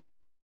want to.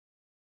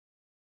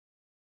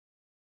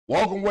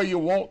 Walk him where you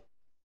want.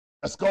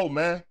 Let's go,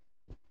 man.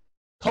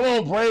 Come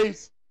on,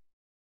 Braves.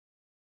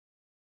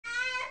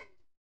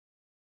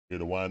 Here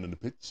the wind in the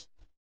pitch.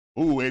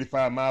 Ooh,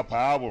 85 mile per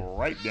hour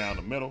right down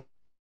the middle.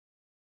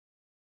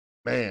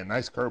 Man,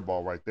 nice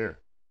curveball right there.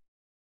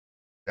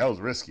 That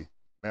was risky.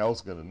 Man, I was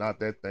going to knock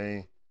that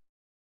thing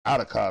out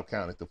of Cobb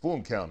County to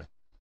Fulton County.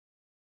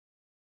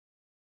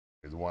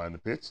 Here's the wind in the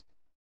pitch.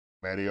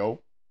 Matty O.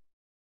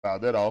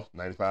 Fouled that off.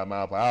 95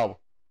 mile per hour.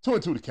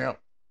 2-2 to count.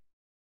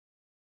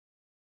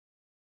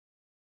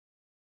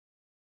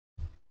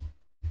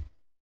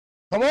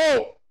 Come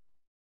on.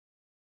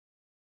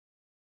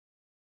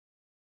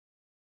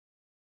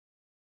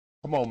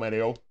 Come on,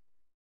 Matty O.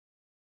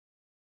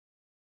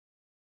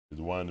 Here's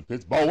the one in the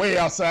pitch. Ball way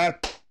outside.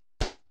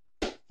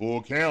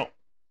 Full count.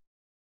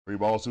 3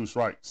 balls, 2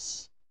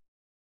 strikes.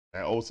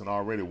 Matt Olson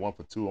already 1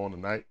 for 2 on the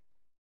night.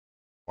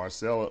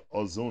 Marcelo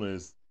Ozuna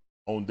is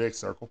on deck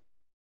circle.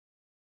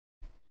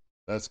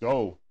 Let's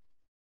go.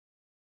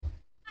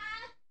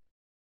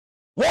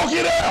 Walk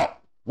it out.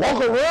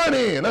 Walk a run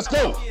in. Let's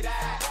go.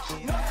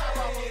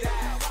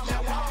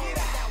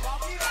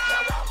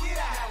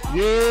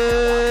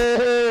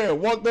 Yeah.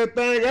 Walk that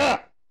thing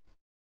out.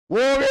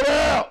 Walk it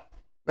out.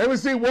 Let me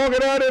see. Walk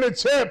it out in the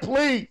chat,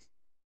 please.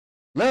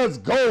 Let's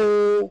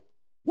go.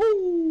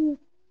 Woo.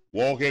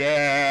 Walk it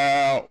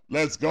out.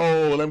 Let's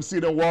go. Let me see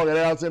them walk it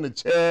outs in the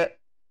chat.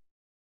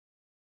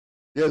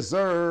 Yes,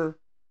 sir.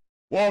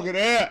 Walk it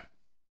out.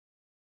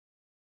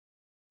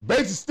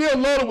 Base is still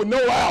loaded with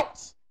no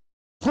outs.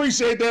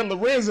 Appreciate that.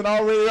 Lorenzen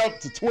already up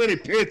to 20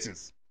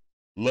 pitches.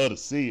 Love to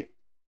see it.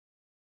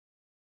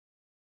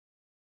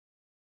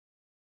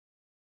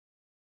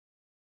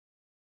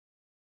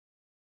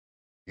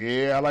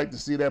 Yeah, I like to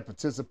see that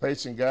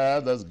participation,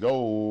 guys. Let's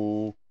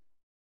go.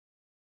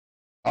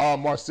 Oh,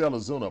 Marcell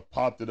Ozuna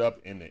popped it up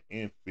in the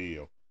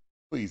infield.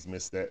 Please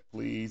miss that.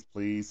 Please,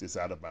 please. It's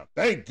out of bounds.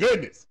 Thank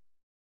goodness.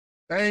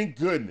 Thank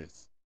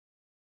goodness.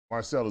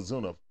 Marcell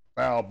Ozuna,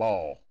 foul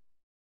ball.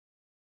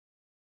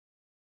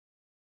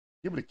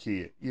 Give it a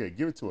kid. Yeah,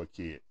 give it to a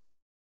kid.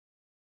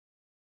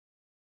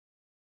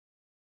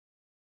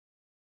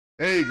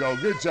 There you go.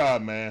 Good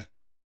job, man.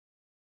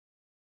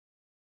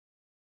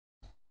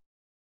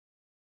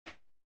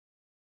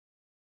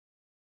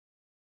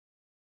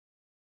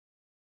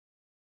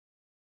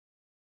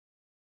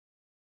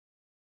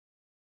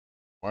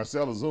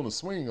 Marcell Ozuna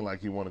swinging like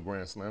he won a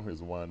grand slam.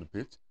 Here's a winding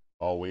pitch.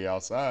 All the way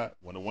outside.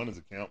 1-1 is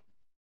a count.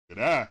 Good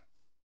eye.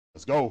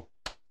 Let's go.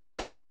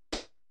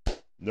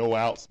 No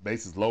outs.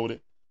 Bases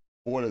loaded.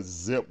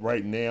 4-0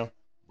 right now.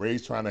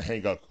 Braves trying to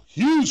hang a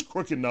huge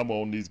crooked number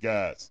on these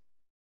guys.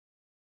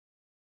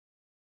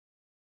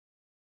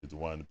 Here's the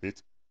winding pitch.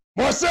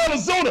 Marcell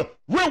Ozuna.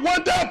 Rip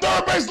one down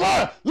third base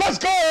line. Let's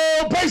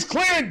go. Base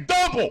clearing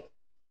double.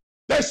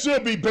 That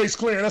should be base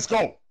clearing. Let's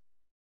go.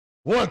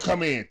 1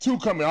 come in, 2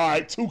 come in. All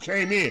right, 2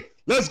 came in.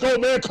 Let's go,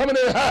 man. Coming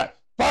in hot.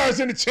 Fires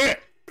in the chat.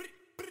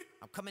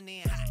 I'm coming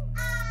in hot.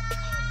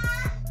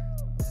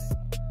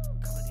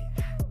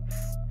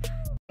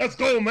 Let's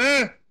go,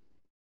 man.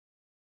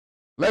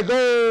 Let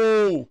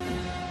go.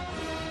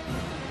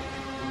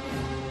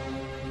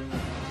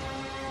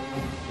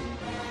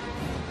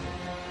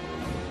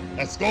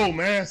 Let's go,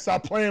 man.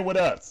 Stop playing with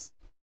us.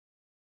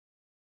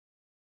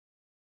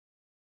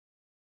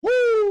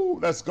 Woo!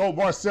 Let's go.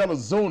 Marcell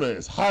Ozuna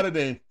is hotter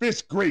than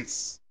fish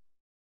grease.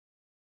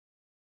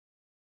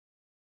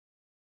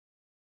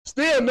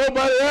 Still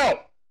nobody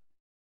out.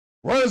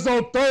 Runners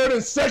on third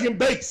and second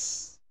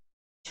base.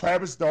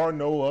 Travis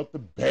d'Arnaud up the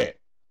bat.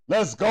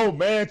 Let's go,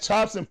 man.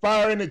 Chops and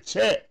fire in the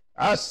chat.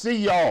 I see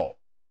y'all.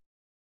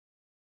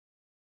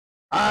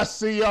 I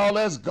see y'all.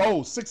 Let's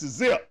go.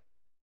 6-0.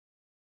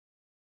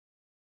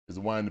 Is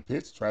a winding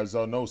pitch. Travis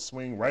d'Arnaud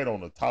swing right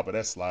on the top of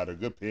that slider.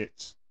 Good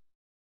pitch.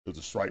 It was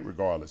a strike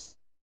regardless.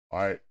 All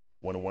right,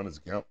 1-1 is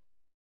a count.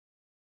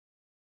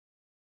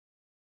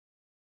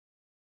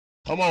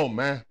 Come on,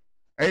 man.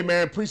 Hey,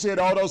 man, appreciate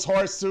all those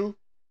hearts, too.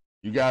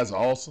 You guys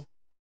are awesome.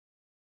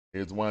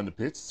 Here's one the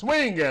pitch.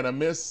 Swing and a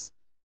miss.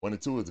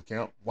 1-2 is the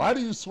count. Why do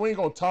you swing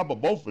on top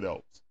of both of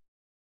those?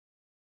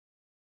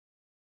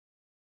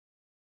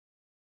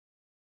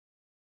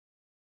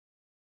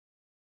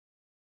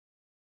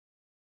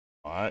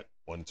 All right,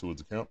 1-2 is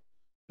the count.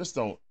 Just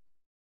don't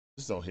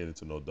hit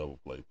into no double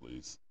play,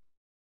 please.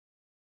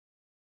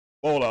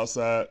 Ball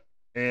outside,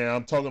 and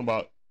I'm talking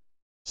about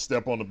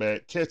step on the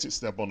bag, catch it,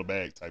 step on the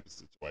bag type of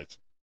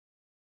situation.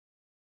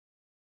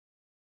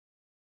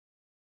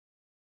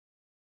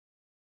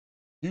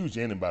 Huge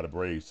inning by the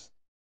Braves.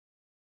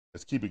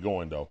 Let's keep it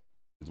going, though.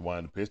 It's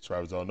winding the pitch.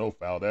 Travis d'Arnaud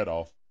fouled that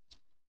off.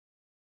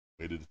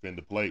 Way to defend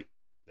the plate.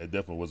 That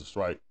definitely was a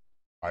strike.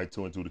 All right,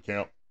 2-2 the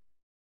count.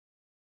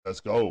 Let's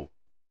go.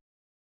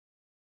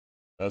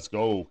 Let's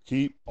go.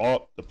 Keep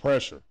up the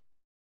pressure.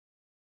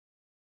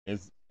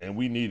 And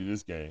we needed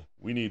this game.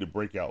 We need to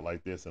break out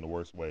like this in the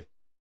worst way.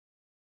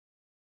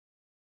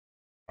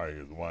 All right,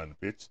 here's the winding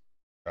pitch.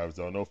 Travis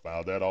d'Arnaud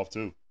fouled that off,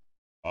 too.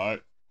 All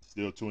right,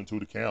 still 2-2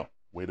 to count.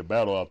 Way to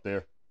battle out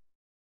there.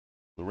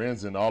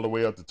 Lorenzen all the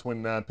way up to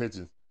 29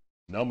 pitches.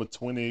 Number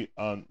 30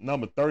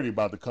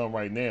 about to come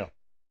right now.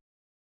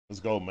 Let's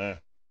go, man.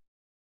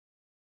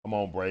 Come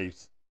on,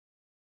 Braves.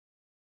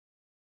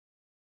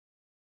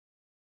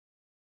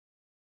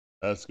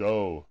 Let's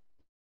go.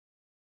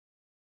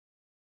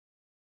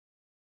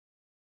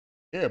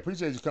 Yeah,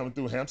 appreciate you coming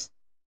through, Hamps.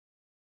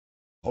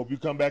 Hope you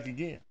come back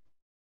again.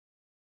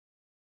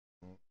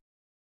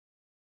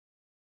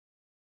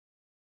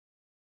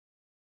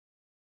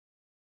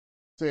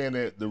 Saying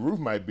that the roof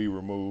might be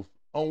removed.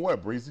 On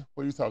what, Breezy?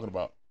 What are you talking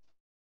about?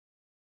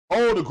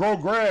 Oh, to grow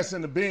grass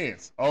in the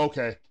bins.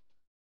 Okay.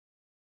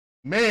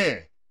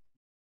 Man.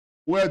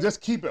 Well,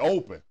 just keep it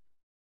open.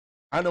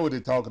 I know what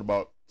they're talking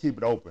about. Keep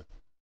it open.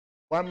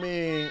 Well, I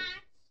mean,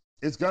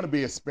 it's going to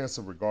be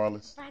expensive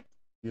regardless.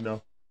 You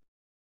know?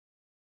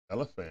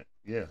 Elephant.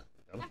 Yeah.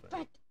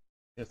 Elephant.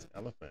 Yes,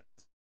 elephant.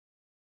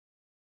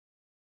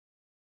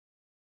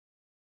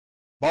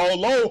 Ball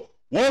low.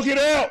 Walk it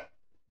out.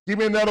 Give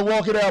me another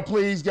walk it out,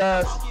 please,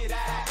 guys.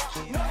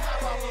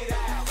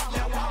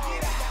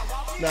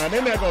 Now,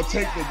 they're not going to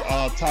take the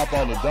top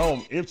on the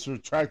dome. It's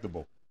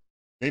retractable.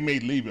 They may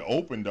leave it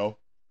open, though.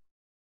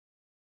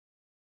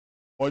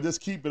 Or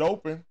just keep it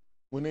open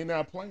when they're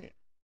not playing.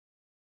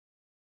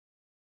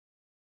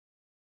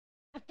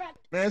 Man,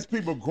 there's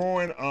people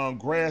growing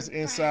grass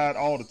inside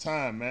all the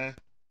time, man.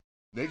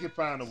 They can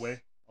find a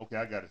way. Okay,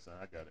 I got it, son.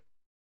 I got it.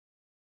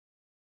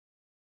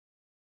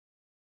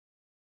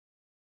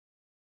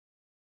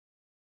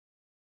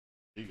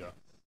 There you go.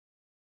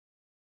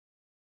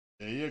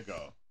 There you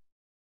go.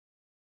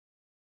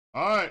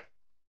 All right.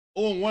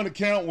 0-1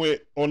 account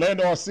with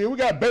Orlando Arcia. We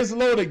got bases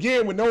loaded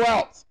again with no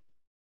outs.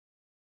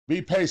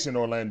 Be patient,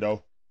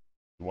 Orlando.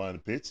 You wanted to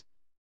pitch.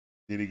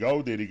 Did he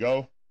go? Did he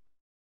go?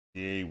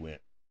 Yeah, he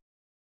went.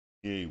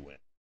 Yeah, he went.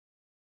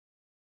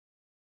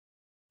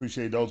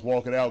 Appreciate those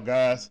walking out,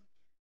 guys.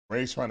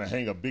 Ray's trying to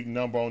hang a big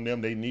number on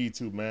them. They need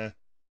to, man.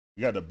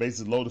 We got the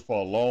bases loaded for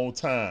a long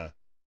time.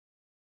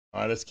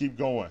 All right, let's keep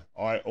going.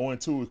 All right,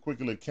 0-2 with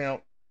quickly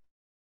count.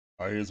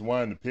 All right, here's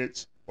one to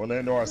pitch.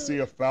 Orlando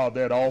Arcia fouled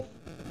that off.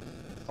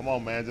 Come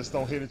on, man. Just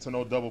don't hit it to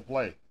no double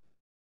play.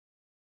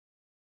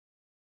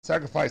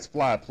 Sacrifice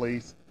fly,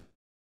 please.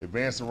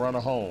 Advance the runner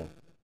home.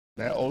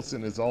 Matt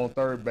Olson is on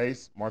third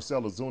base.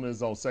 Marcell Ozuna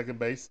is on second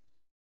base.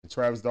 And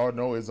Travis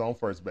d'Arnaud is on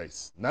first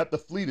base. Not the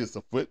fleetest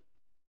of foot,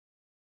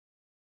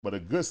 but a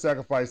good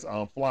sacrifice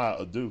on fly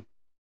will do.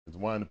 It's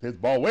one to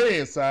pitch. Ball way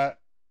inside.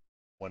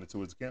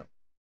 1-2 is the count.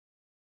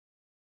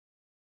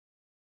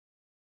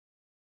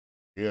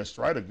 Yeah,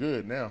 Strider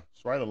good now.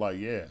 Strider like,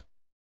 yeah.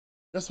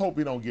 Let's hope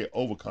he don't get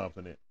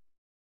overconfident.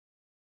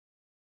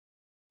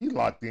 He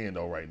locked in,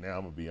 though, right now.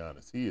 I'm going to be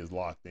honest. He is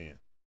locked in.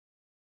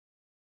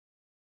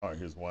 All right,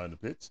 here's one to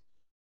pitch.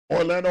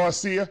 Orlando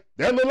Arcia.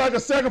 That looked like a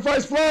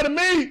sacrifice fly to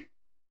me.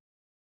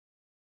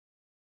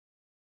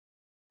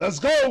 Let's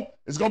go.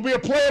 It's going to be a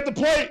play at the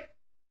plate.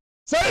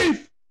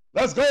 Safe.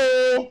 Let's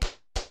go.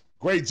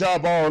 Great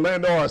job by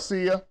Orlando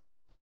Arcia.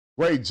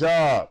 Great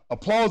job.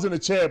 Applause in the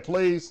chat,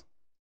 please.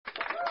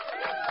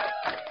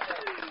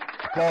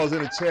 Applause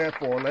in the chat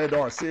for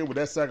Orlando Arcia with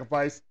that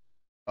sacrifice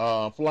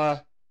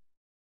fly.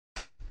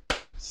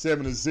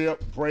 7-0.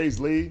 Braves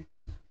lead.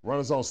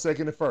 Runners on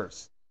second and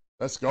first.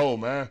 Let's go,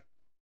 man.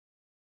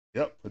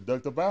 Yep,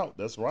 productive out.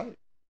 That's right.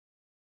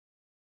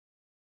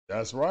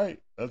 That's right.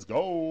 Let's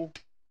go.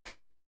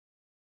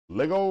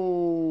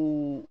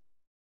 Lego.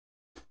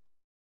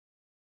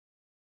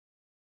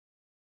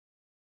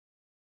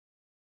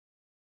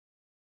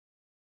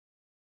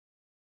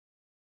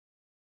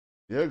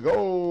 Yeah,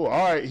 go.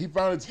 All right, he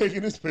finally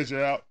taking this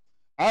picture out.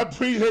 I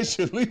appreciate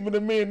you leaving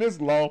it me in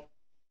this long.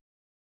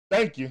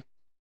 Thank you.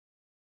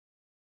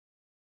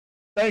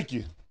 Thank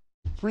you.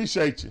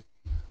 Appreciate you.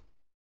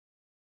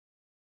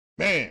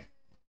 Man,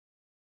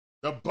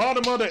 the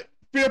bottom of the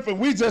fifth, and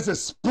we just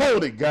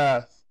exploded,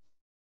 guys.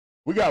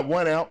 We got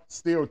one out,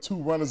 still 2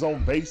 runners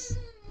on base.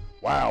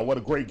 Wow, what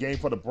a great game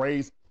for the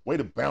Braves. Way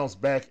to bounce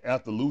back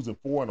after losing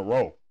 4 in a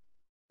row.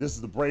 This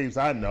is the Braves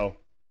I know.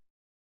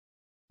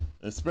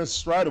 And Spencer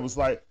Strider was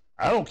like,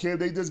 I don't care if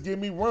they just give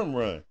me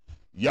run.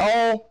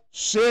 Y'all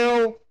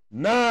shall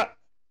not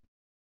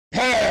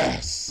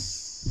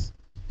pass.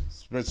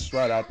 Spencer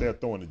Strider out there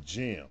throwing a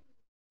gem.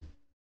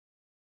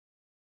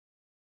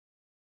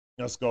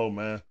 Let's go,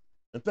 man.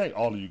 And thank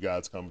all of you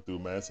guys coming through,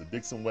 man. It's the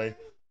Dixon Way.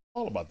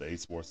 All about the A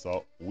Sports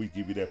Talk. We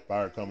give you that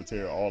fire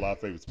commentary, all our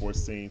favorite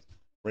sports teams.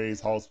 Braves,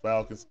 Hawks,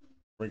 Falcons,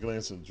 sprinkle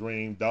in some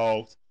Dream,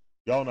 Dogs.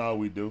 Y'all know how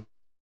we do.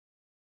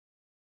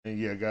 And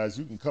yeah, guys,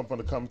 you can come for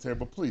the commentary,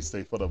 but please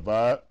stay for the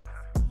vibe.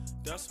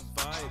 That's a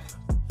vibe.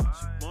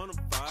 She want a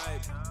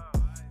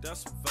vibe.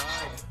 That's a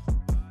vibe.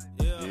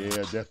 Yeah.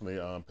 Yeah, definitely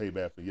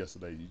payback for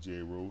yesterday,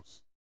 UGA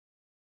rules.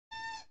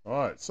 All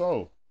right,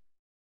 so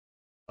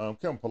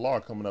Kevin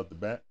Pillar coming up the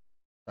bat,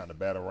 trying to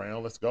bat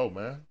around. Let's go,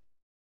 man.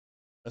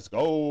 Let's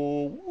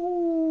go.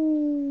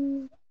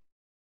 Woo.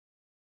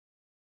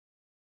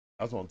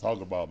 That's what I'm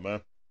talking about, man.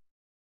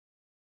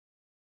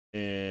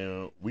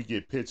 And we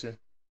get pitching,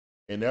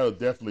 and that'll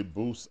definitely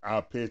boost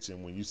our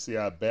pitching when you see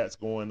our bats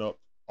going up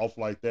off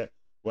like that.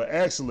 Well,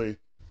 actually,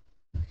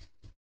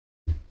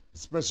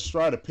 Spencer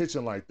Strider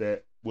pitching like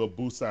that will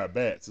boost our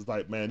bats. It's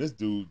like, man, this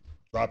dude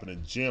dropping a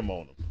gem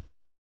on him.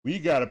 We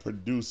got to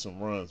produce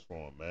some runs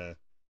for him, man.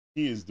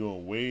 He is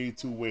doing way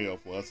too well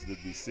for us to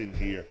be sitting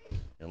here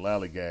and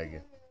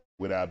lollygagging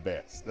with our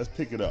bats. Let's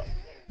pick it up.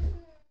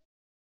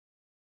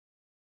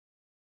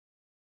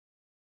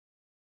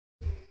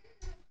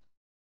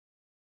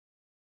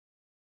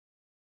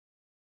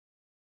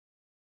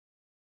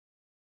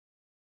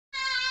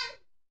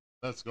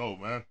 Let's go,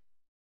 man.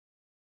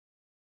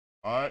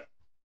 All right.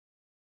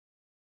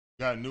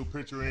 Got a new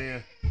pitcher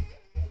in.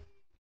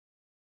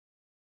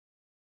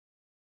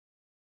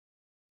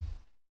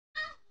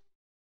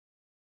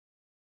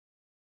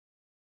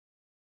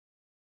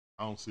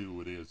 I don't see who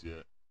it is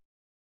yet.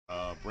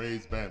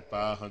 Braves batting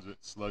 500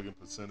 slugging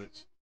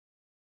percentage.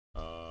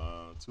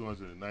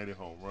 290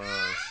 home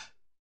runs.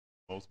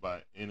 Most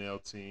by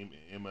NL team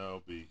in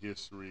MLB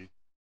history.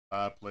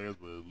 5 players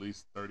with at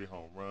least 30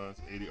 home runs,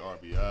 80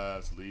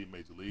 RBIs, lead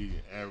major league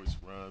in average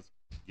runs,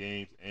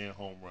 games, and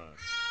home runs.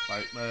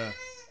 Like, man,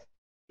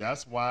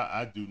 that's why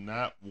I do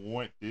not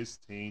want this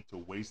team to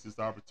waste this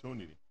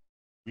opportunity.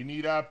 We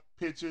need our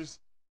pitchers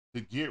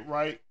to get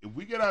right. If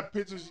we get our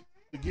pitchers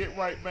to get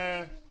right,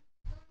 man,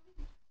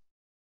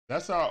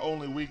 that's our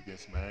only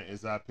weakness, man,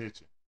 is our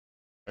pitching.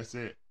 That's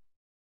it.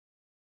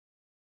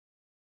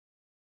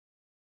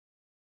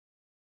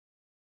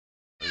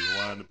 They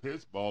wind the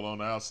pitch, ball on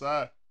the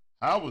outside.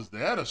 How was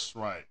that a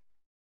strike?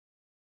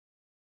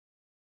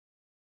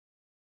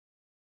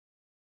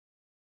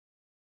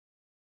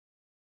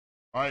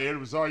 All right, Eddie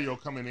Rosario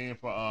coming in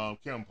for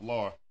Kevin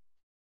Pillar.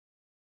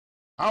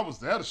 How was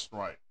that a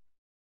strike?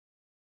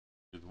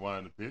 Just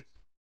winding the pitch.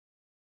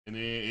 And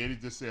then Eddie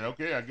just said,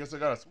 okay, I guess I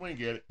got to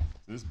swing at it.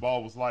 So this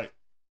ball was like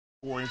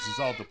 4 inches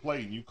off the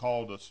plate, and you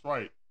called a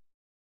strike.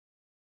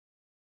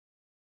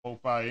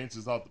 5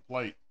 inches off the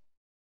plate.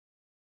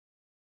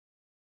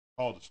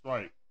 Called a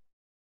strike.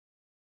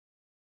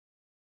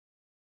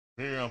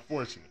 Very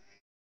unfortunate.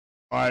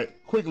 All right,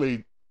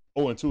 quickly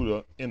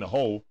 0-2 in the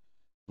hole.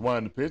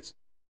 Winding the pitch.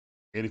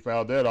 Eddie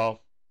fouled that off.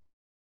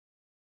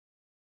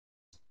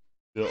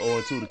 Still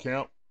 0-2 to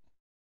count.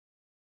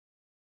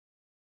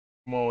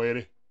 Come on,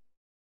 Eddie.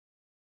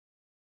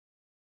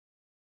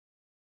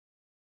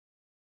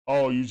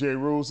 Oh, UJ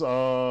Rules. What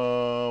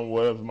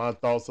are my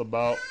thoughts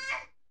about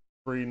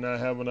Free not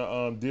having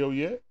a deal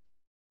yet?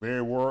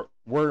 Very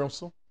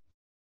worrisome.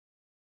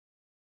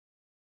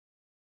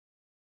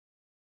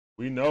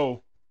 We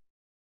know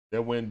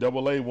that when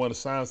Double A want to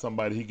sign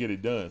somebody, he get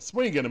it done.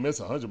 Swing and a miss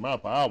 100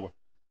 miles per hour.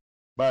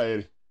 Bye,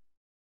 Eddie.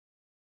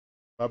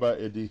 Bye,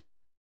 Eddie.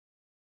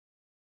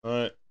 All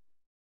right.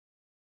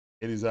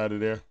 Eddie's out of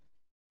there.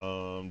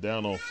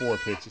 Down on 4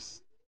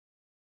 pitches.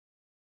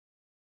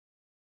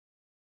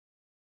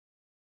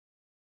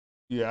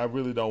 Yeah, I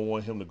really don't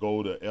want him to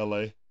go to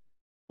LA,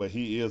 but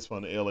he is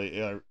from the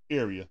LA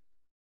area.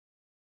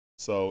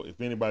 So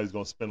if anybody's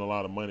going to spend a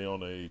lot of money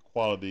on a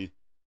quality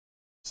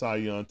Cy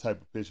Young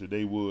type of pitcher,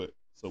 they would.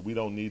 So we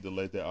don't need to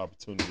let that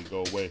opportunity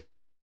go away.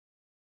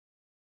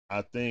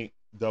 I think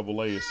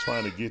Double A is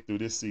trying to get through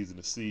this season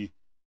to see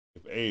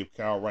if Abe,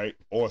 Kyle Wright,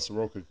 or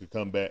Soroka could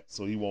come back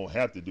so he won't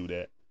have to do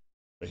that.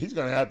 But he's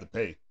going to have to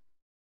pay.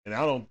 And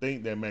I don't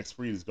think that Max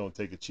Fried is going to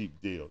take a cheap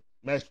deal.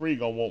 Max Fried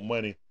going to want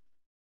money,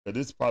 but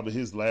this is probably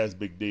his last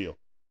big deal.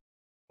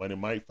 But he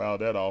might foul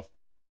that off.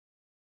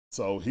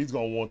 So he's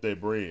going to want that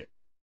bread.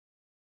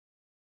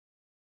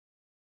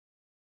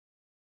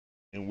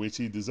 In which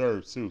he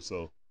deserves too.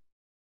 So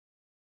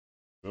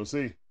we'll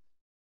see.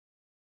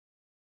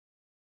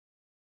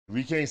 If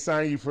he can't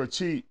sign you for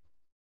cheap,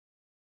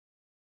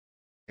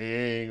 he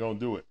ain't going to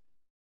do it.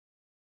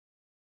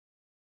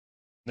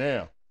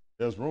 Now,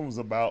 there's rumors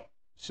about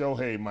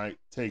Shohei might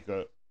take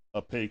a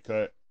pay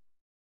cut.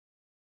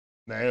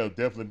 Now, it'll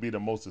definitely be the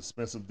most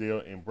expensive deal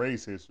in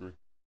Braves history.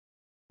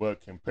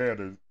 But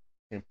comparatively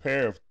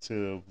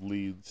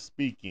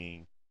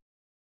speaking,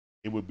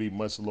 it would be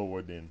much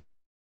lower than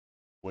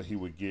what he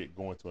would get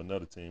going to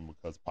another team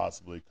because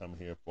possibly coming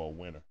here for a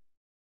winner.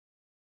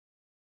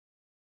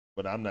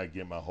 But I'm not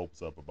getting my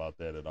hopes up about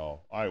that at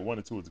all. All right,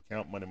 1-2 is the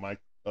count. Money Mike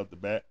up the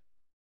bat.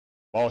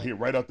 Ball hit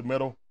right up the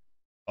middle.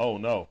 Oh,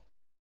 no.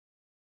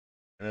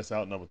 And that's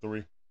out number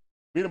 3.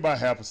 Beat him by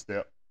half a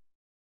step.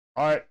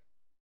 All right.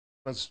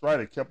 Mr.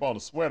 Strider kept on the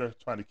sweater,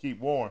 trying to keep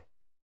warm.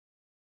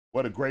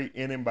 What a great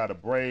inning by the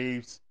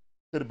Braves.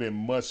 Could have been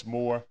much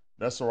more.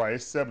 That's all right.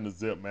 It's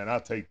 7-0, man. I'll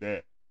take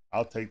that.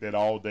 I'll take that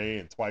all day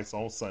and twice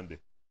on Sunday.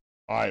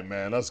 All right,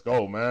 man. Let's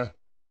go, man.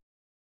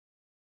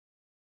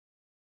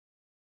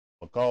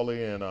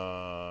 Macaulay and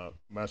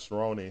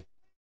Mascheroni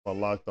on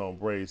Locked On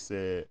Braves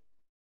said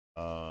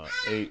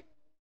 8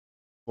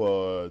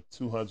 for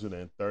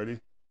 230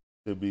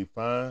 to be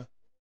fine.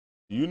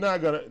 You're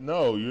not gonna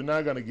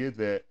get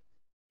that.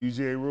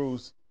 UGA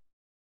rules.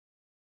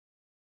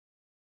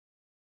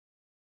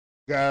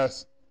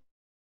 Guys,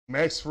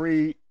 Max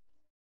Fried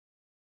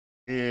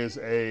is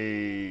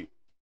a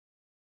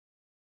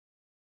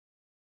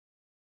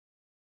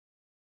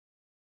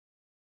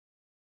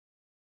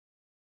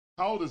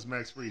how old is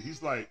Max Fried?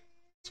 He's like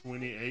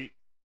 28,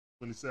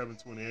 27,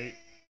 28.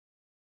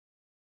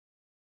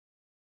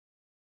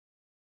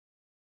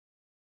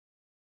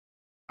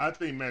 I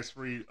think Max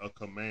Fried a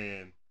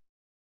command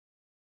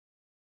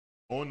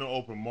on the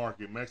open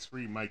market. Max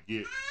Fried might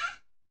get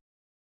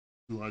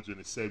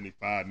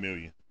 275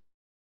 million.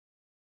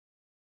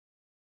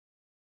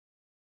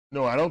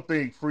 No, I don't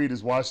think Fried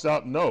is washed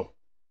out. No,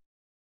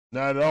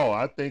 not at all.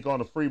 I think on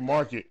the free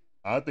market,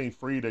 I think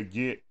Fried will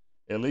get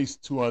at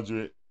least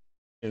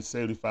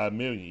 275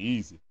 million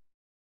easy.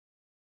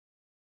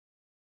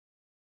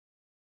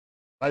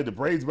 Like the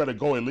Braves better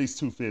go at least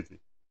 250.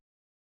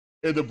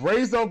 If the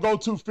Braves don't go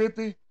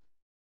 250,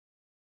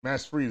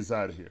 Max Fried is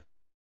out of here.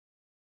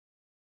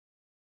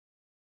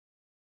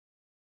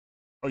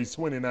 Oh, he's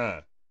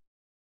 29.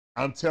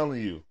 I'm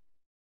telling you,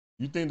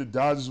 you think the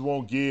Dodgers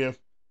won't give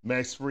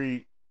Max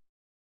Fried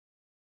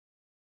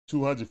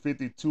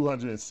 250,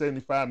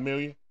 275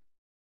 million?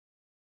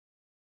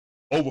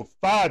 Over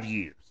 5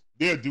 years.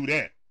 They'll do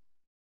that.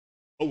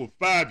 Over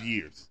 5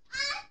 years.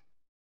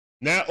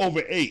 Not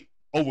over 8,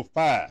 over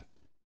 5.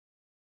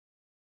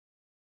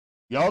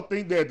 Y'all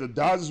think that the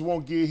Dodgers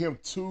won't give him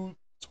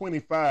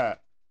 250,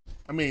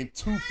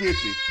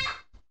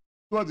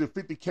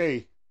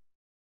 250K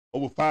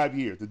over 5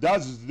 years? The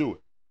Dodgers do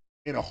it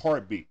in a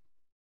heartbeat.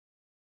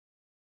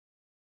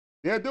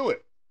 They'll do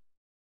it.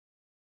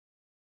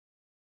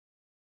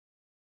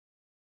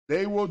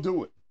 They will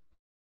do it.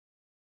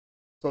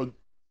 So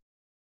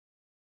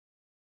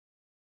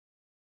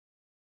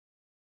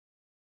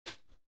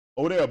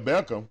Odell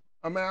Beckham,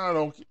 I mean, I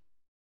don't.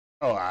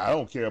 Oh, I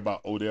don't care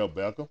about Odell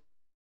Beckham.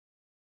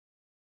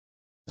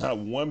 Not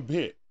one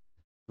bit.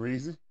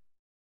 Greasy.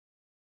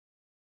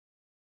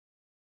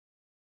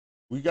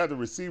 We got the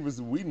receivers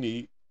that we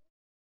need.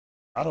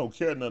 I don't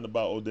care nothing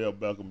about Odell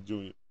Beckham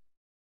Jr.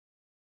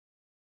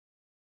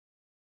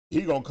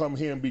 He gonna come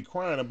here and be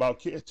crying about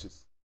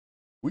catches.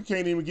 We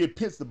can't even get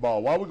Pitts the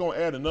ball. Why are we gonna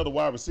add another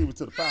wide receiver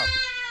to the Falcons?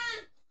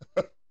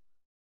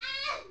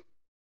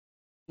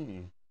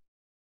 Hmm.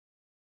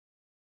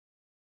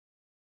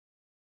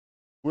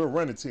 We're a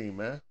running team,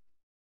 man.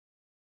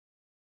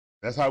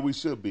 That's how we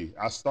should be.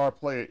 Our star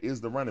player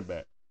is the running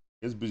back.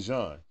 It's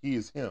Bijan. He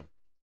is him.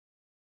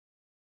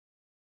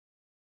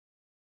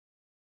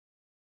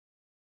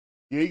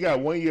 Yeah, he got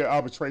 1 year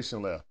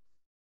arbitration left.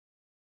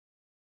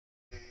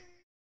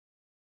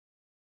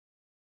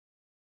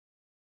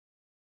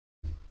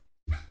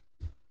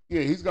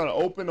 Yeah, he's gonna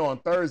open on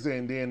Thursday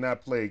and then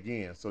not play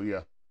again. So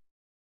yeah.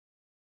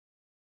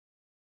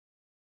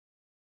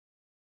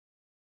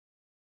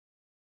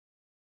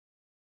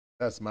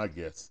 That's my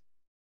guess.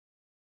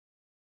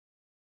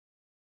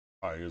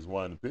 All right, here's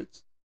one pitch.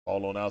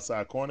 Ball on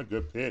outside corner.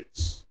 Good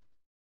pitch.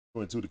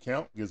 2-2 to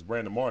count. Gets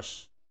Brandon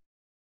Marsh.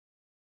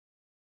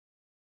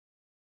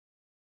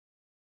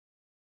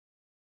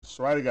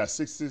 Strider got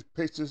 66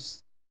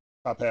 pitches.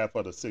 Top half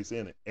of the 6th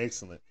inning.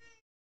 Excellent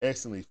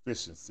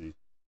efficiency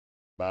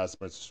by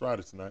Spencer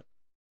Strider tonight.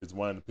 It's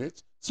one the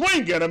pitch.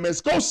 Swing at him,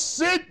 miss. Go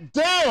sit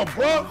down,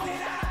 bro.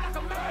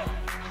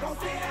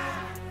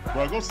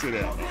 Bro, go sit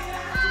down,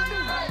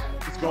 man.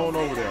 Just go on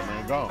over there,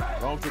 man. Go on.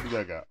 Go on to the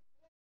dugout.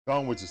 Go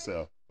on with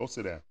yourself. Go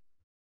sit down.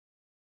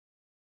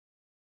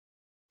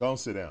 Go on,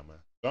 sit down, man.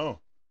 Go on.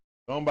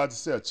 Go on about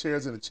yourself.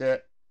 Chairs in the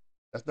chat.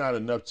 That's not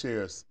enough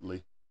chairs,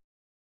 Lee.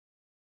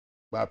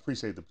 But I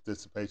appreciate the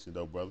participation,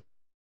 though, brother.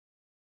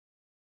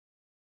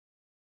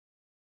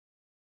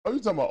 Oh, you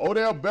talking about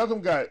Odell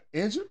Beckham got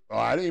injured? Oh,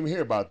 I didn't even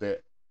hear about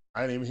that.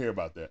 I didn't even hear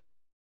about that.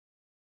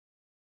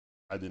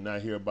 I did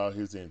not hear about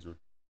his injury.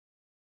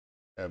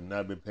 I have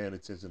not been paying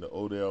attention to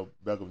Odell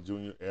Beckham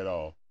Jr. at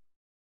all,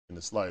 in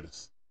the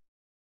slightest.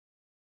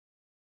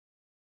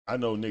 I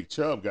know Nick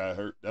Chubb got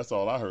hurt. That's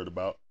all I heard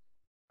about.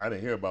 I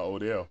didn't hear about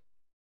Odell.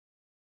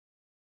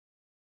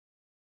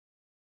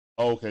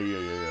 Okay,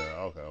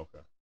 yeah.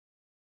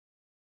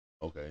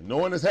 Okay. No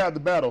one has had the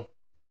battle.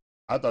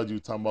 I thought you were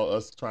talking about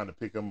us trying to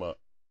pick him up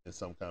in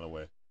some kind of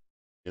way.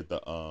 If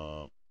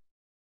the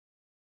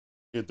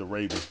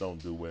Ravens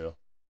don't do well.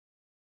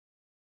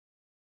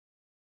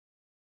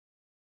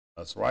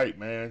 That's right,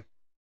 man.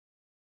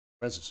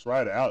 Spencer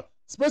Strider out.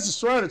 Spencer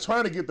Strider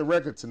trying to get the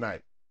record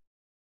tonight.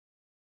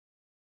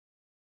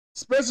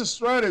 Spencer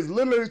Strider is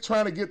literally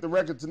trying to get the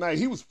record tonight.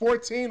 He was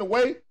 14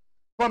 away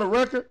from the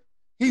record.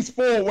 He's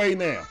 4 away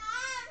now.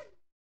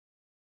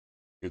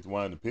 It's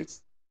one in the pitch.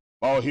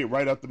 Ball hit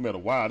right up the middle.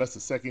 Wow, that's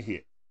the second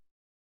hit.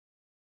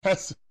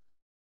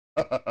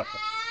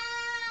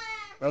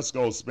 Let's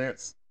go,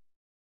 Spence.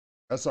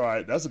 That's all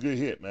right. That's a good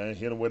hit, man.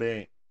 Hit him where they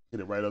ain't. Hit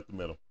it right up the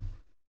middle.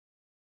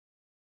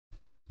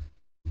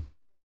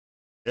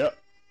 Yep.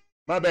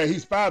 My bad.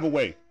 He's 5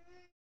 away.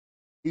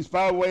 He's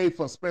 5 away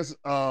from Spencer.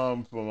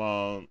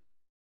 From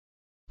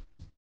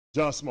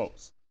John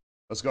Smokes.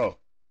 Let's go.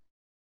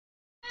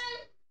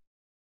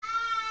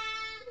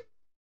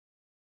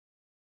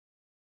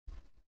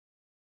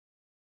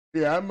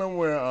 Yeah, I remember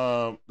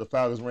when the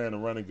Falcons ran the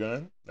running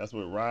gun. That's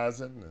with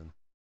Rising and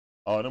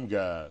all them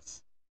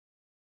guys.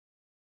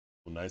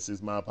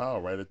 96 mile power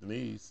right at the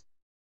knees.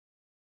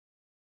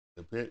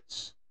 The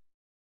pitch.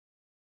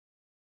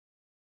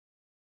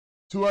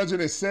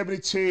 270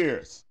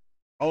 chairs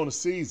on the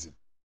season.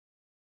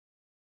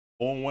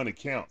 On one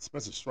account.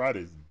 Spencer Strider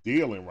is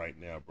dealing right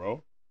now,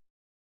 bro.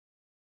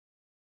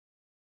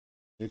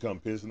 Here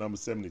comes pitch number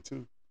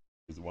 72.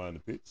 He's the one in the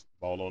pitch.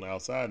 Ball on the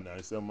outside,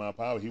 97 mile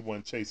power. He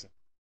wasn't chasing.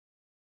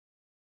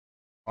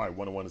 All right,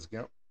 1-1 is the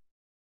count.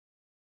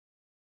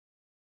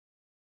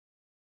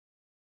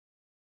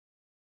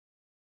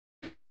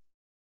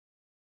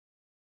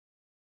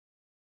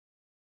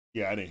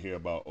 Yeah, I didn't hear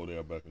about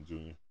Odell Beckham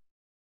Jr.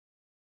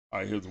 All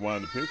right, here's one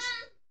in the pitch.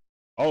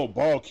 Oh,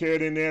 ball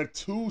carried in there.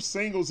 2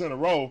 singles in a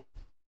row.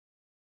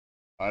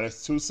 All right,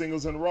 that's 2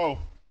 singles in a row.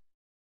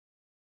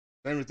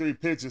 73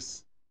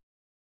 pitches.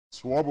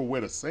 Schwarber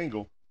with a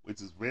single,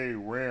 which is very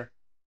rare.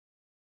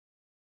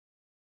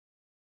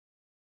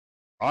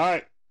 All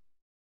right.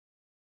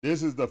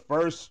 This is the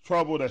first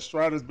trouble that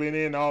Strider's been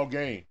in all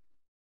game.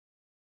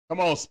 Come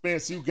on,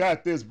 Spence. You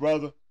got this,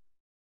 brother.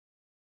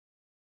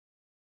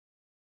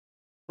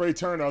 Trey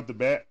Turner out the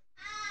bat.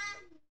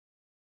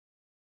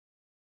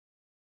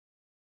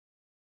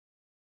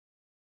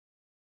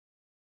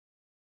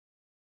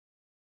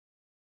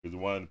 Here's the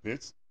one in the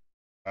pitch.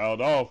 Fouled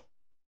off.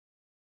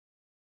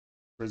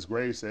 Chris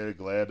Graves said,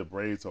 glad the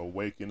Braves are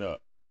waking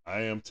up.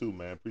 I am too,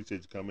 man.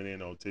 Appreciate you coming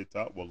in on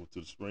TikTok. Welcome to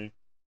the stream.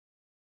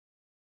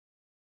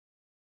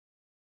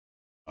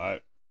 All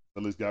right.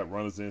 Phillies got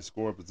runners in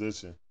score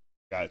position.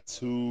 Got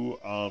 2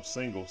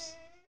 singles.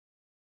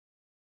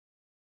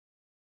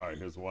 All right,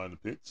 here's one in the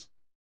pitch.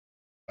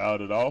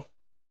 Fouled it off.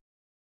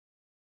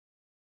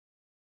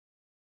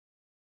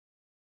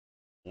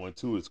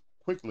 1-2 is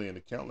quickly in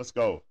the count. Let's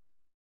go.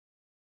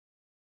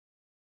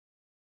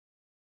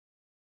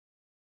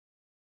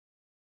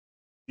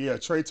 Yeah,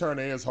 Trey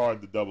Turner is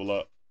hard to double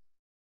up.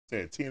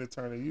 Said Tina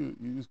Turner,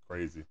 you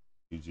crazy,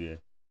 UGA.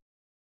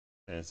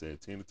 Man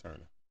said Tina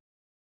Turner.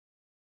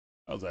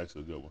 That was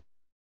actually a good one.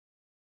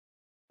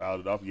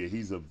 Fouled it off. Yeah,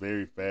 he's a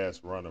very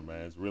fast runner,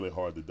 man. It's really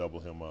hard to double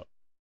him up.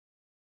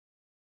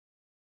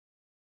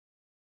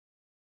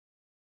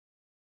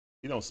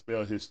 He don't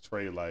spell his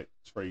Trey like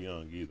Trey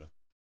Young either.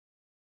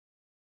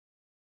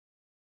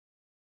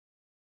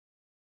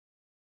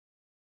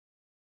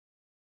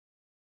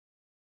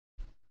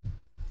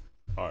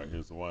 All right,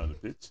 here's the one on the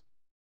pitch.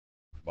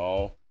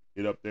 Ball,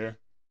 hit up there.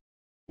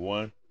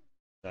 1.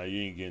 Now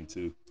you ain't getting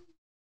 2.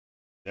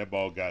 That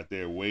ball got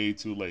there way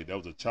too late. That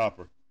was a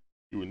chopper.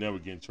 You were never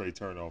getting Trey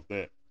Turner off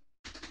that.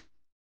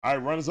 All right,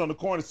 runners on the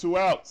corner, 2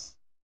 outs.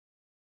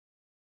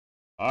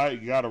 All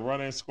right, you got a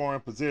runner in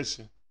scoring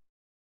position.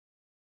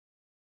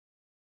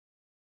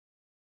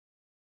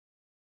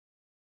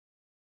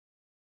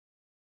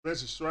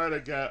 Spencer Strider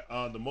got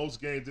the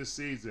most games this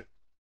season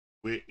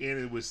with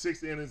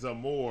 6 innings or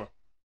more,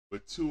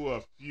 with 2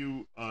 or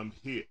few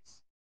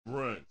hits,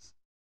 runs.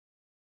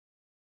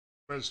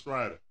 Spencer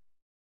Strider,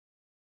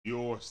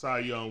 your Cy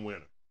Young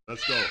winner.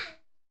 Let's go.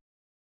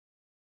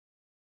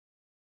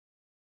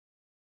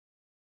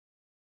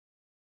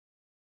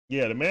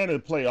 Yeah, the man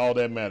that play, all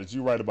that matters.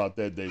 You're right about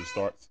that, Dave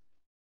Starks.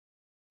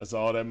 That's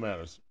all that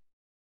matters.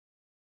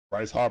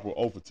 Bryce Harper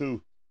 0 for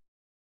 2.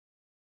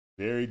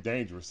 Very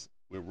dangerous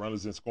with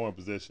runners in scoring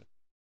position.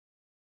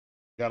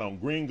 Got on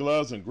green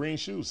gloves and green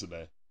shoes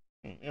today.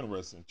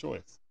 Interesting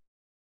choice.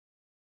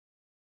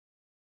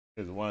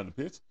 Here's the one on the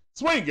pitch.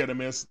 Swing, get a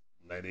miss.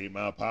 98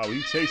 mile power.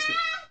 He chased it.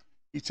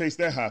 He chased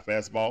that high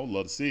fastball.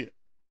 Love to see it.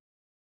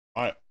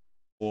 All right.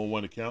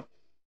 4-1 to count.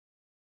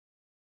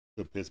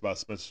 Good pitch by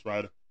Spencer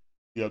Strider.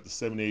 He up to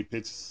 78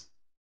 pitches.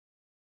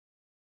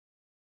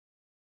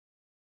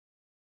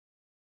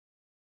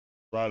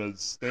 Strider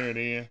staring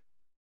in.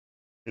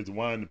 Here's the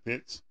one on the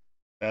pitch.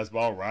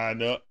 Fastball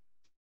riding up.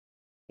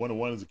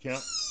 1-1 is the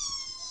count.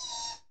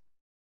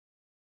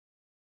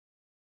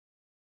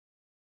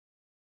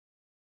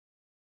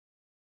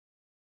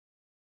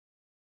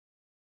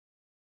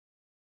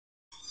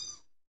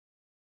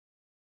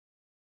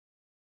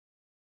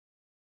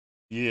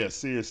 Yeah,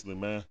 seriously,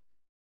 man.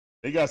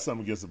 They got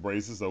something against the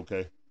Braves. It's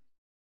okay.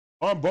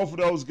 Aren't both of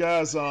those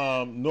guys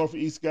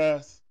Northeast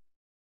guys?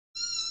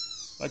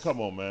 Like, come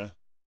on, man.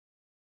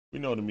 We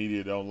know the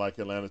media don't like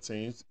Atlanta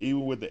teams.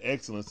 Even with the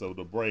excellence of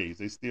the Braves,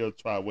 they still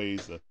try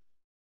ways to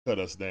cut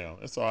us down.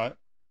 It's all right.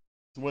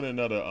 Let's win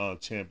another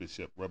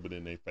championship, rub it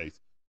in their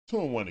face.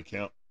 2-1 to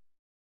count.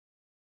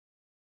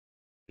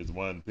 Here's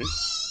one pitch.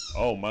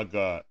 Oh, my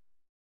God.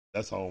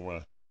 That's home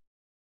run.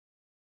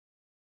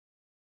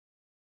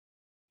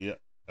 Yep,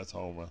 that's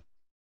home run.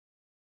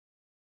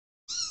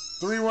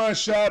 3-run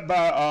shot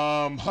by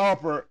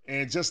Harper,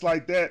 and just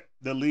like that,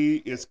 the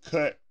lead is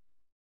cut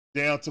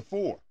down to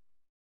 4.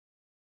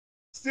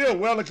 Still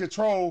well in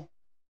control,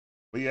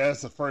 but yeah,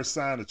 that's the first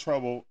sign of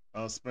trouble.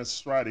 Spencer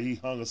Strider, he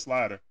hung a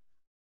slider,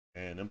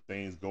 and them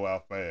things go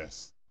out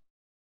fast.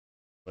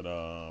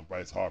 But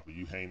Bryce Harper,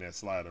 you hang that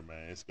slider,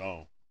 man, it's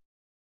gone.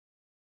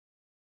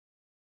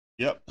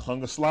 Yep,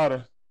 hung a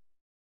slider.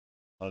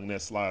 Hung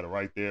that slider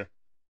right there.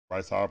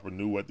 Bryce Harper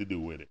knew what to do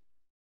with it.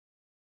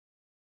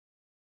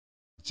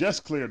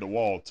 Just cleared the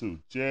wall, too.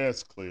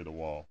 Just cleared the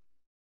wall.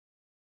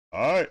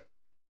 All right.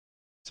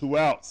 2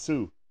 outs,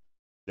 too.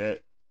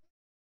 That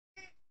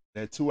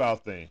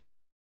 2-out thing.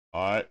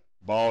 All right.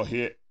 Ball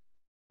hit.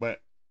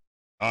 But,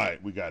 all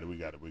right, we got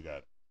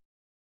it.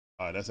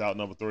 All right, that's out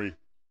number 3.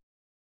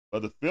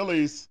 But the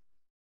Phillies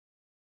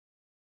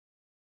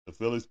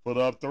put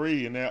up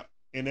 3 in that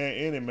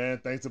inning, man.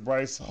 Thanks to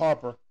Bryce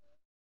Harper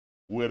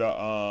with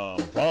a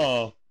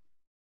bomb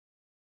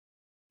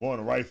going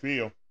to right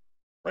field.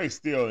 Braves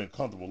still in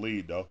comfortable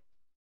lead, though.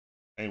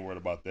 Ain't worried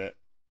about that.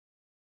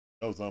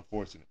 That was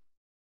unfortunate.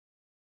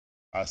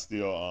 I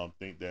still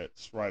think that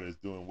Strider is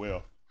doing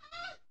well.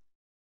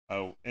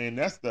 And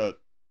that's the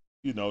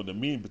meat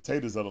and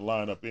potatoes of the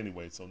lineup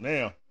anyway. So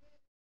now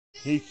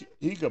he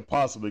could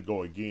possibly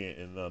go again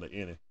in another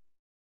inning.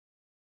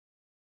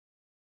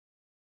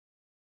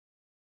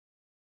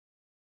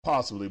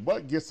 Possibly,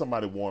 but get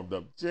somebody warmed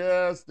up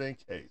just in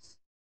case.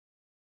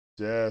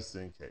 Just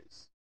in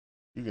case.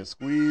 You can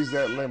squeeze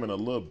that lemon a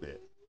little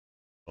bit.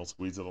 Don't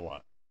squeeze it a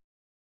lot.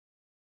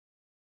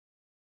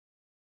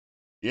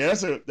 Yeah,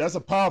 that's a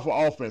powerful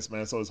offense,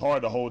 man. So it's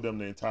hard to hold them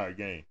the entire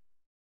game.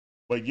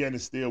 But yet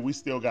and we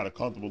still got a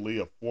comfortable lead,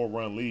 a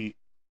 4-run lead.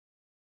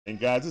 And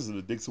guys, this is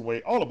the Dixon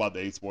Way, all about the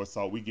A Sports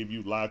Talk. We give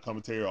you live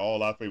commentary on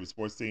all our favorite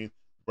sports teams: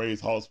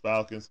 Braves, Hawks,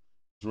 Falcons,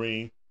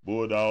 Dream,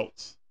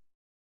 Bulldogs.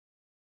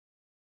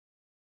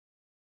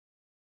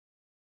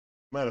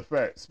 Matter of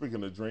fact,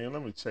 speaking of Dream,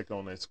 let me check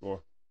on that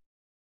score.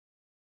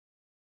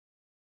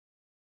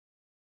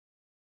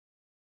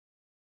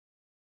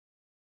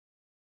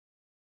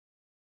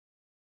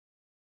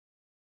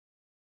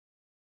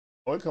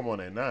 Oh, it come on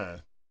at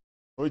 9.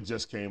 Oh, it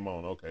just came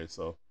on. Okay,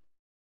 so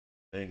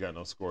They ain't got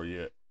no score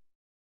yet.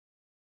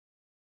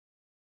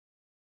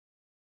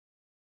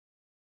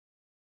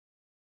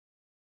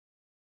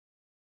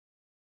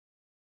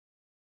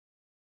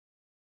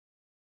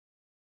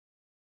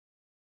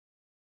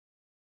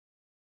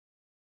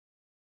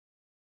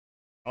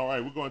 All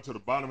right, we're going to the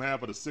bottom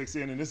half of the sixth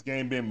inning. This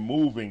game been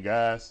moving,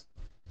 guys.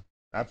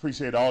 I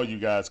appreciate all you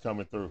guys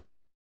coming through.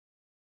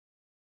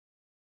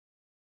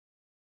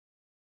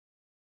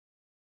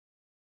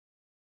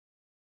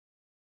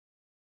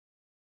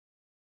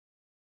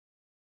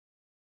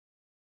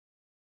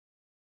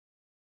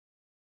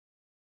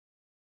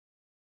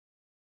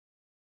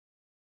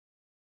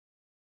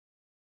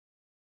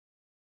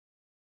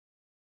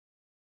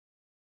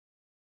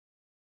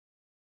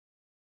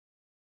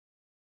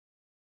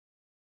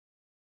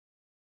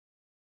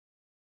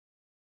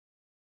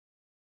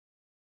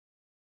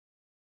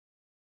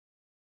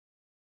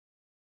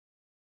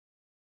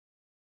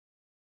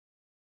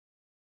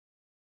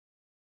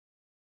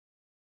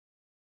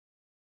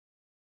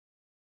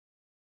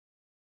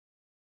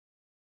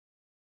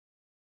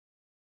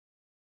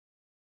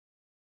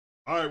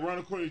 All right,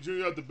 Ronald Quinn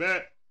Jr. at the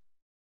bat.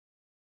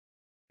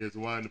 Here's the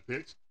wind the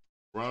pitch.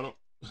 Ronald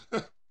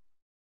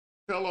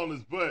fell on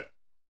his butt,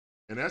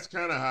 and that's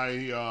kind of how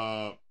he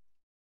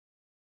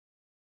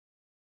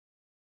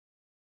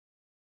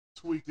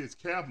tweaked his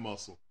calf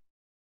muscle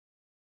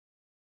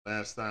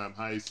last time.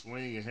 How he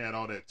swing and had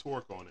all that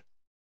torque on it,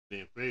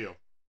 then fell,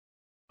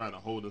 trying to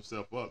hold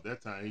himself up.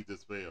 That time he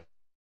just fell.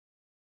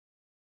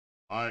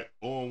 All right,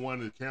 0-1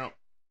 to the count.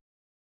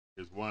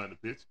 Here's wind the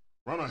pitch.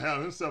 Ronald had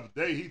himself a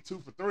day. He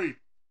 2 for 3.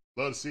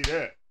 Love to see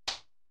that.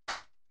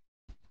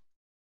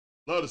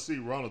 Love to see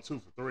Ronald 2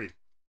 for 3.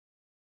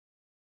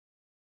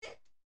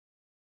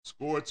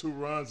 Scored 2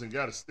 runs and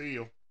got a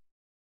steal.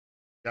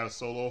 Got a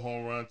solo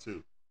home run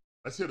too.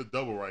 Let's hit a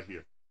double right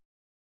here.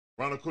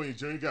 Ronald Quinn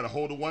Jr. got a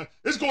hold of one.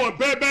 It's going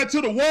back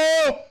to the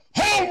wall.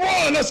 Home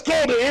run. Let's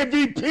go. The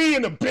MVP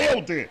in the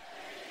building.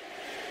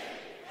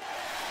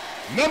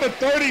 Number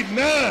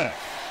 39.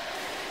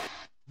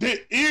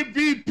 The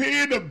MVP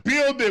in the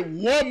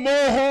building. One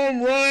more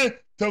home run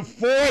to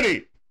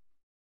 40.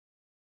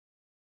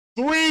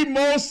 3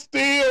 more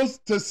steals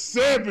to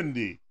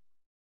 70.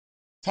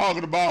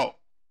 Talking about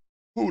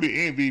who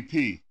the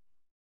MVP.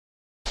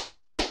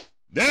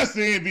 That's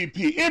the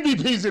MVP.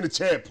 MVP's in the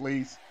chat,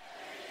 please.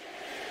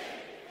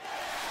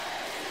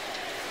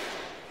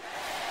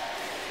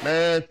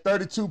 Man,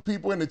 32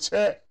 people in the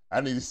chat.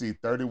 I need to see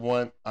 32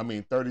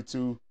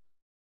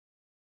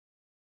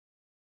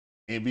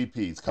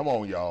 MVPs. Come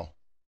on, y'all.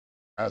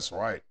 That's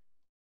right.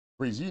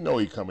 Breeze, you know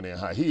he coming in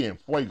hot. He in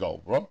fuego,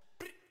 bro.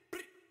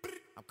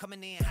 I'm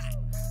coming in hot.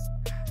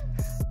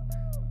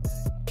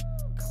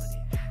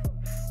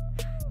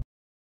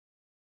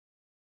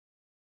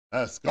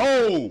 Let's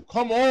go.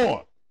 Come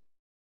on.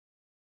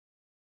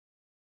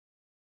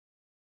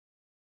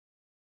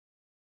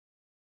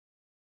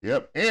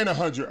 Yep, and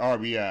 100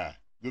 RBI.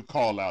 Good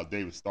call out,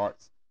 David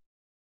Starks.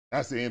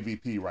 That's the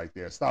MVP right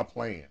there. Stop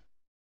playing.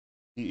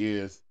 He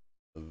is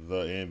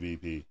the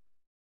MVP.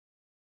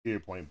 Here,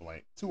 point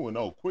blank.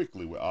 2-0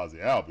 quickly with Ozzie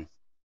Albies.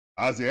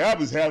 Ozzie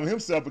Albies having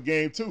himself a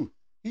game, too.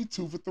 He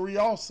 2 for 3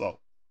 also.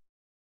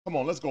 Come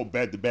on, let's go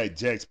back-to-back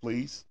jacks,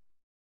 please.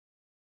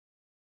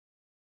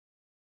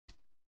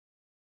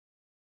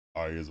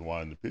 All right, here's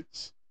one in the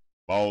pitch.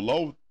 Ball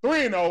low.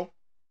 3-0.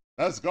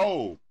 Let's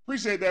go.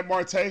 Appreciate that,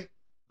 Marte.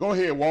 Go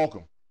ahead, walk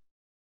him.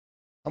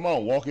 Come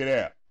on, walk it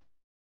out.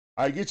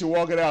 All right, get your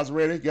walk it outs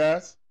ready,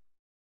 guys.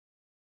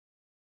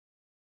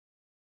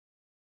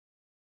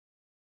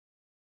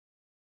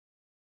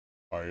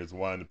 All right, here's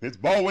one in the pitch.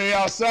 Ball way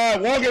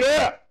outside. Walk it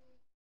out.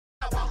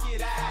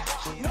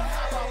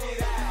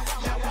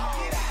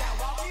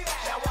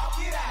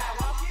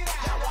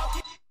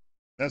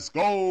 Let's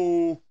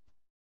go.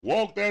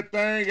 Walk that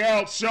thing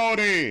out,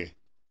 shorty.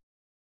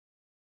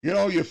 Get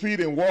on your feet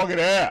and walk it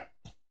out.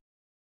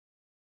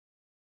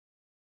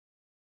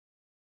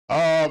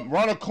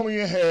 Ronald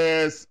Quinn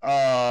has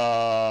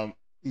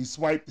he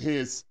swiped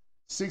his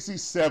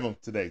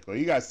 67th today. So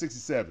he got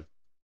 67.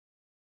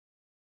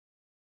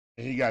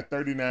 And he got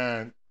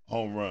 39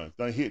 home runs.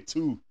 Done hit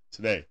 2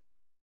 today.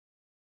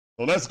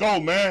 So let's go,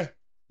 man.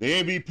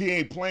 The MVP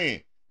ain't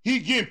playing. He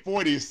getting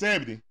 40 or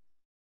 70.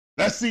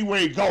 Let's see where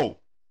he go.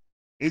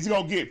 Is he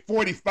gonna get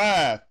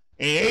 45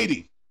 and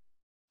 80?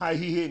 How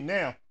he hitting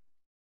now?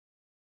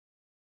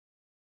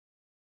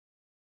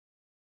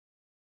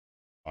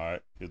 All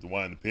right, here's the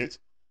one in the pitch.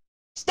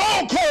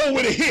 Stone Cold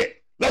with a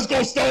hit. Let's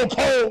go, Stone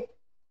Cold.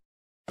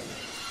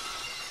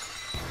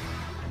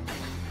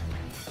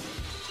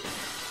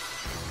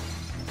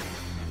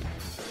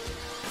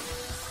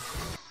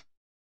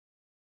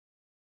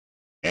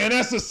 And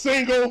that's a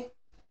single,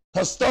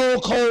 because Stone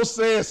Cold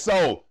says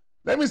so.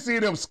 Let me see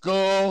them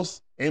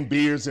skulls and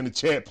beers in the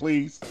chat,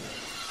 please.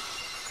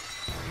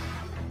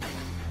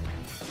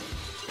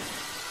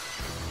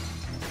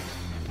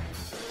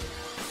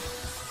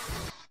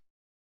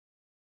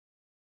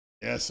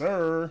 Yes,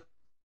 sir.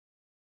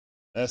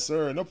 Yes,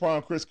 sir. No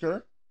problem, Chris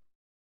Kerr.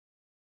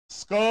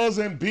 Skulls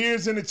and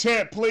beers in the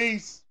chat,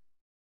 please.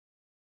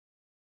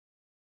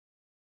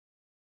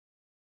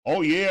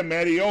 Oh, yeah,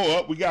 Matty O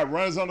up. We got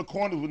runs on the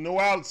corners with no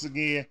outs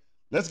again.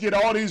 Let's get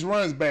all these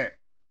runs back.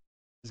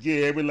 Let's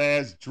get every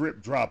last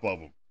drip drop of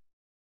them.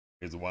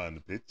 Here's the wind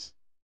the pitch.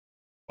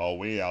 Ball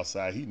way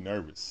outside. He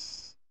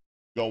nervous.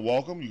 You gonna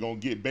walk him? You gonna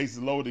get bases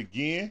loaded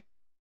again?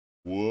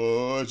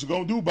 What you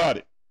gonna do about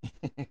it?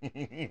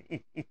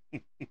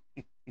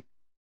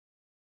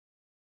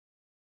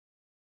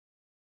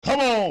 Come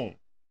on.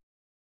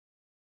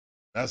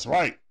 That's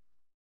right.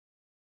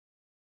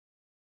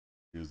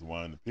 Here's the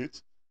wind the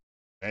pitch.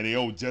 Matty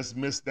O just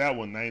missed that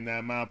one,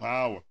 99 mile per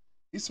hour.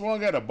 He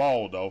swung at a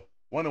ball, though.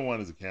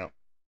 1-1 is a count.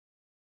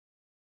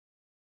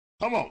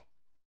 Come on.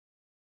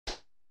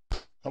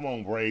 Come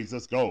on, Braves.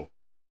 Let's go.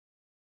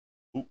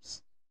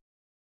 Oops.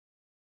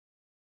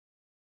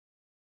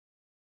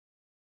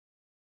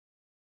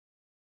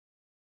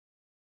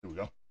 Here we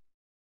go.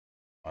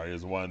 All right,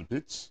 here's one to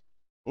pitch.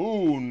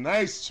 Ooh,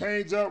 nice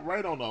change up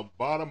right on the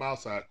bottom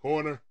outside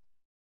corner.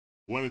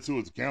 1-2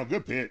 is the count.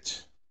 Good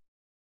pitch.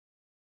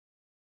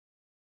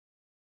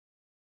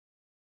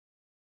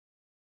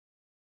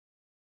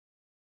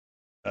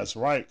 That's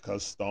right,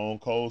 because Stone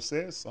Cold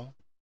says so.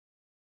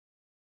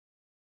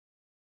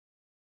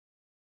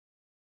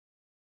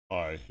 All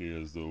right,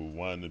 here's the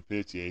one to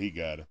pitch. Yeah, he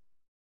got it.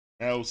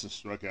 Nelson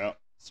struck out,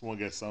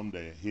 swung at something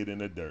that hit in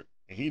the dirt.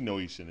 And he know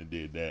he shouldn't have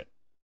did that.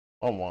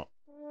 1-1. All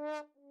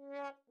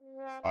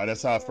right,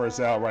 that's our first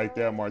out right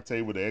there.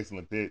 Marte with an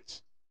excellent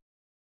pitch.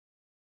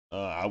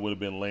 I would have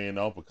been laying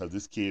off because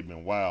this kid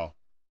been wild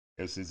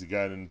ever since he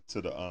got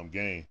into the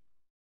game.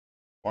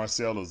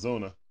 Marcell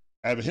Ozuna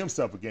having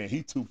himself a game.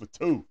 He 2 for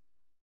 2.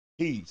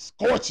 He's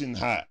scorching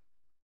hot.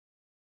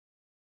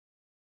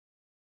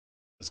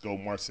 Let's go,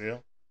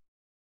 Marcell.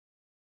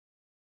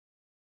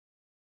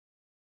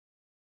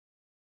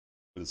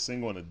 With a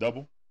single and a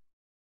double.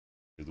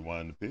 Here's the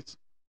one in the pitch.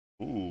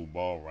 Ooh,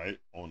 ball right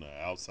on the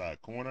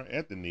outside corner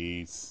at the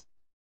knees.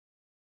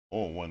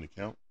 0-1 to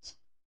count.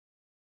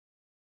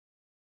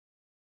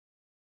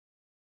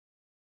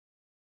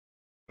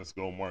 Let's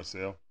go,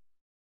 Marcell.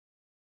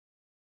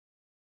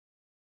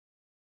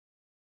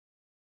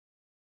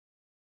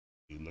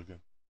 He looking.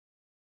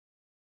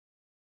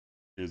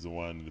 Here's the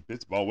one in the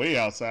pitch. Ball way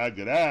outside.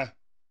 Good eye.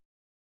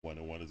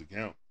 1-1 is a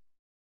count.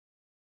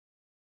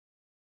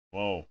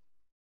 Whoa.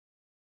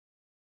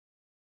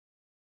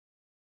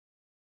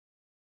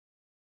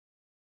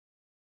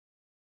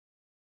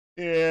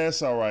 Yeah,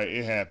 it's all right.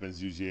 It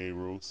happens, UGA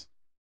rules.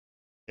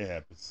 It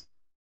happens.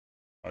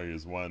 All right,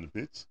 here's one in the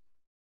pitch.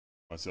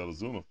 Marcell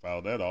Ozuna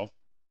fouled that off.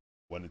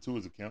 1-2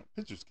 is a count.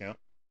 Pitchers count.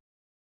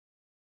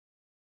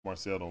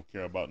 Marcell don't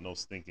care about no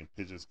stinking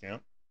pitchers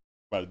count.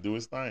 About to do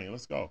his thing.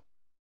 Let's go.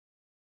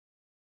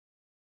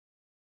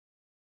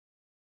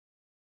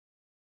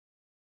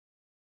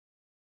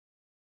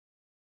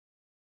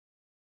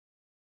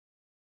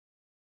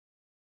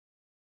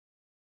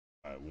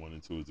 All right,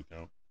 1-2 is the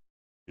count.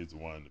 Here's the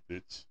one in the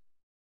pitch.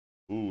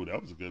 Ooh,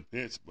 that was a good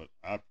pitch, but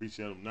I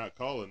appreciate him not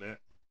calling that.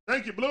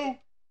 Thank you, Blue.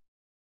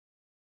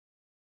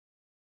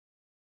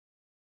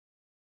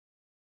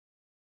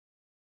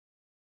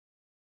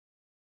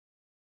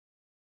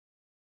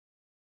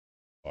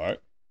 All right.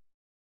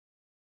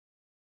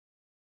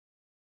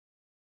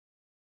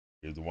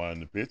 Here's the one in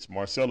the pitch.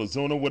 Marcell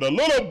Ozuna with a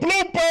little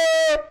blooper.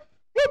 Bloop,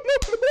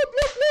 bloop, bloop,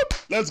 bloop,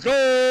 bloop. Let's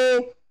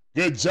go.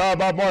 Good job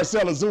by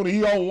Marcell Ozuna.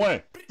 He on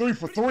 1. 3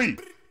 for 3.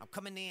 I'm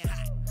coming in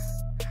hot.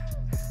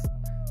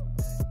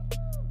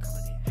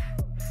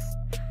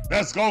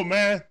 Let's go,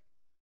 man.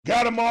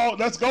 Got them all.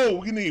 Let's go.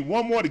 We need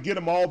one more to get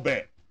them all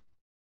back.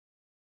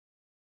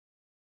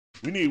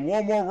 We need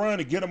one more run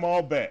to get them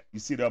all back. You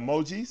see the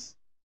emojis?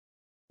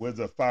 Where's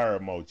the fire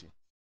emoji?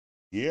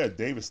 Yeah,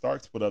 David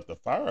Starks put up the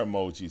fire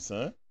emoji,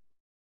 son.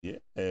 Yeah.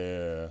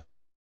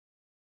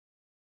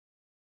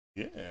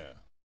 Yeah.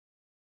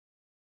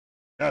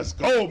 Let's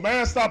go,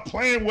 man. Stop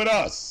playing with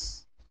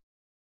us.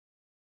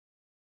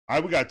 All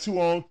right, we got 2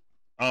 on,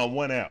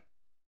 1 out.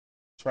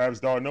 Travis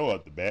Darno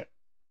up the bat.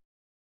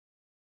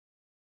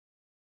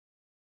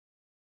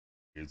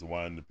 Here's the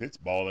one in the pitch.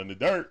 Ball in the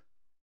dirt.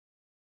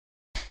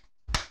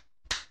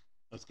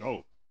 Let's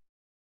go.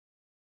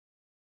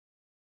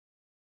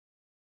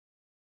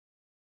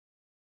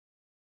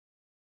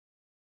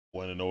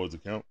 1-0 is the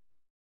count.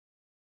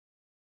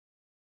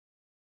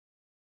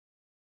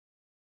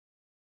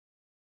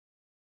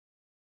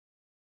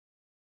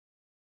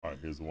 All right,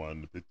 here's the one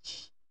in the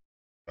pitch.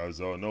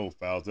 Darno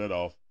fouls that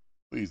off.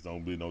 Please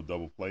don't be no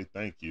double play.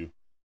 Thank you.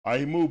 All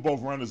right, he moved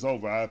both runners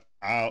over.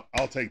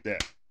 I'll take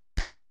that.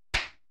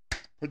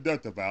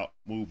 Productive out.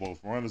 Move both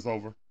runners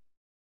over.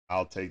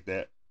 I'll take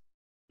that.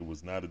 It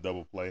was not a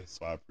double play,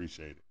 so I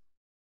appreciate it.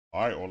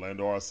 All right,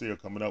 Orlando Arcia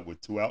coming up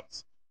with 2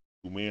 outs,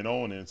 2 men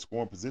on in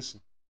scoring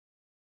position.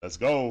 Let's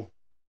go.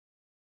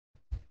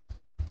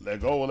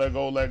 Let go, let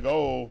go, let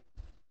go.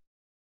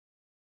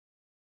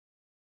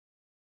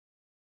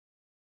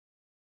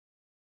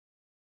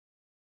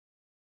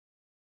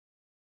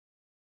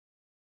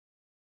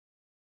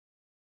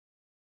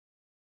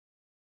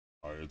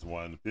 All right, it's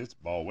one in the pitch.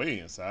 Ball way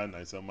inside.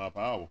 97 mile per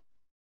hour.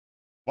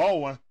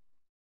 Ball 1.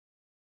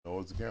 No,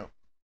 it's the count.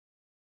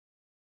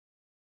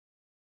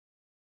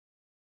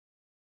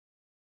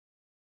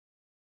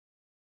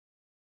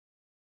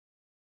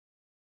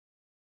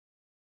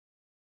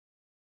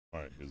 All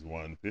right, here's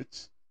one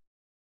pitch.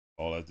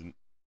 All at the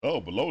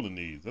below the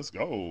knees. Let's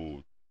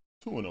go.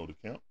 2-0 to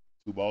count.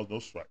 2 balls, no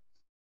strikes.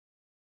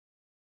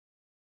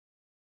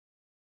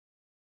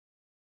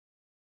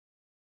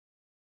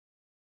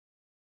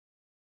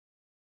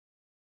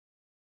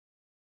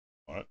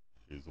 All right,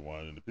 here's the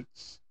one in the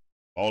pitch.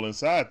 All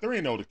inside.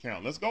 3-0 to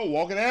count. Let's go.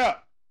 Walk it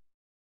out.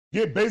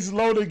 Get bases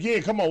loaded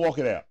again. Come on, walk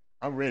it out.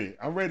 I'm ready.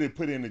 I'm ready to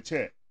put it in the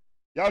chat.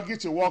 Y'all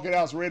get your walk it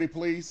outs ready,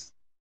 please.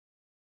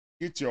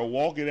 Get your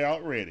walk it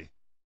out ready.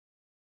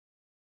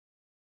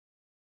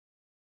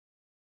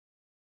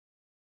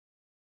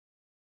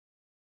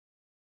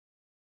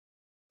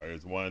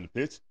 There's one in the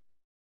pitch.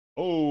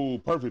 Oh,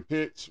 perfect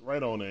pitch.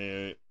 Right on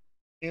the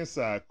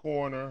inside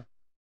corner.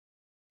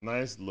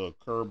 Nice little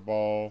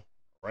curveball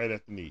right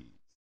at the knees.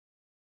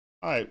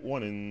 All right,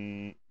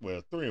 3-1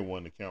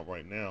 to count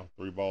right now.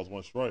 3 balls,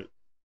 1 strike.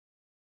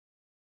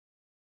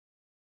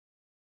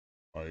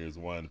 All right, here's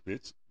one in the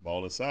pitch.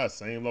 Ball inside,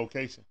 same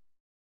location.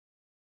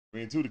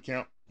 3-2 to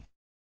count.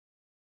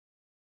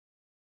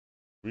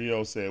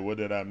 Rio said, what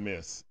did I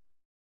miss?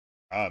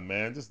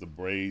 Man, just the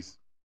Braves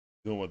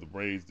doing what the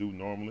Braves do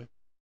normally.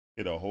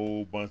 Hit a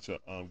whole bunch of,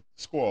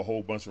 score a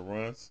whole bunch of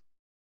runs.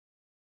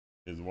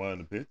 Here's one in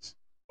the pitch.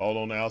 Ball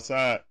on the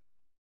outside.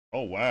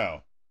 Oh,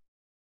 wow.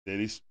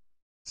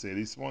 Said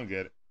he swung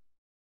at it.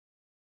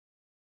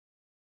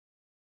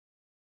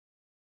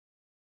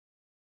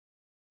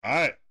 All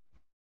right.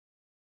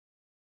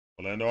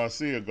 Orlando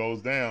Arcia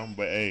goes down,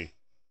 but hey.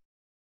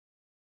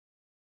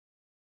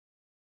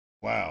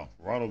 Wow.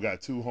 Ronald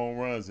got 2 home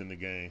runs in the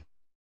game.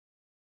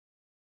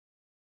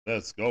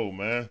 Let's go,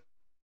 man.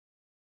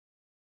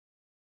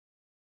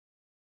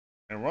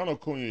 And Ronald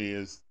Acuna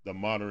is the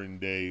modern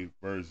day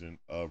version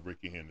of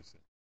Ricky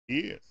Henderson. He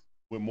is,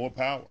 with more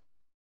power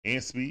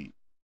and speed.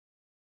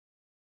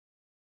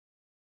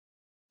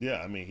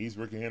 Yeah, I mean, he's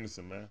Ricky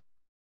Henderson, man,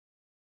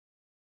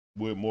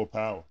 with more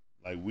power.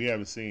 Like, we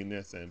haven't seen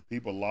this, and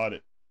people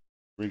lauded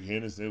Ricky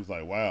Henderson. It was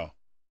like, wow,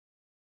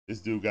 this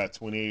dude got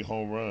 28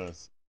 home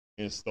runs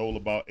and stole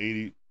about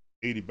 80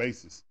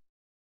 bases.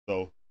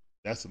 So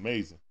that's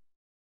amazing.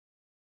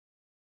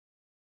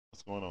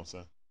 What's going on,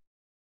 son?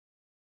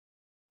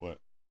 What?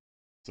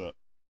 What's up?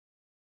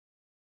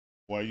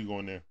 Why are you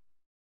going there?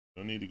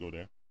 Don't need to go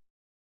there.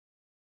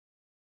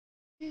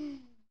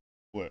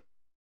 What?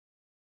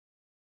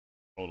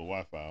 Oh, the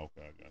Wi-Fi.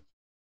 Okay, I got you.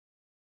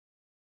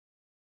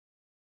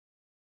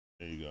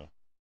 There you go.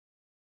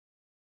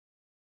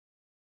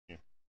 Yeah.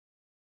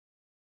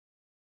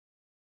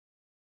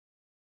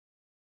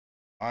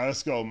 All right,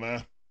 let's go,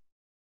 man.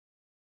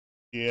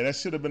 Yeah, that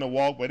should have been a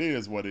walk, but it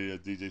is what it is,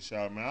 DJ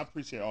Shower, man. I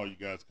appreciate all you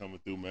guys coming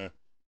through, man,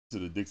 to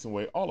the Dixon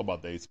Way, all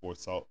about the A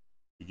Sports Talk.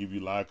 We give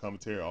you live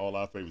commentary, all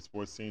our favorite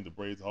sports teams, the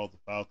Braves, Hawks, the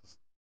Falcons,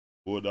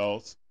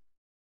 Bulldogs.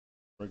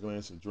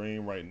 Sprinkling some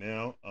dream right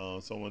now.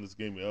 Someone just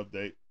gave me an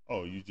update.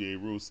 Oh,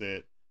 UGA Rule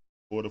said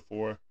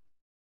 4-4,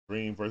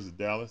 Dream versus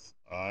Dallas.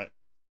 All right,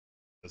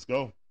 let's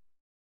go.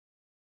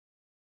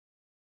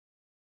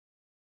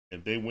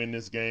 If they win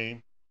this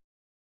game,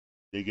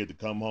 they get to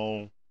come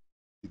home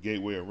to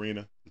Gateway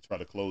Arena to try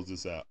to close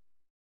this out.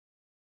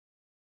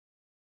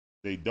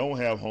 They don't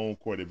have home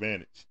court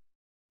advantage,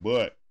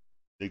 but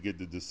they get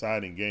the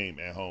deciding game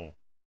at home.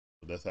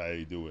 So that's how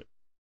they do it.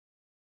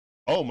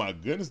 Oh my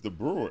goodness, the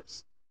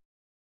Brewers.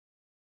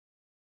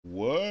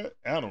 What?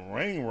 Adam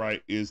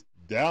Wainwright is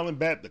dialing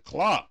back the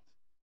clock.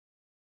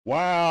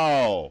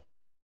 Wow.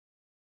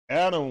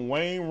 Adam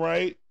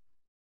Wainwright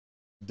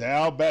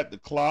dialed back the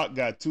clock,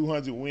 got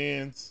 200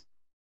 wins.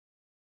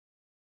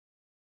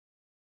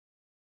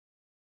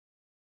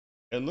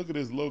 And look at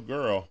this little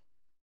girl.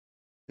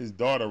 His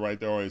daughter right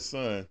there, or his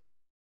son,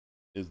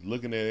 is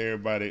looking at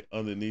everybody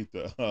underneath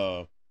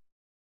the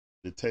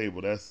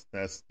table. That's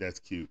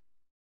cute.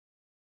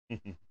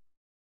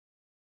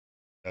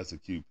 That's a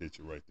cute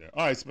picture right there.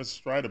 All right, Spencer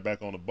Strider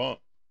back on the bump.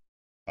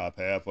 Top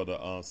half of the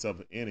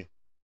 7th inning.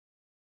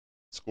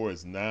 Score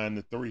is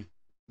 9-3. We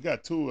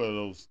got 2 of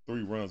those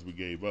 3 runs we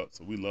gave up,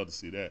 so we love to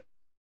see that.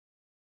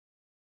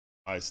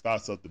 All right,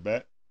 starts up the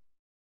bat.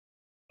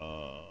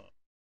 Ball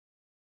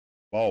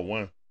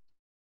 1.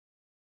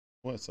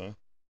 What, son?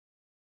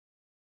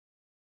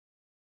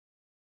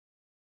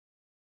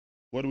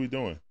 What are we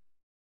doing?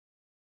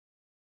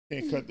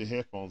 Can't cut the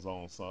headphones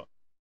on, son.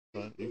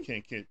 You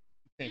can't cut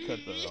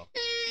that off.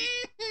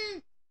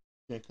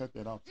 Can't cut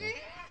that off, son.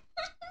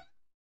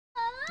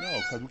 No,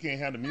 because we can't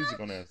have the music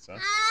on that, son.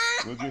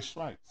 We'll get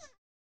strikes.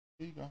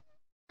 Here you go.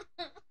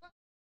 Here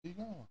you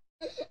go.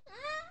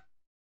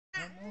 I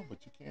know, but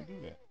you can't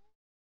do that.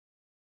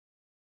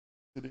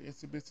 To the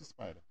itsy bitsy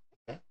spider.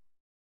 Okay?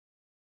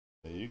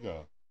 There you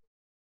go.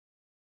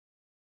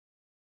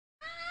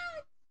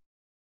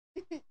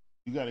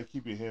 You got to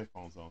keep your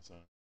headphones on, son.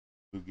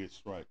 We'll get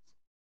strikes.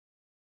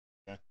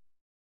 Okay?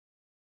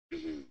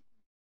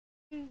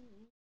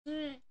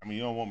 I mean,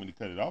 you don't want me to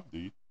cut it off, do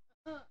you?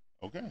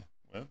 Okay.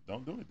 Well,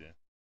 don't do it then.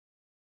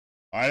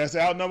 All right, that's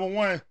out number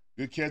 1.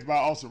 Good catch by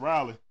Austin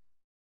Riley.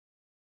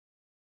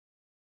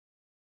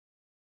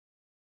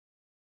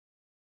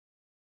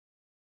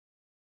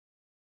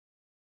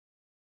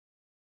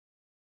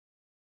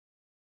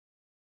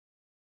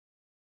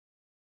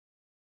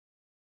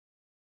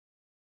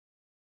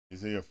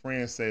 So your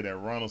friends say that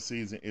Ronald's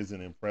season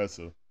isn't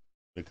impressive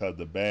because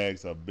the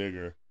bags are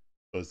bigger,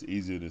 so it's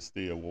easier to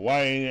steal. Well,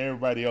 why ain't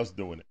everybody else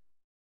doing it?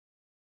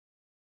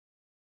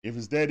 If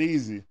it's that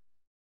easy,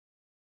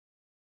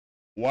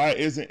 why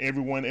isn't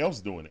everyone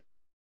else doing it?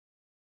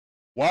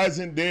 Why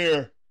isn't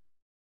there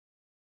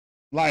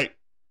like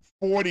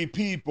 40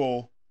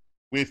 people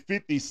with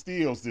 50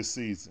 steals this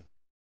season?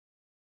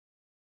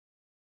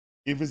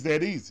 If it's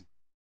that easy.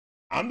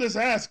 I'm just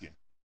asking.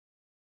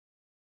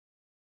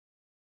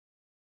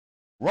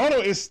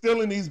 Ronald is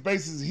still in these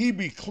bases. He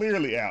be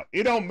clearly out.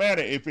 It don't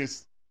matter if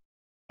it's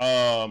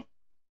 2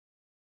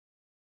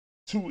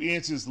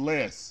 inches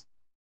less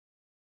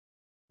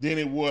than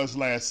it was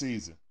last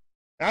season.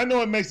 I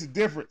know it makes a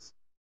difference,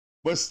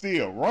 but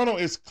still,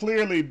 Ronald is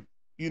clearly,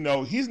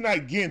 he's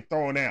not getting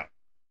thrown out.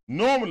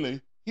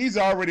 Normally, he's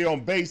already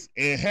on base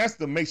and has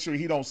to make sure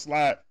he don't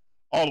slide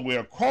all the way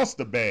across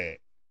the bag.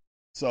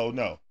 So,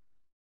 no.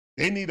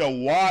 They need to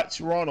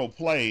watch Ronald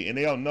play, and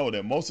they'll know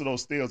that most of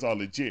those steals are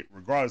legit,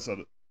 regardless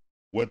of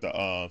what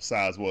the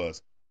size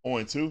was.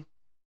 0-2.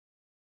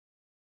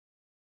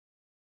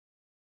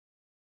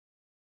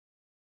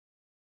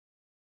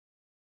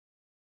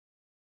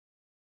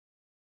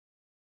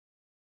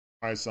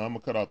 All right, so I'm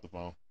going to cut off the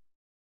phone. All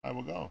right,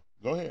 we're gone.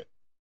 Go ahead.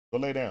 Go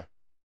lay down.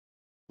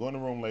 Go in the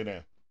room, lay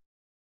down.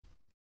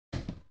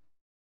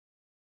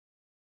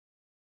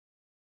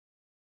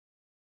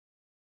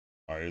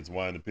 All right, it's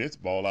 1 in the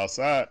pitch. Ball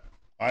outside.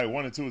 All right,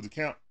 1-2 is the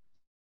count.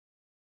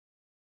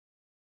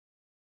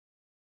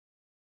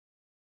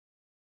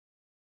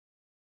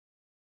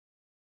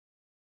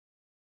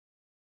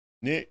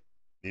 Nick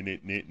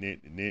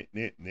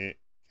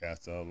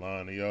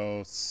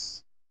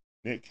Castellanos.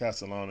 Nick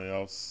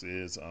Castellanos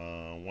is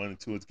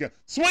 1-2 is the count.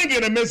 Swing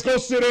it and miss. Go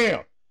sit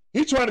down.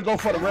 He's trying to go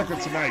for the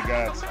record tonight,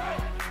 guys.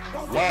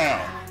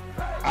 Wow.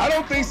 I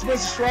don't think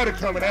Spencer Strider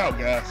coming out,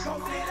 guys.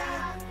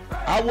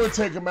 I wouldn't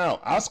take him out.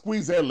 I'll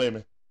squeeze that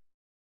lemon.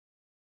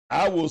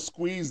 I will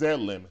squeeze that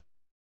lemon.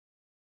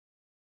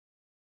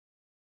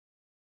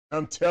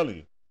 I'm telling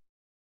you.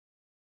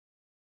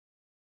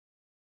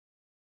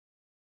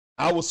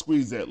 I will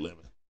squeeze that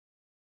lemon.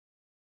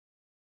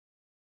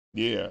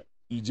 Yeah.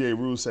 EJ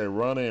Ruiz said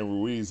Runner and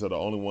Ruiz are the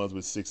only ones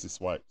with 60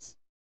 swipes.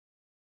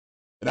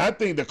 And I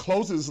think the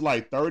closest is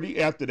like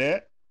 30 after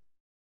that.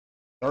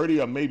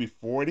 30 or maybe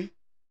 40.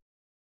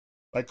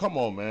 Like, come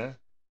on, man.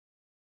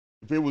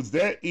 If it was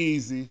that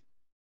easy,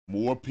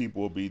 more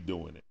people would be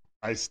doing it.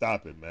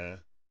 Stop it, man.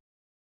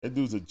 That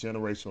dude's a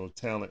generational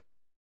talent.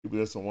 People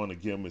just don't want to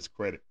give him his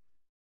credit.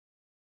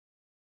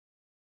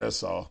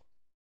 That's all.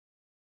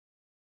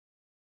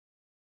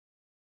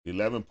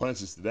 11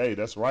 punches today.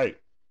 That's right.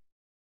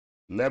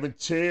 11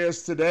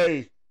 chairs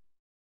today.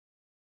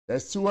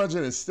 That's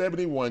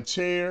 271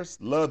 chairs.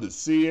 Love to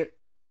see it.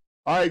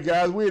 All right,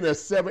 guys, we're in a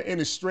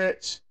 7-inning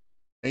stretch.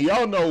 And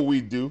y'all know what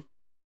we do.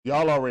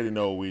 Y'all already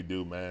know what we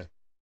do, man.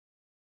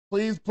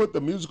 Please put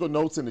the musical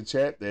notes in the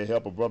chat that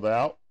help a brother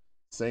out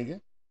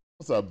singing.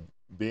 What's up,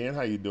 Ben?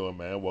 How you doing,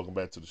 man? Welcome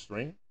back to the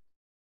stream.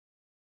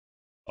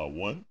 A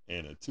 1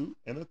 and a 2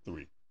 and a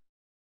 3.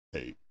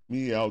 Take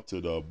me out to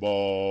the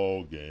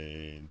ball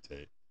game.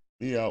 Take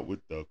me out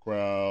with the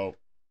crowd.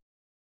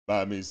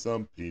 Buy me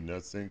some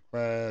peanuts and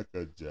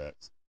Cracker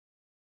Jacks.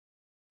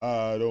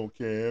 I don't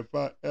care if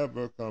I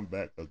ever come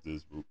back, cause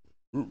this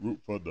root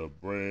for the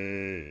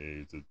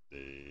Braves. If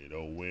they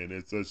don't win,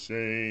 it's a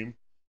shame.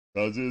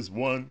 Cause it's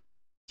 1,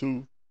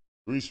 2,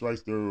 3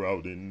 strikes, they're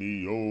out in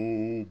the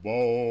old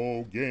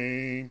ball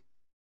game.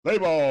 Play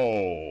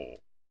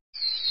ball.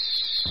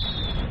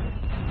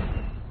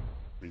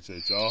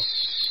 Appreciate y'all.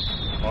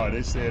 All right,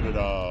 they said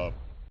that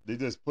they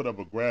just put up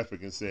a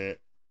graphic and said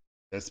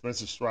that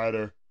Spencer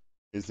Strider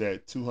is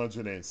at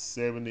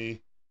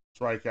 270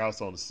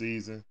 strikeouts on the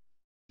season.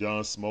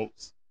 John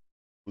Smoltz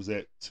was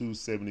at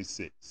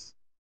 276.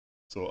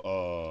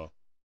 So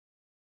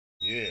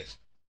yeah.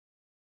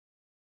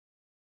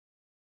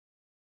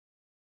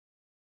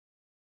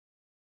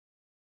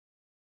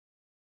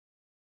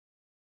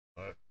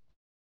 All right.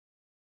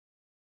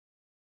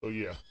 So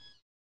yeah.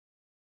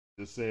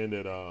 Just saying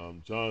that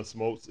John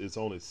Smoltz is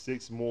only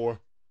 6 more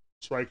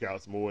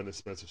strikeouts more than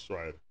Spencer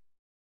Strider.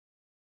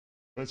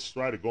 Spencer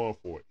Strider going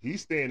for it.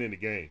 He's staying in the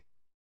game.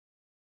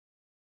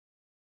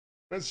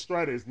 Spencer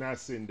Strider is not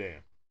sitting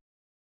down.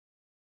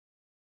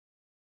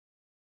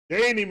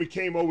 They ain't even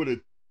came over to.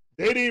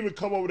 They didn't even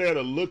come over there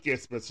to look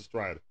at Spencer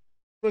Strider.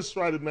 Spencer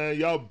Strider, man,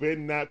 y'all better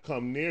not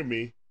come near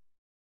me.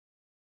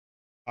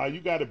 You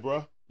got it,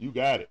 bro. You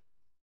got it.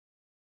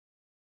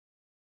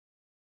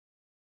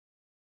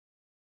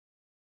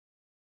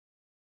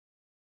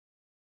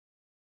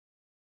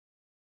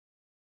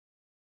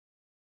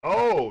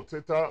 Oh,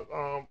 TikTok.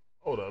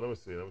 Hold on. Let me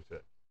see. Let me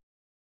check.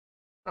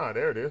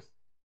 There it is.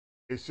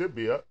 It should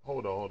be up.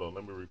 Hold on.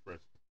 Let me refresh.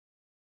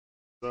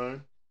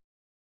 Son.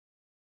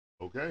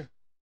 Okay.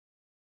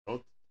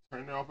 Don't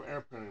turn it off of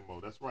airplane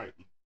mode. That's right.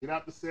 Get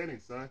out the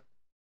settings, son.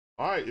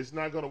 All right. It's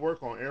not going to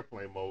work on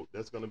airplane mode.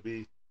 That's going to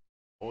be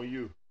on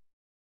you.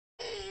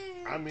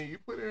 I mean, you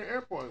put it in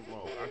airplane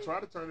mode. I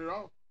tried to turn it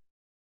off.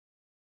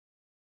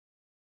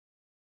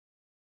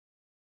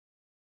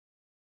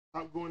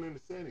 Stop going in the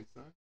settings,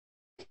 son.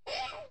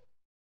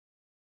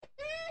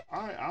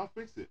 All right, I'll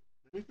fix it.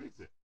 Let me fix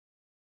it.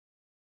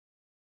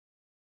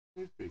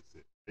 Let me fix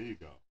it. There you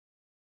go.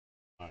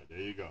 All right, there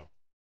you go.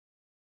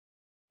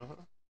 Uh-huh.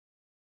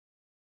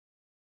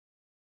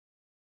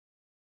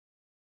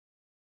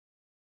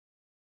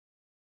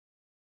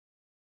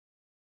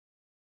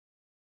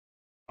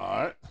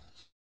 All right.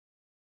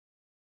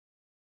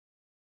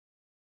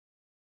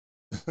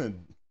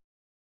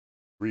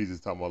 Breeze is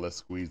talking about let's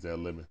squeeze that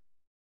lemon.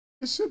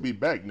 It should be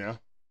back now.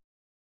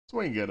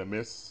 Swing and a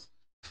miss.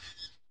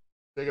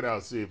 Check it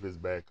out, see if it's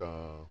back,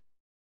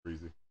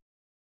 Breezy.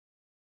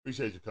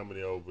 Appreciate you coming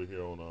in over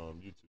here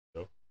on YouTube,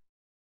 though.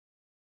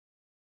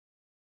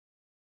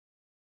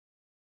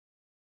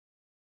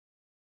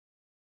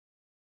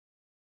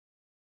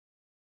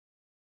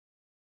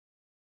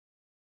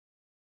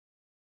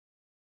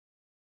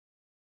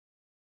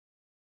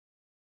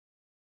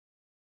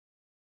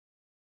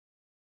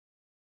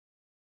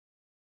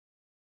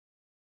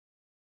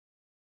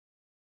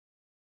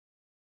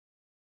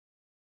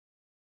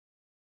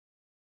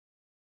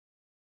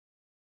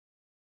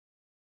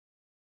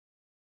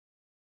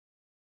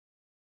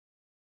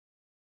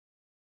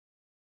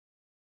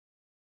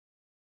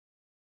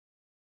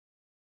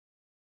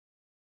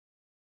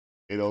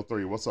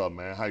 $803. What's up,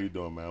 man? How you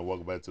doing, man?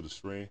 Welcome back to the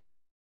stream.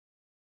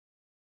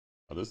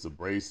 Oh, this is a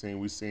Braves team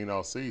we've seen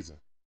all season.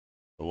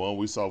 The one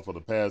we saw for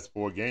the past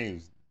 4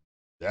 games.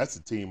 That's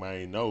a team I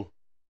ain't know.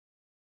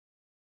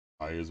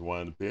 All right, here's one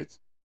in the pitch.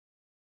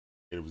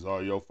 It was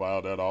all your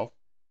foul that off.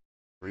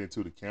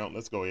 3-2 the count.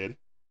 Let's go, Eddie.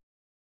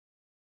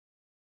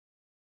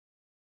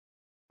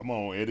 Come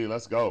on, Eddie.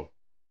 Let's go.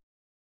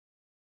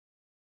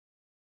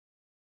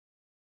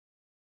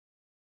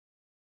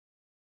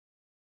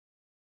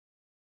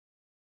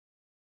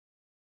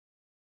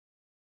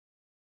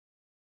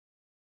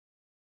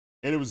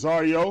 Eddie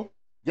Rosario.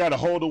 Got to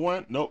hold the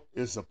one. Nope,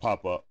 it's a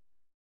pop-up.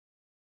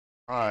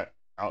 All right,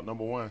 out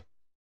number 1.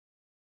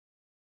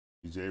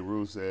 DJ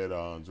Rue said,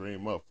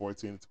 Dream up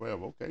 14-12.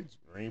 Okay,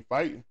 Dream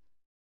fighting.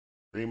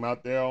 Dream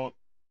out there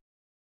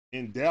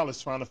in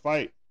Dallas trying to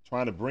fight,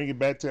 trying to bring it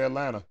back to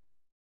Atlanta.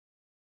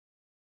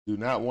 Do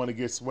not want to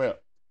get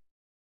swept.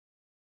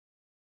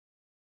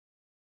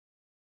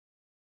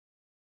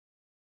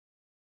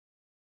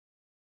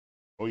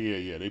 Oh,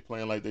 yeah. They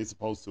playing like they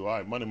supposed to. All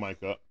right, Money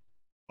Mike up.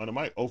 Money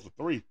Mike 0 for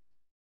 3.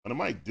 Money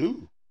Mike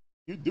due.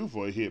 You due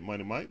for a hit,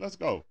 Money Mike. Let's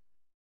go.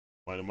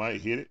 Money Mike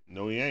hit it.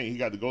 No, he ain't. He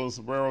got the golden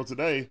sombrero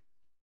today.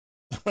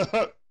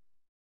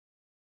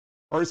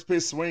 First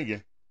pitch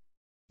swinging.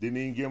 Didn't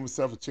even give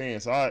himself a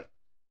chance. All right.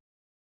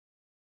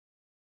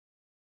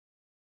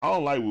 I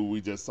don't like when we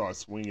just start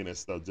swinging and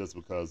stuff just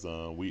because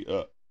we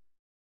up.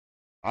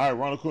 All right,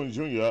 Ronald Acuna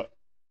Jr. up.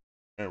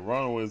 And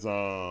Ronald is,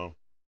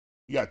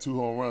 he got 2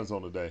 home runs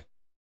on the day.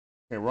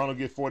 Can Ronald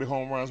get 40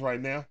 home runs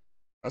right now?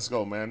 Let's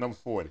go, man. Number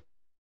 40.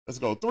 Let's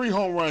go. 3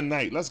 home run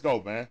night. Let's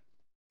go, man.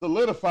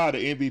 Solidify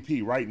the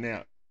MVP right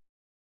now.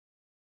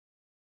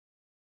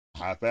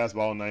 High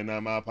fastball,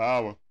 99 mile per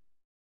hour.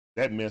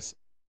 That miss.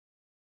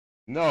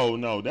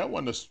 No, that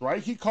wasn't a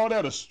strike. He called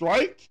that a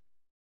strike?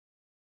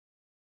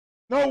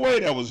 No way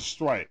that was a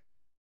strike.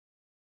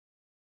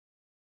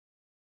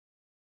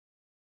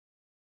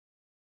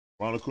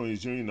 Ronald Acuna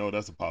Jr., no,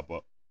 that's a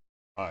pop-up.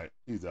 All right,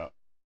 he's out.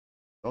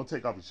 Don't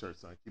take off your shirt,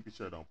 son. Keep your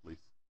shirt on, please.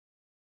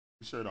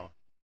 Keep your shirt on.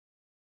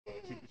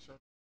 Keep your shirt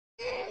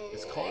on.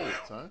 It's cold,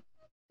 son.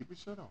 Keep your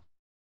shirt on.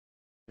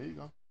 There you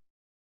go.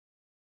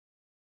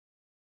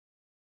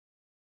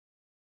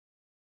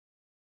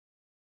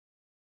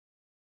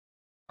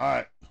 All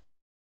right.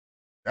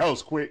 That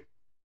was quick.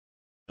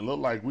 It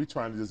looked like we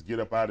trying to just get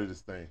up out of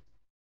this thing.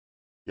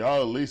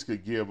 Y'all at least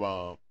could give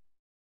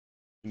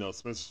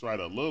Spencer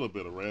Strider a little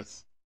bit of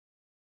rest.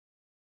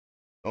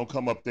 Don't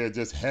come up there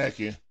just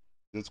hacking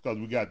just because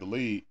we got the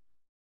lead.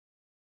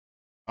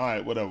 All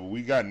right, whatever.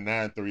 We got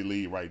 9-3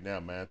 lead right now,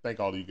 man. Thank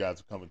all of you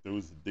guys for coming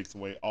through. This is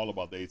Dixon Way, all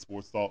about the 8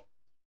 Sports Talk.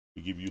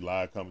 We give you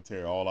live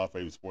commentary, all our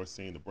favorite sports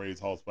team, the Braves,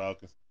 Hawks,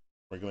 Falcons,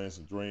 Franklin's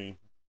and Dream,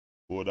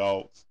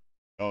 Bulldogs.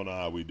 Y'all know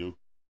how we do.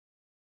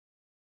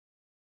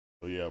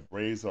 So, yeah,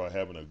 Braves are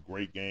having a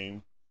great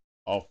game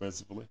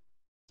offensively.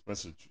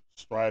 Spencer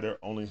Strider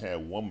only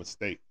had 1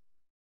 mistake.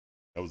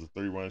 That was a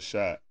 3-run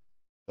shot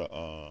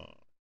to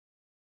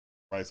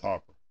Bryce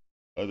Harper.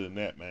 Other than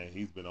that, man,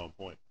 he's been on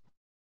point.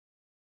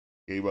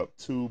 Gave up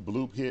 2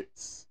 bloop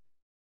hits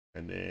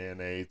and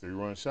then a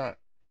 3-run shot.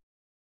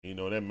 You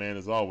know, that man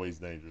is always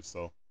dangerous.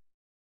 So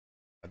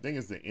I think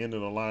it's the end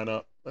of the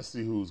lineup. Let's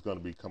see who's going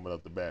to be coming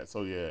up the bat.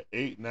 So, yeah,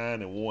 8,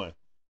 9, and 1.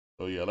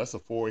 So, yeah, let's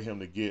afford him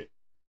to get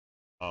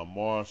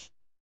Marsh,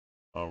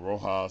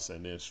 Rojas,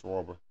 and then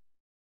Schwarber.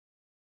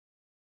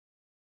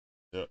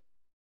 Yep.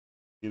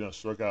 He done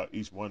struck out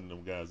each one of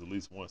them guys at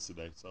least once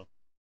today. So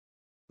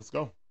let's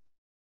go.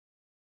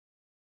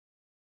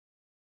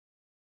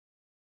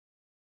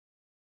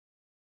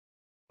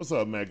 What's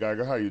up, Matt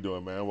Geiger? How you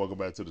doing, man? Welcome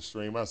back to the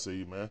stream. I see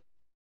you, man.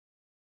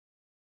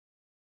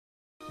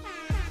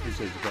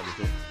 Appreciate you coming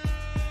through.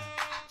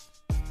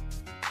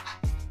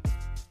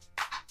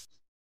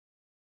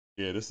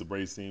 Yeah, this is the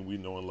Braves team we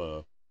know and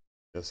love.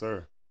 Yes,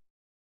 sir.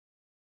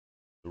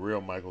 The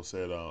real Michael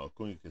said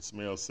Acuna can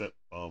smell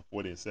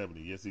 40 and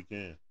 70. Yes, he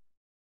can.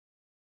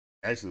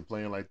 Actually,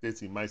 playing like this,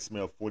 he might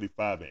smell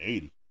 45 and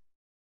 80.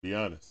 Be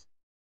honest.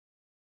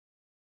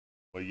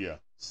 But yeah,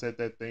 set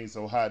that thing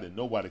so high that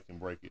nobody can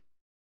break it.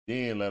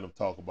 Then let them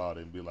talk about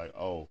it and be like,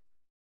 oh,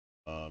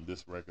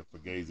 this record for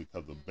Gazy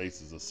because the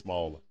bases are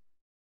smaller.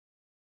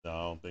 No,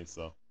 I don't think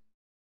so.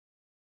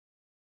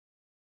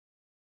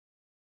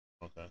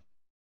 Okay.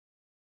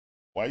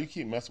 Why you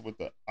keep messing with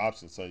the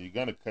options, son? You're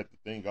gonna cut the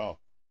thing off.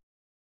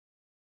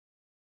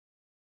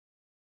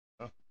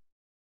 Huh?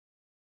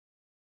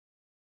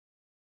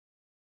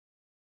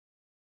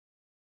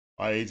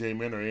 All right, AJ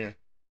Minter in.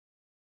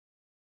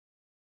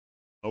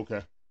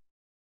 Okay.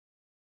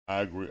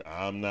 I agree.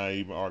 I'm not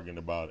even arguing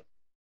about it.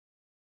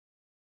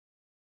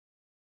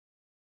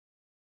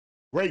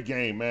 Great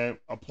game, man.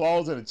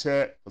 Applause in the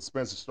chat for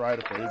Spencer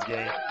Strider for his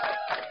game.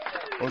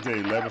 What was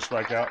it, 11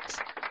 strikeouts?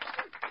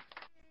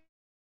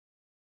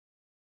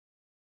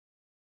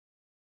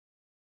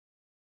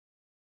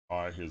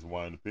 All right, here's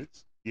one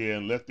pitch. Yeah,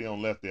 and lefty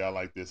on lefty, I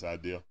like this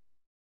idea.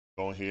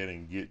 Go ahead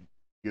and get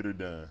her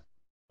done. You know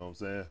what I'm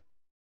saying?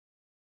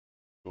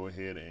 Go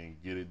ahead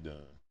and get it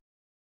done.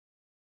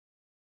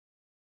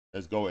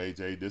 Let's go,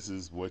 AJ. This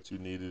is what you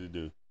needed to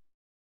do.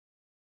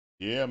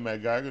 Yeah,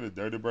 Matt Geiger, the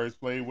Dirty Birds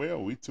played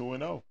well. We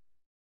 2-0. All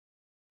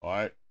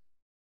right.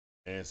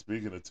 And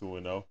speaking of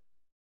 2-0,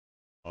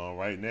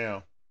 right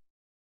now,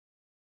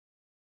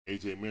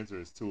 AJ Minter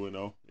is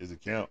 2-0. Is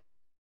it count?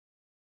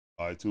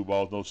 All right, 2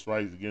 balls, no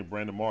strikes against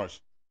Brandon Marsh.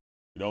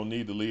 You don't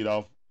need the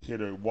leadoff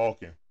hitter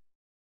walking.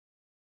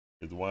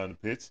 Is the one on the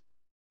pitch.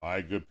 All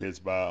right, good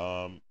pitch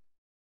by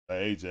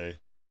AJ.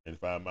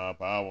 85-mile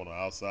per hour on the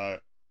outside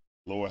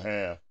lower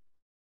half.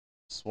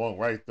 Swung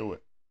right through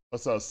it.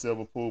 What's up,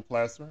 Silver Pool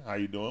Plaster? How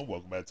you doing?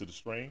 Welcome back to the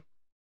stream.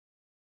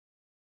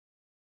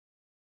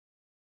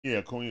 Yeah,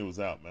 Acuna was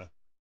out, man.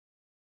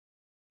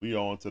 We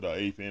on to the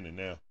 8th inning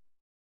now.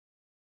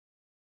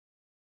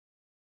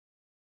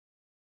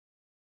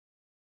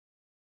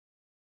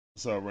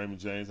 What's up, Raymond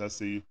James? I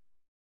see you.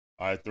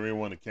 All right,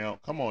 3-1 to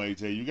count. Come on,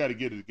 AJ. You got to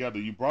get it together.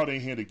 You brought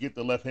in here to get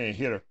the left-hand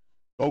hitter.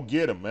 Go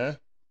get him, man.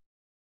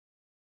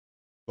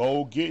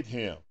 Go get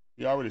him.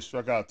 He already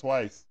struck out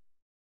twice.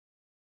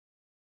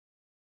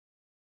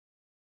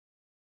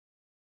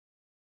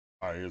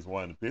 All right, here's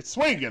one to pitch.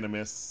 Swing and a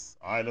miss.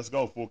 All right, let's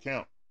go. Full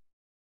count.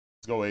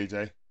 Let's go,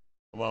 AJ.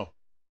 Come on.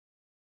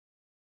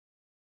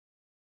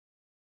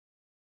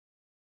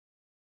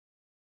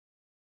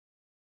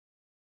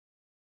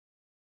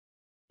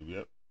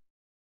 Yep.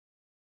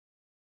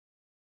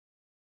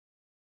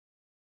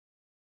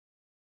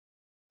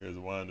 Here's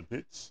one to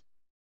pitch.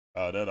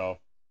 That off.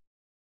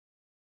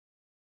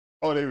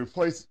 Oh, they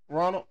replaced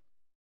Ronald?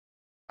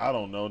 I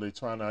don't know. They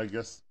trying to, I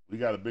guess, we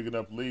got a big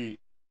enough lead.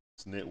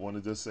 Snit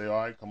wanted to just say, all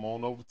right, come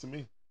on over to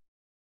me.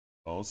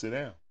 Don't sit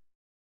down.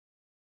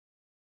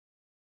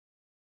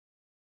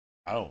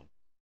 I don't.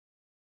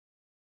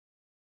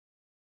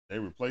 They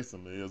replaced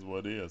him. It is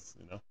what it is,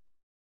 you know.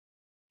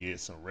 Get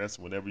some rest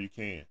whenever you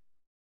can.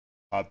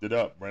 Popped it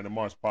up. Brandon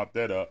Marsh popped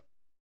that up.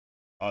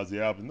 Ozzy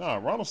Alvis. Nah,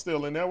 Ronald's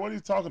still in there. What are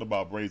you talking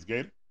about, Braves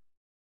Gator?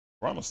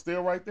 Ronald's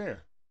still right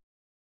there.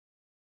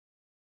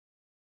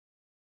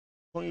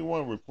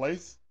 21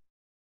 replaced.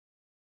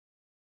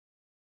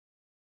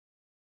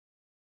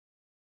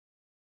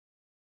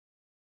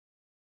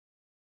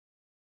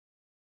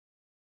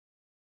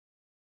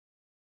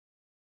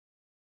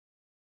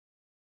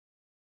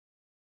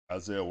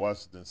 Isaiah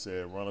Washington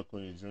said Ronald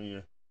Acuna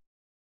Jr.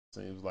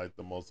 seems like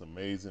the most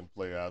amazing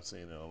player I've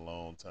seen in a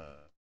long time.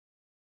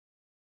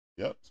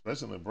 Yep,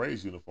 especially in the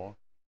Braves uniform.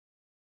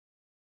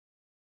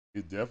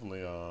 He's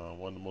definitely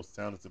one of the most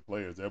talented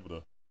players ever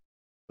to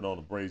put on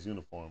the Braves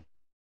uniform.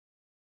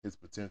 His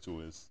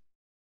potential is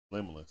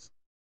limitless,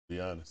 to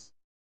be honest.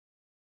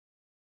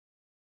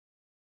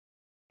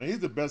 And he's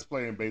the best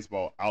player in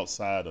baseball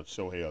outside of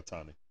Shohei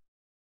Ohtani.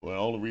 Well, the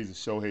only reason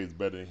Shohei is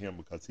better than him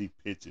because he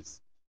pitches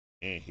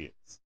and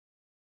hits.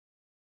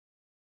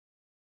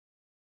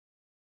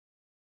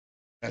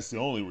 That's the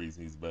only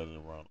reason he's better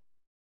than Ronald.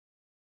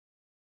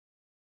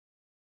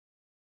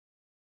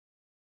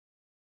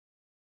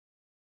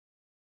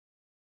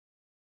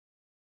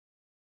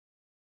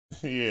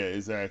 Yeah,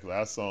 exactly.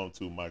 I saw him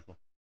too, Michael.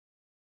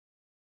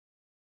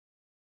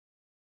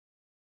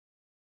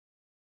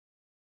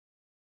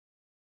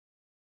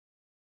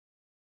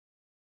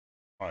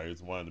 All right,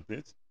 here's one to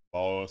pitch.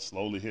 Ball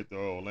slowly hit the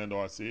Orlando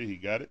Arcia. He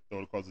got it. Throw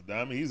it across the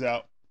diamond. He's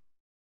out.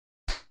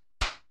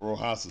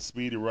 Rojas, a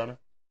speedy runner.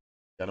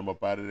 Got him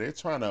up out of there.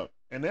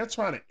 They're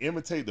trying to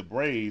imitate the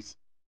Braves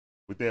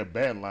with their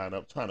batting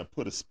lineup, trying to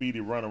put a speedy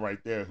runner right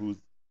there who's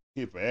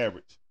hit for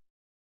average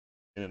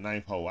in the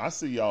 9th hole. I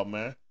see y'all,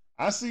 man.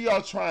 I see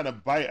y'all trying to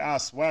bite our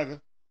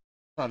swagger,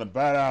 trying to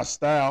bite our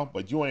style,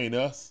 but you ain't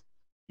us.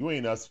 You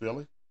ain't us,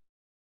 Philly.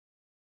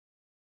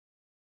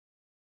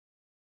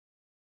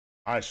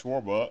 All right,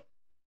 Schwarber up.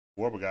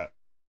 Schwarber got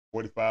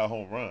 45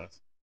 home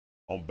runs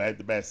on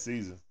back-to-back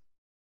seasons.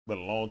 Been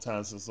a long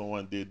time since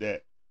someone did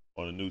that.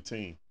 on a new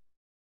team.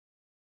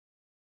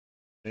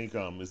 I think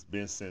it's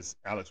been since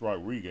Alex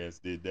Rodriguez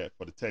did that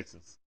for the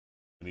Texans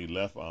when he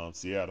left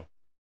Seattle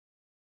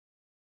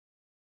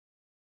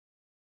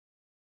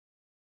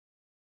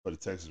for the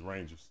Texas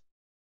Rangers.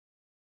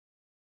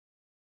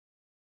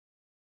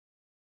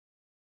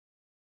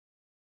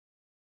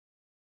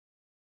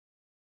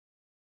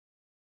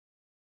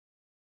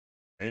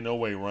 Ain't no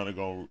way Runner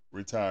gonna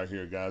retire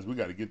here, guys. We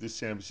got to get this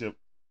championship.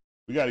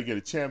 We got to get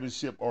a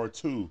championship or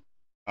two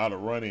out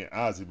of Ronnie and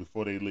Ozzie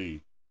before they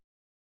leave.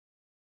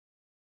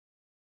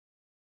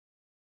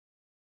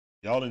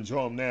 Y'all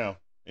enjoy them now,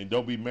 and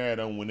don't be mad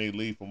at them when they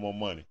leave for more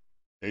money.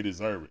 They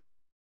deserve it.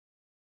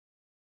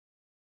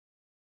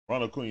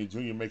 Ronald Acuna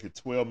Jr. making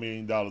 $12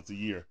 million a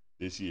year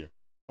this year.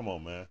 Come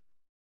on, man.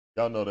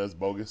 Y'all know that's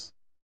bogus.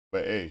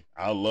 But hey,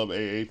 I love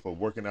AA for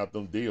working out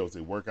them deals.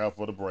 They work out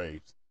for the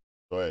Braves.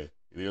 So hey,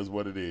 it is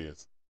what it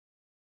is.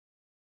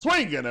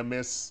 Swing and a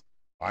miss.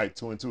 All right,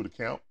 2-2 to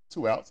count.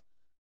 2 outs.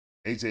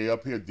 AJ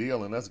up here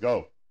dealing. Let's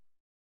go.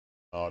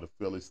 Oh, the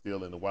Phillies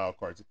still in the wild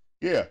card.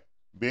 Yeah,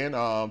 Ben.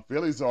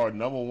 Phillies are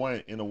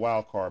 #1 in the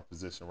wild card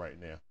position right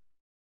now.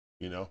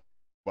 You know,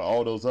 but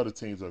all those other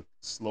teams are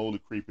slowly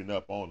creeping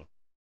up on them.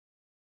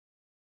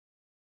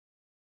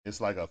 It's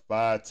like a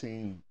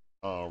 5-team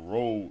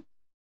road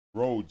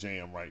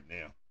jam right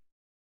now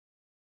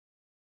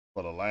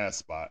for the last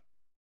spot.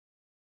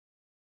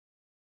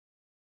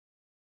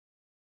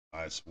 All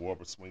right,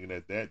 Schwarber swinging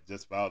at that.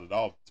 Just fouled it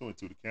off. 2-2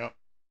 to count.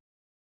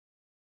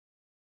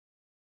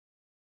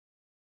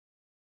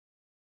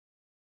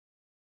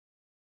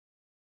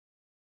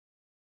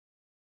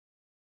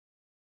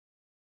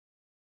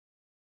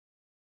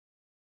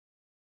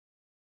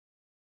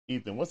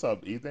 Ethan, what's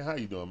up, Ethan? How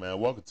you doing, man?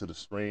 Welcome to the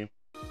stream.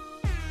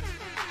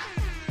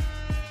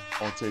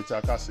 On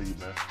TikTok, I see you,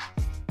 man.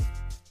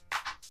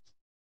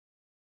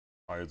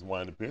 All right, it's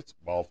winding the pitch.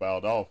 Ball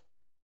fouled off.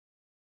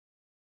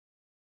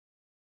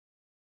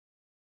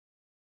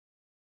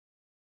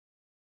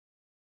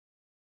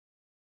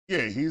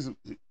 Yeah,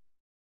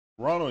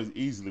 Ronald is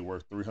easily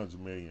worth $300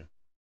 million.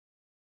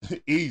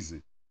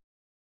 Easy.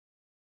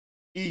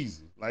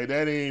 Like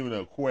that ain't even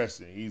a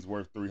question. He's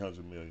worth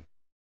 $300 million.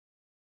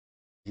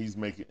 He's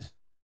making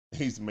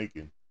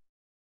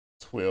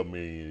 $12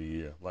 million a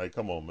year. Like,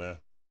 come on, man.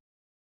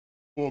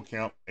 Full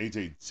count.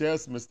 AJ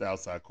just missed the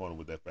outside corner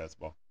with that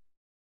fastball.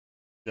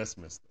 Just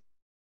missed it.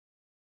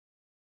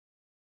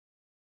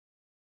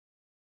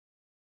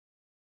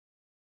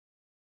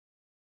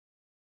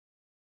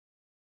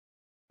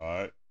 All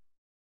right.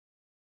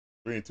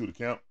 3-2 to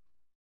count.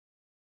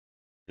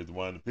 Here's the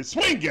one to pitch.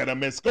 Swing at him,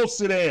 miss. Go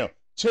sit down.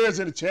 Chairs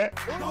in the chat.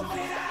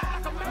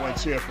 One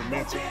chair for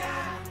mention.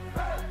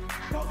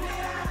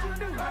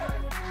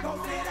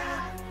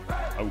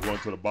 I'm going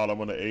to the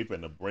bottom of the 8th,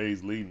 and the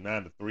Braves lead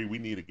 9-3. We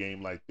need a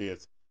game like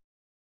this.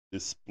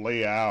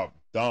 Display our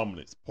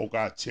dominance. Poke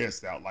our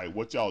chest out. Like,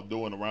 what y'all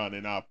doing around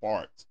in our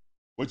parts?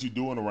 What you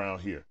doing around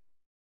here? You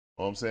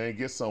know what I'm saying?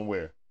 Get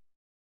somewhere.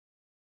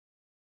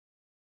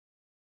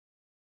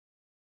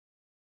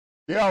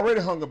 They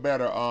already hung a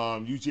banner,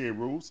 UGA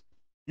rules.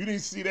 You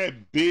didn't see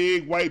that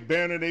big white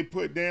banner they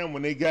put down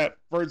when they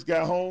first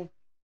got home?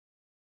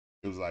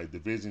 It was like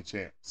division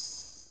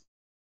champs.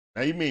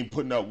 Now you mean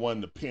putting up one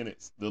of the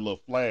pennants, the little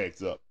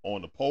flags up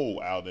on the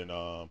pole out in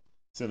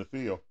center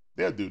field.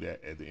 They'll do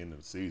that at the end of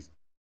the season.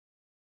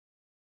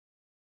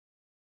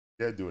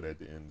 They'll do it at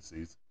the end of the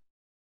season.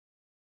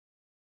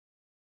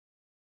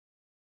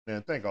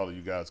 Man, thank all of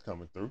you guys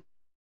coming through.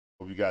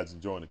 Hope you guys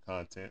enjoying the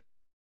content.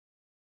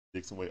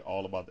 Dixon Way,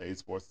 all about the A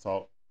Sports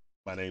Talk.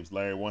 My name's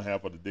Larry, one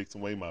half of the Dixon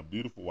Way. My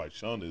beautiful wife,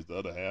 Shonda, is the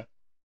other half.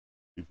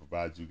 We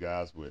provide you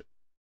guys with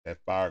that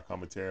fire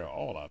commentary on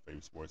all our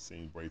favorite sports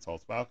teams, Braves,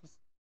 Hawks, Falcons,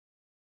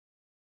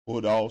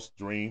 Bulldogs,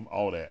 Dream,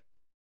 all that.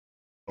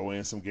 Throw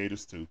in some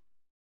Gators, too.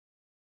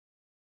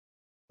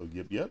 So,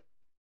 yep.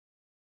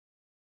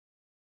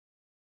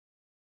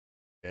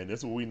 And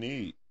that's what we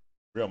need.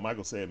 Real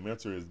Michael said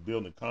mentor is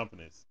building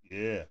confidence.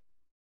 Yeah.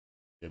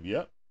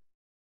 Yep.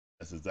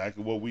 That's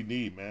exactly what we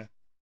need, man.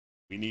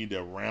 We need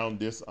to round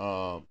this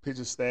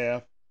pitcher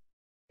staff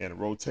and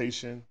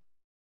rotation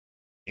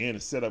and the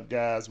setup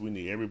guys. We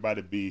need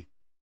everybody to be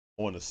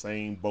on the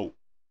same boat,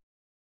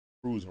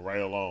 cruising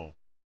right along.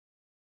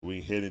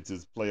 We head into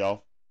this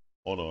playoff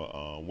on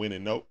a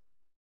winning note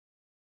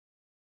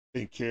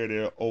and carry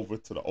that over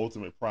to the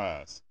ultimate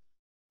prize.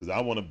 Because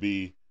I want to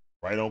be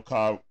right on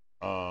Cobb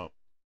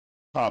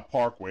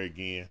Parkway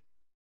again,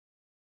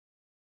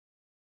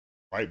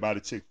 right by the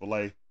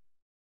Chick-fil-A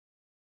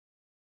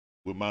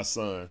with my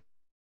son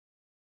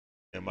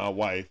and my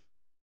wife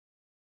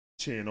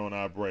cheering on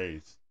our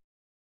Braves.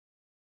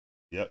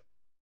 Yep.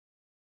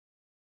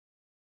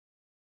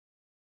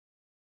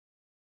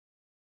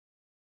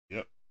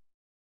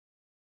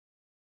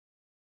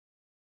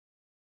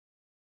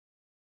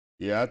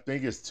 Yeah, I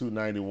think it's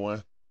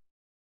 291.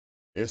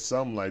 It's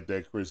something like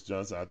that, Chris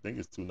Johnson. I think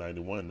it's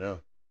 291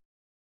 now.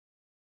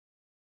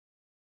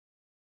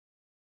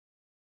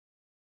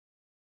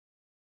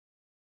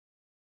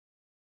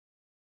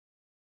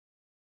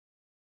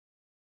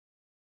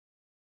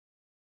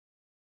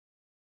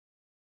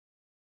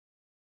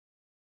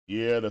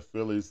 Yeah, the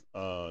Phillies.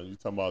 You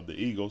talking about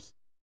the Eagles?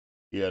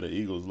 Yeah, the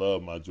Eagles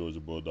love my Georgia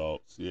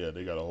Bulldogs. Yeah,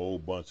 they got a whole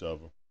bunch of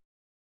them.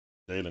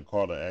 Jalen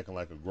Carter acting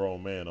like a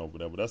grown man over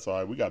there, but that's all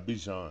right. We got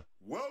Bijan.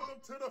 Welcome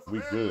to the We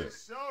family, good.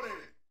 shorty.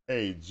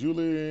 Hey,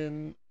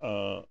 Julius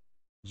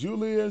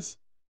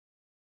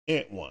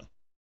Antwan.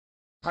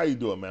 How you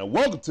doing, man?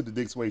 Welcome to the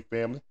Dixon Way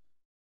family.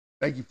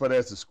 Thank you for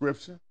that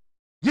subscription.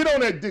 Get on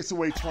that Dixon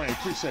Way train.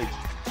 Appreciate you.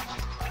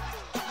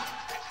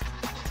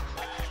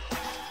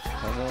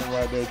 Come on,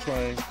 right there,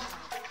 train.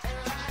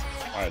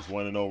 All right, it's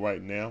 1-0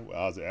 right now with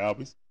Ozzy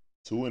Albies.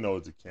 2-0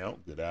 is the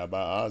count. Good eye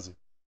by Ozzy.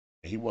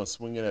 And he wasn't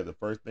swinging at the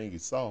first thing he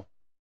saw.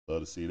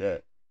 Love to see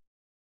that.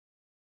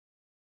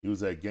 He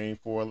was at Game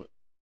 4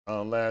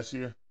 last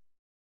year.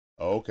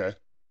 Oh, okay.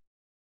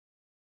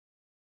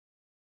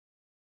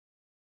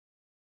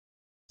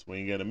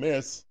 Swing and a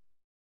miss.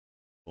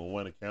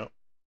 1-1 account.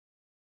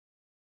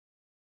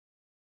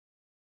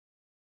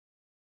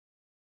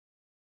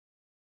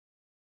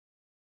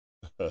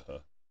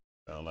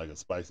 Sound like a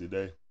spicy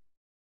day.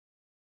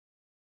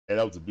 Hey,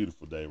 that was a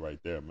beautiful day right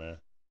there, man.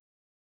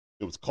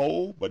 It was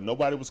cold, but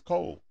nobody was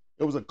cold.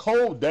 It was a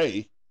cold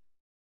day,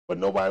 but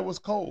nobody was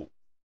cold.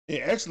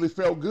 It actually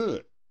felt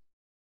good.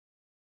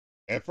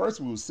 At first,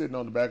 we were sitting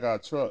on the back of our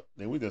truck,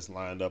 then we just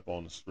lined up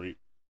on the street.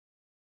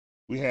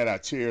 We had our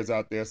chairs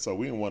out there, so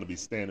we didn't want to be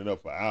standing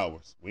up for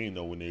hours. We didn't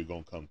know when they were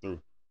going to come through.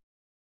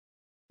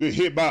 Good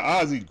hit by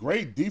Ozzy.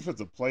 Great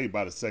defensive play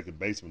by the second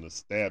baseman to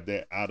stab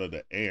that out of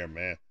the air,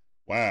 man.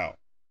 Wow.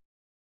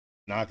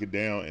 Knock it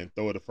down and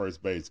throw it to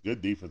first base.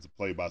 Good defensive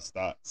play by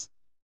Stotts.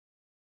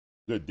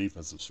 Good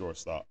defensive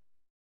shortstop.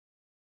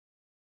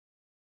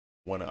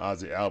 One of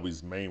Ozzy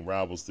Albies' main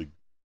rivals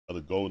of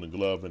the Golden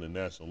Glove in the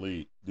National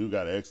League. Dude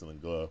got an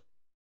excellent glove.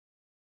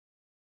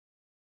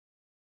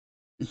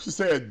 You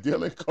said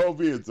Dylan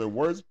Covey is the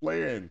worst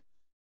player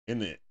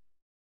in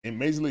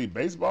Major League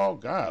Baseball?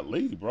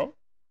 Golly, bro.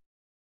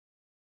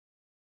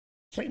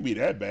 Can't be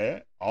that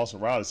bad. Austin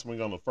Riley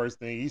swing on the first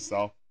thing he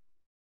saw.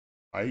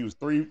 He was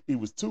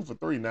 2 for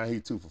 3. Now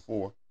he's 2 for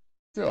 4.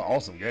 Still an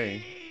awesome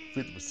game.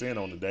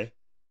 50% on the day.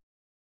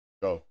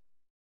 Go.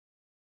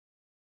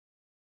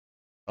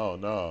 Oh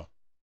no.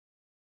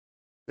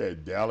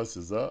 That Dallas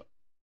is up.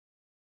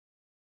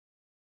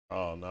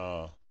 Oh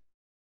no.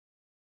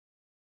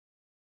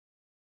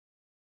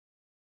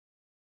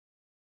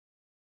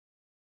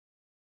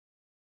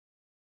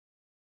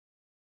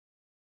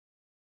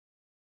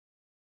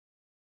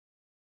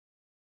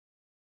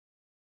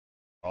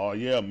 Oh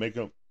yeah,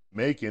 making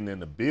in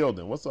the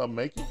building. What's up,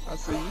 making? I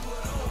see you.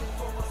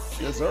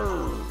 Yes, sir.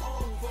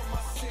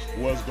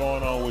 What's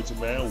going on with you,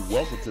 man?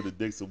 Welcome to the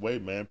Dixon Way,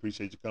 man.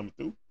 Appreciate you coming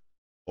through.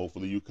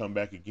 Hopefully you come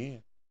back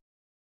again.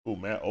 Oh,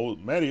 man. Oh,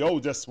 Matty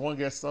O just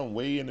swung at some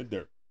way in the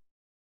dirt.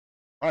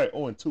 All right,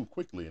 0-2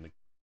 quickly in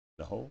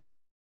the hole.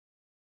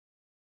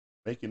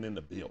 Making in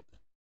the building.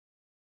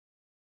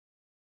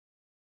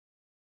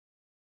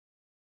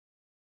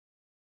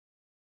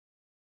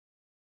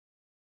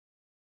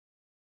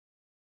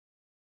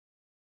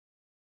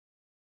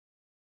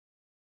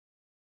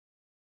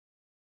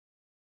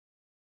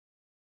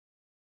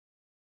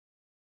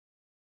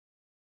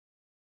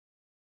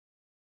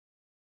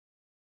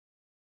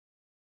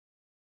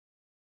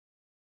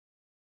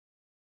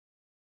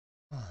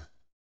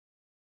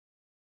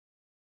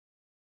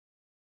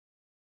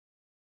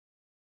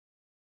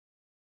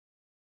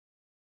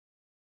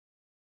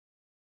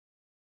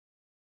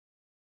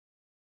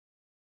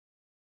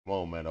 Come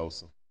on, man,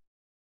 Olsen.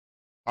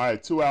 All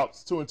right, 2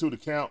 outs, 2-2 to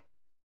count.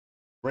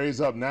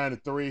 Braves up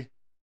 9-3.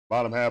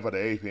 Bottom half of the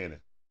 8th inning.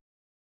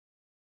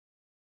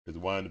 Here's the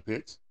wind the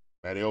pitch.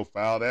 Matty O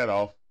fouled that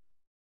off.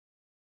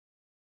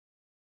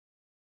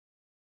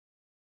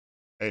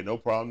 Hey, no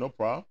problem, no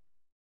problem.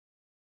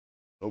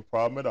 No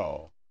problem at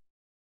all.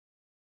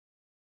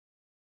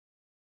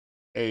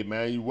 Hey,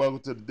 man, you welcome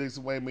to the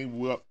Dixon Way.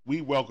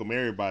 We welcome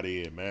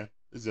everybody in, man.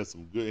 It's just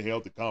some good,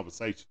 healthy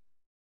conversation.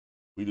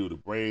 We do the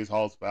Braves,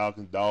 Hawks,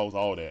 Falcons, Dogs,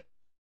 all that.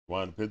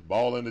 Wind the pitch,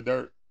 ball in the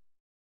dirt.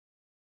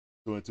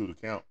 2-2 to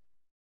count.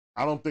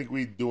 I don't think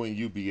we're doing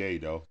UBA,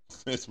 though,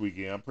 this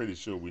weekend. I'm pretty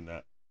sure we're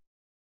not.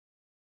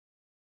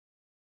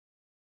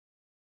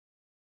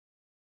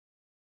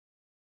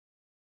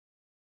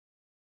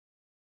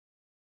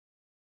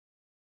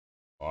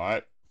 All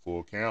right,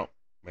 full count.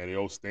 Matty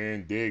O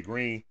stand dead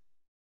green.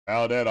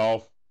 Foul that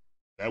off.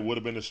 That would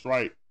have been a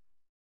strike.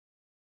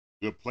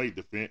 Good plate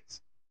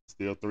defense.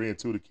 Still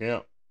 3-2 to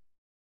count.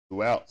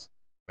 2 outs.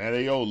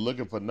 Matty O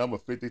looking for number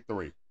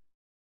 53.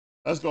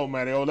 Let's go,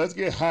 Matty O. Let's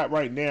get hot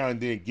right now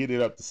and then get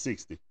it up to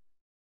 60.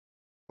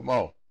 Come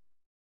on.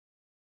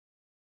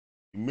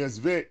 You miss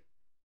Vic.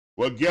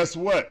 Well, guess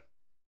what?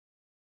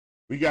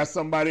 We got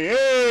somebody.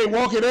 Hey,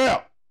 walk it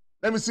out.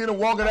 Let me see them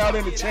walk it out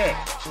in the chat.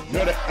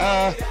 Another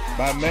eye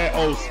by Matt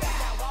Olson.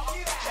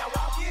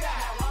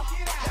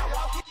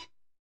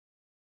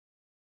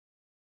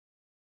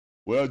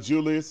 Well,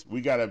 Julius, we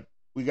got a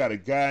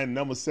guy in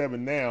number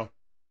 7 now,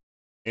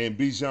 and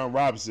Bijan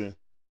Robinson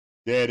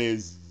that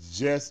is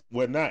just,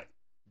 well, not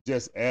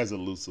just as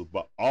elusive,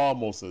 but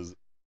almost as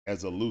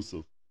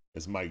elusive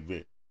as Mike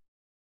Vick.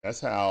 That's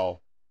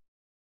how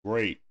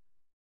great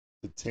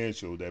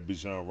potential that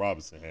Bijan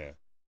Robinson had,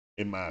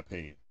 in my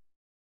opinion.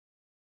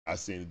 I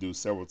seen him do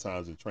several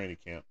times in training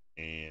camp,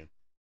 and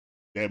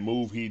that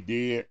move he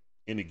did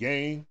in the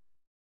game,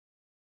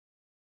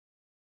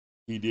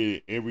 he did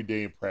it every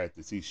day in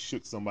practice. He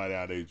shook somebody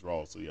out of their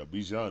draw. So yeah,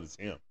 Bijan is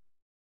him.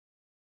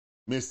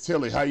 Miss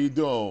Tilly, how you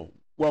doing?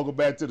 Welcome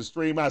back to the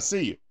stream. I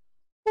see you.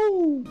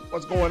 Woo!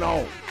 What's going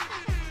on?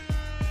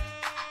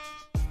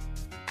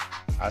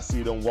 I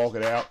see them walk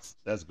it out.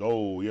 Let's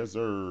go. Yes,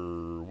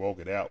 sir. Walk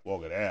it out.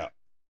 Walk it out.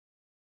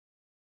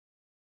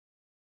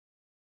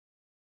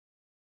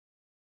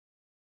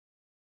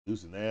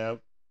 Houston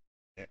Ave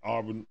and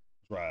Auburn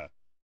Drive.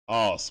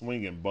 Oh,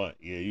 swing and bunt.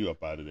 Yeah, you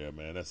up out of there,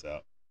 man. That's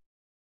out.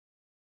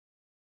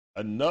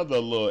 Another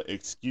little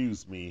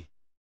excuse me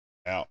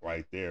out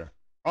right there.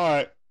 All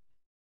right.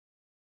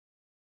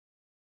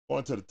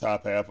 Going to the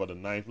top half of the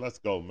ninth. Let's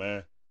go,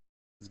 man.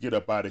 Let's get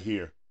up out of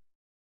here.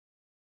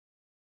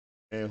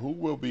 And who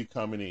will be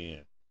coming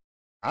in?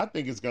 I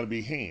think it's going to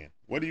be Han.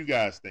 What do you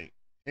guys think?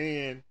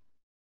 Han,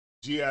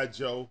 G.I.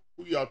 Joe,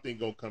 who y'all think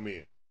going to come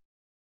in?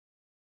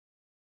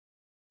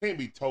 Can't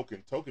be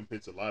Token. Token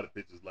pitched a lot of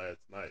pitches last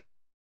night.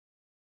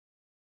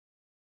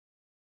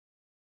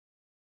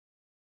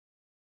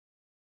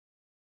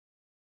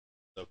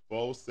 The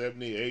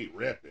 478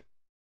 repping.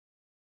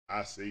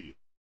 I see you.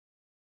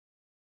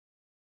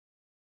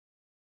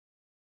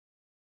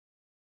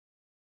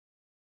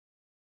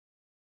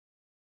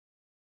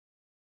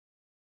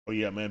 Oh,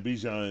 yeah, man.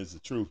 Bijan is the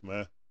truth,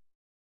 man.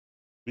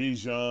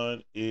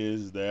 Bijan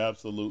is the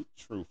absolute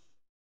truth.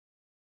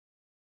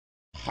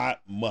 Hot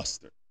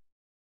mustard.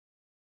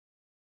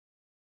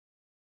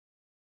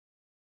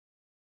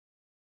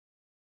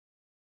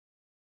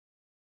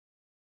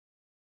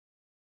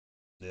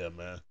 Yeah,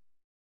 man.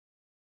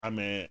 I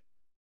mean,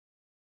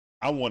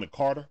 I wanted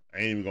Carter. I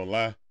ain't even gonna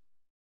lie.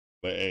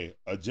 But hey,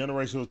 a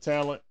generational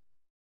talent.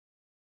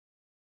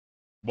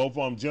 Both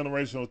of them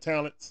generational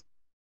talents.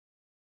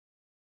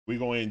 We're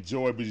gonna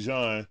enjoy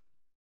Bijan.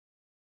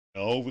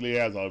 And hopefully he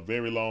has a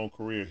very long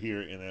career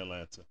here in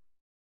Atlanta.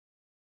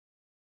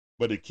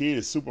 But the kid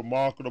is super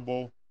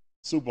marketable,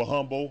 super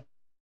humble,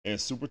 and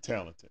super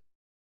talented.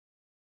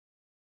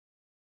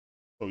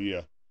 So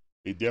yeah,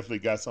 they definitely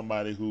got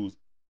somebody who's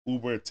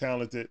uber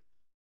talented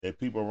that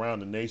people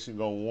around the nation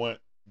gonna want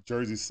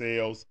jersey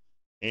sales,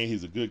 and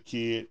he's a good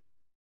kid.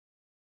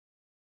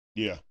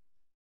 Yeah,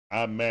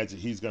 I imagine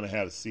he's gonna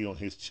have a C on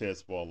his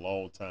chest for a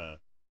long time.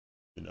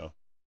 You know.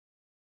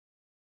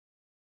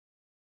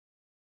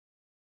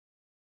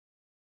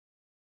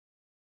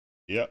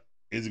 Yep.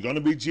 Is it gonna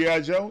be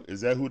G.I. Joe?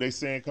 Is that who they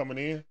saying coming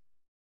in?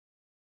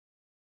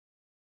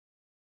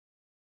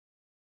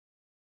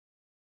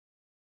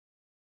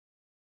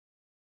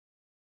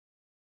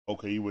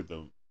 Okay, you with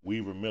the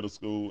Weaver Middle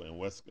School and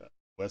West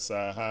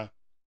Side High.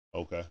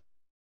 Okay.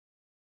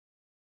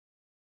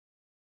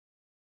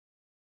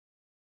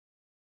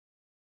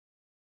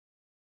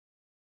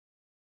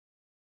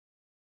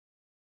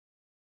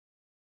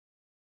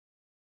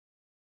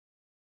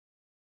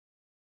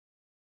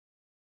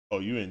 Oh,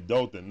 you in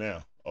Dothan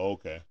now. Oh,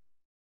 okay.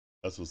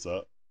 That's what's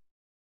up.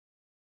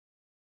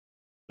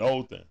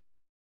 Dothan.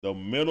 The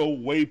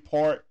middle way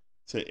part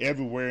to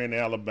everywhere in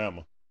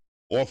Alabama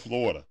or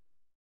Florida.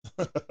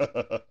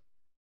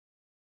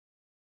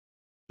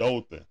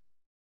 Dothan.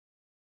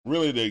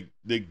 Really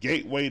the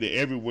gateway to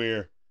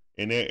everywhere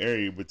in that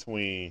area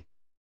between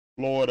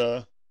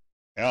Florida,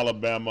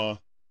 Alabama,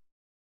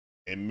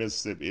 and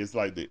Mississippi. It's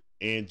like the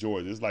and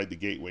Georgia. It's like the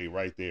gateway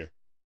right there.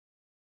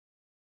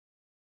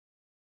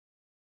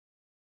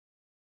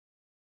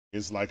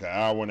 It's like an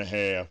hour and a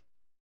half.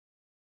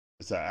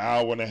 It's an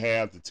hour and a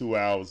half to 2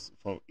 hours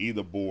from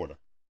either border.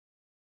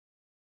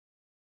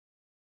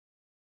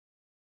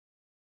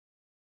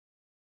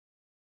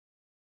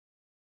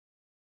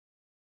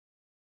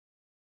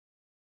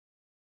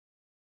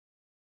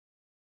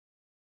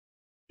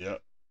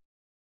 Yep.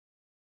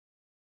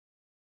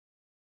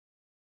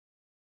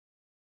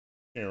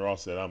 Ken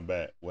Ross said, I'm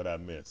back. What I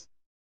miss?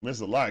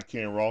 Miss a lot,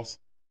 Ken Ross.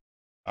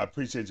 I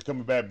appreciate you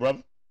coming back,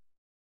 brother.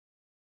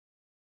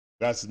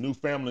 Got some new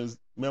family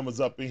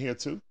members up in here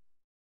too.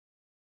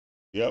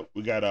 Yep,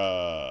 we got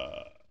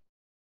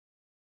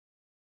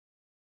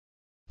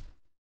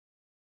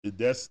the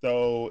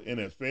Desto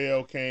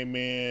NFL came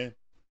in.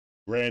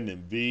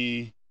 Brandon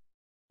V,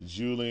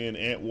 Julian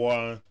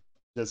Antoine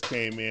just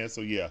came in. So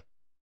yeah,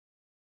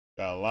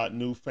 got a lot of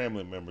new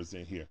family members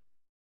in here.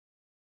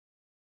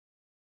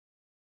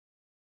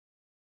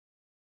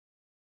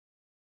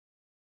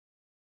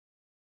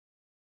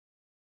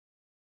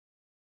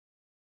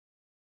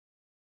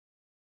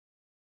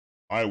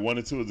 All right, 1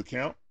 and 2 is the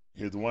count.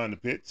 Here's the one on the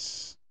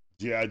pitch.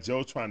 G.I.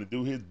 Joe trying to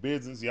do his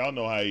business. Y'all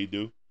know how he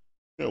do.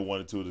 Still 1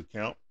 and 2 is the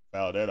count.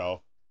 Foul that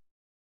off.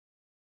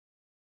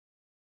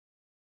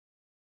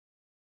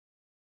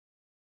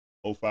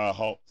 05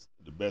 Hawks,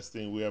 the best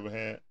thing we ever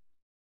had.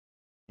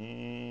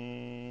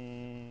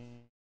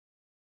 Mm,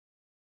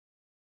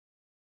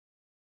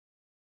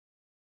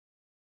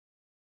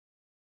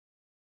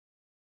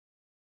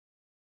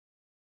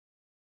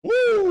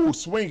 Ooh,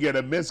 swing at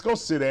a miss. Go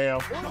sit down.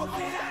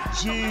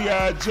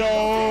 G.I.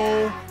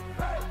 Joe.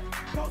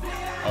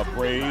 A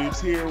Braves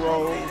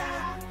hero.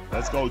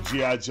 Let's go,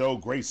 G.I. Joe.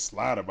 Great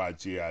slider by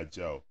G.I.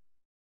 Joe.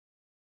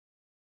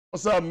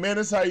 What's up,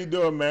 Menace? How you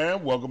doing,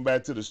 man? Welcome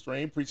back to the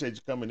stream. Appreciate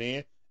you coming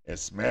in and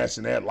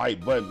smashing that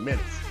like button,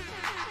 Menace.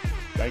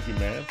 Thank you,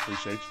 man.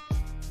 Appreciate you.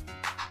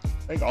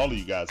 Thank all of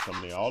you guys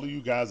coming in. All of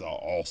you guys are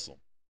awesome.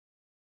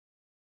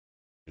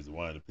 Here's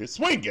one of the pitch.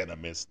 Swing and a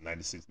miss.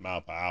 96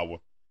 miles per hour.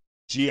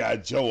 G.I.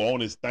 Joe on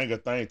his thing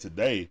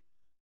today.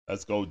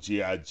 Let's go,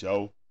 G.I.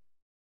 Joe.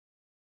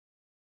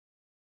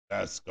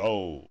 Let's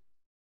go.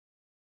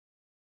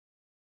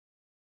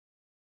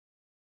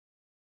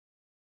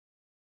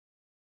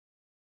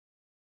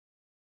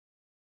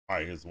 All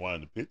right, here's one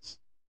of the pitch.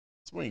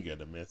 Swing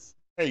and a miss.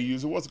 Hey,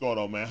 user, what's going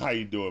on, man? How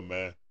you doing,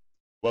 man?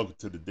 Welcome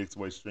to the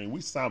Dixon Way stream.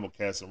 We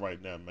simulcasting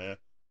right now, man,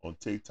 on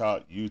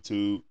TikTok,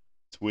 YouTube,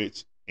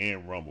 Twitch,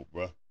 and Rumble,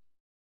 bro.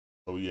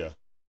 So, yeah.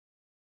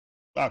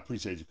 I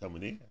appreciate you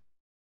coming in.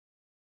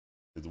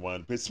 Here's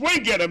one pitch.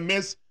 Swing and a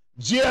miss.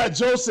 G.I.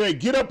 Joe said,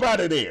 get up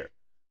out of there.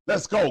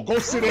 Let's go. Go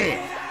sit in.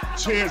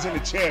 Chairs in the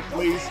chat,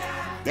 please.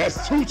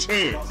 That's 2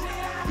 chairs.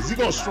 Is he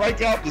going to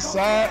strike out the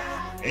side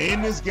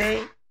in this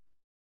game?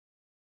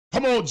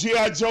 Come on,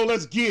 G.I. Joe,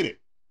 let's get it.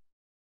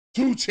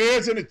 2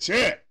 chairs in the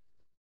chat.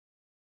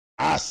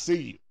 I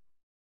see you.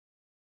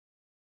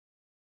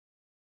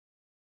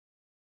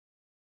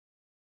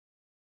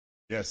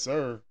 Yes,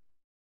 sir.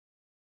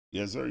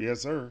 Yes, sir.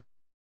 Yes, sir.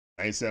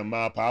 97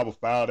 mile per hour.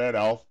 Foul that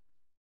off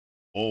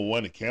on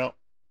 1 account.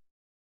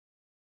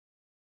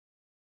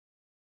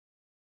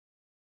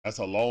 That's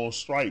a long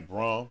strike,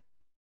 Braun,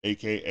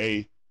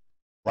 a.k.a.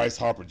 Bryce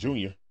Harper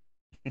Jr.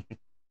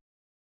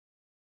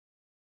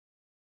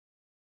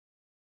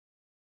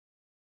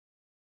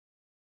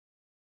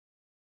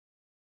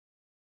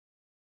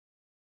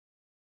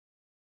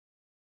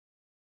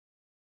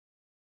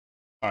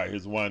 All right,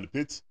 here's one in the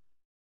pitch.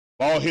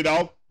 Ball hit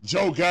off.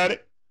 Joe got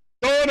it.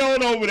 Throw it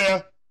on over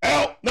there.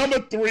 Out. Number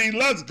 3.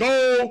 Let's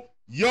go.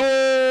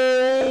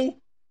 Yo,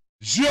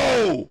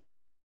 Joe.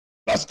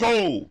 Let's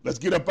go. Let's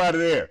get up out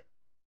of there.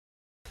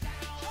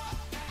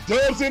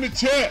 Dubs in the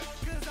chat.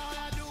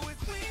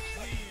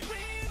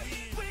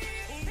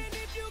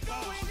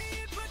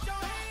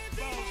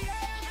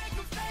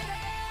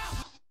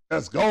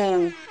 Let's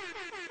go.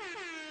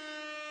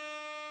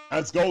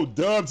 Let's go.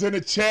 Dubs in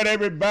the chat,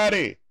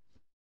 everybody.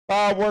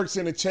 Fireworks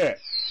in the chat.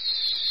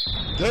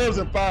 Dubs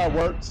and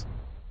fireworks.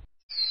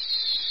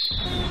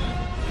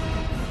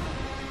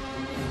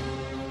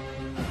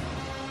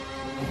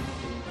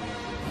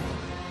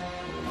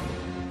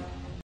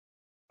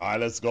 All right,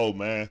 let's go,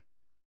 man.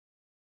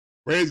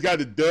 Braves got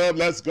the dub.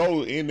 Let's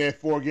go in that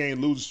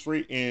 4-game losing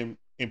streak in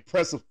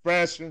impressive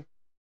fashion.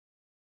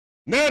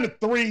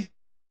 9-3.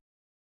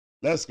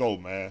 Let's go,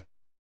 man.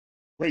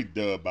 Great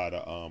dub by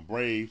the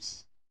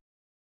Braves.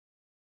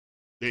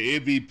 The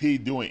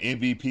MVP doing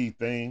MVP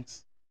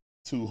things.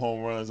 2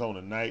 home runs on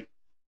the night.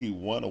 He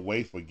 1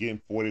 away for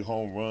getting 40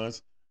 home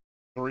runs.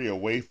 3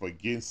 away for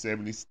getting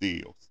 70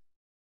 steals.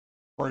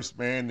 First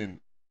man in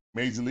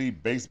Major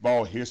League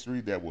Baseball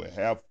history that will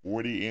have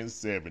 40 and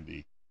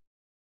 70.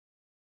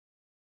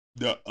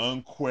 The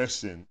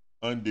unquestioned,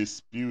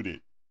 undisputed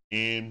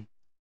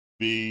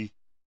MVP.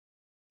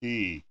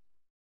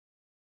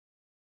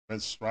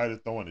 Let's Strider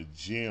throwing a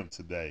gem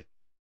today.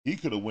 He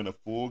could have won a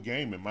full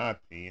game, in my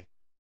opinion.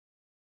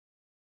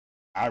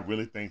 I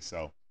really think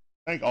so.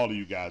 Thank all of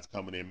you guys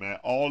coming in, man.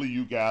 All of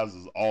you guys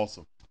is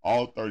awesome.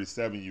 All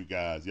 37 of you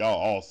guys. Y'all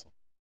awesome.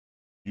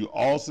 You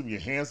awesome, you're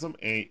handsome,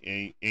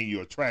 and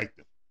you're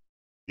attractive.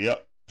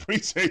 Yep.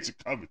 Appreciate you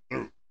coming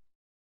through.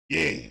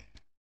 Yeah.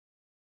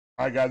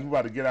 All right, guys, we're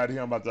about to get out of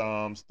here. I'm about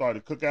to start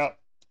the cookout.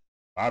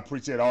 I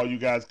appreciate all you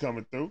guys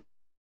coming through.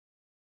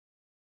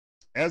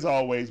 As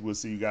always, we'll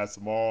see you guys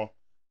tomorrow.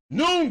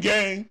 Noon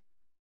game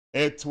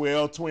at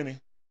 12:20.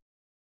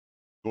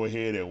 Go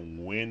ahead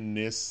and win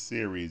this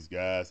series,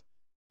 guys.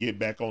 Get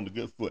back on the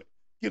good foot.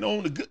 Get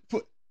on the good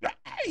foot.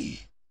 Hey.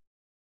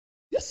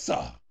 Yes,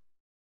 sir.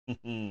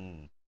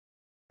 Man,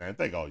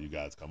 thank all you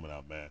guys coming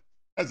out, man.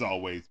 As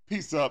always,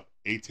 peace up,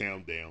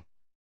 A-Town down.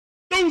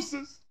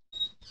 Deuces.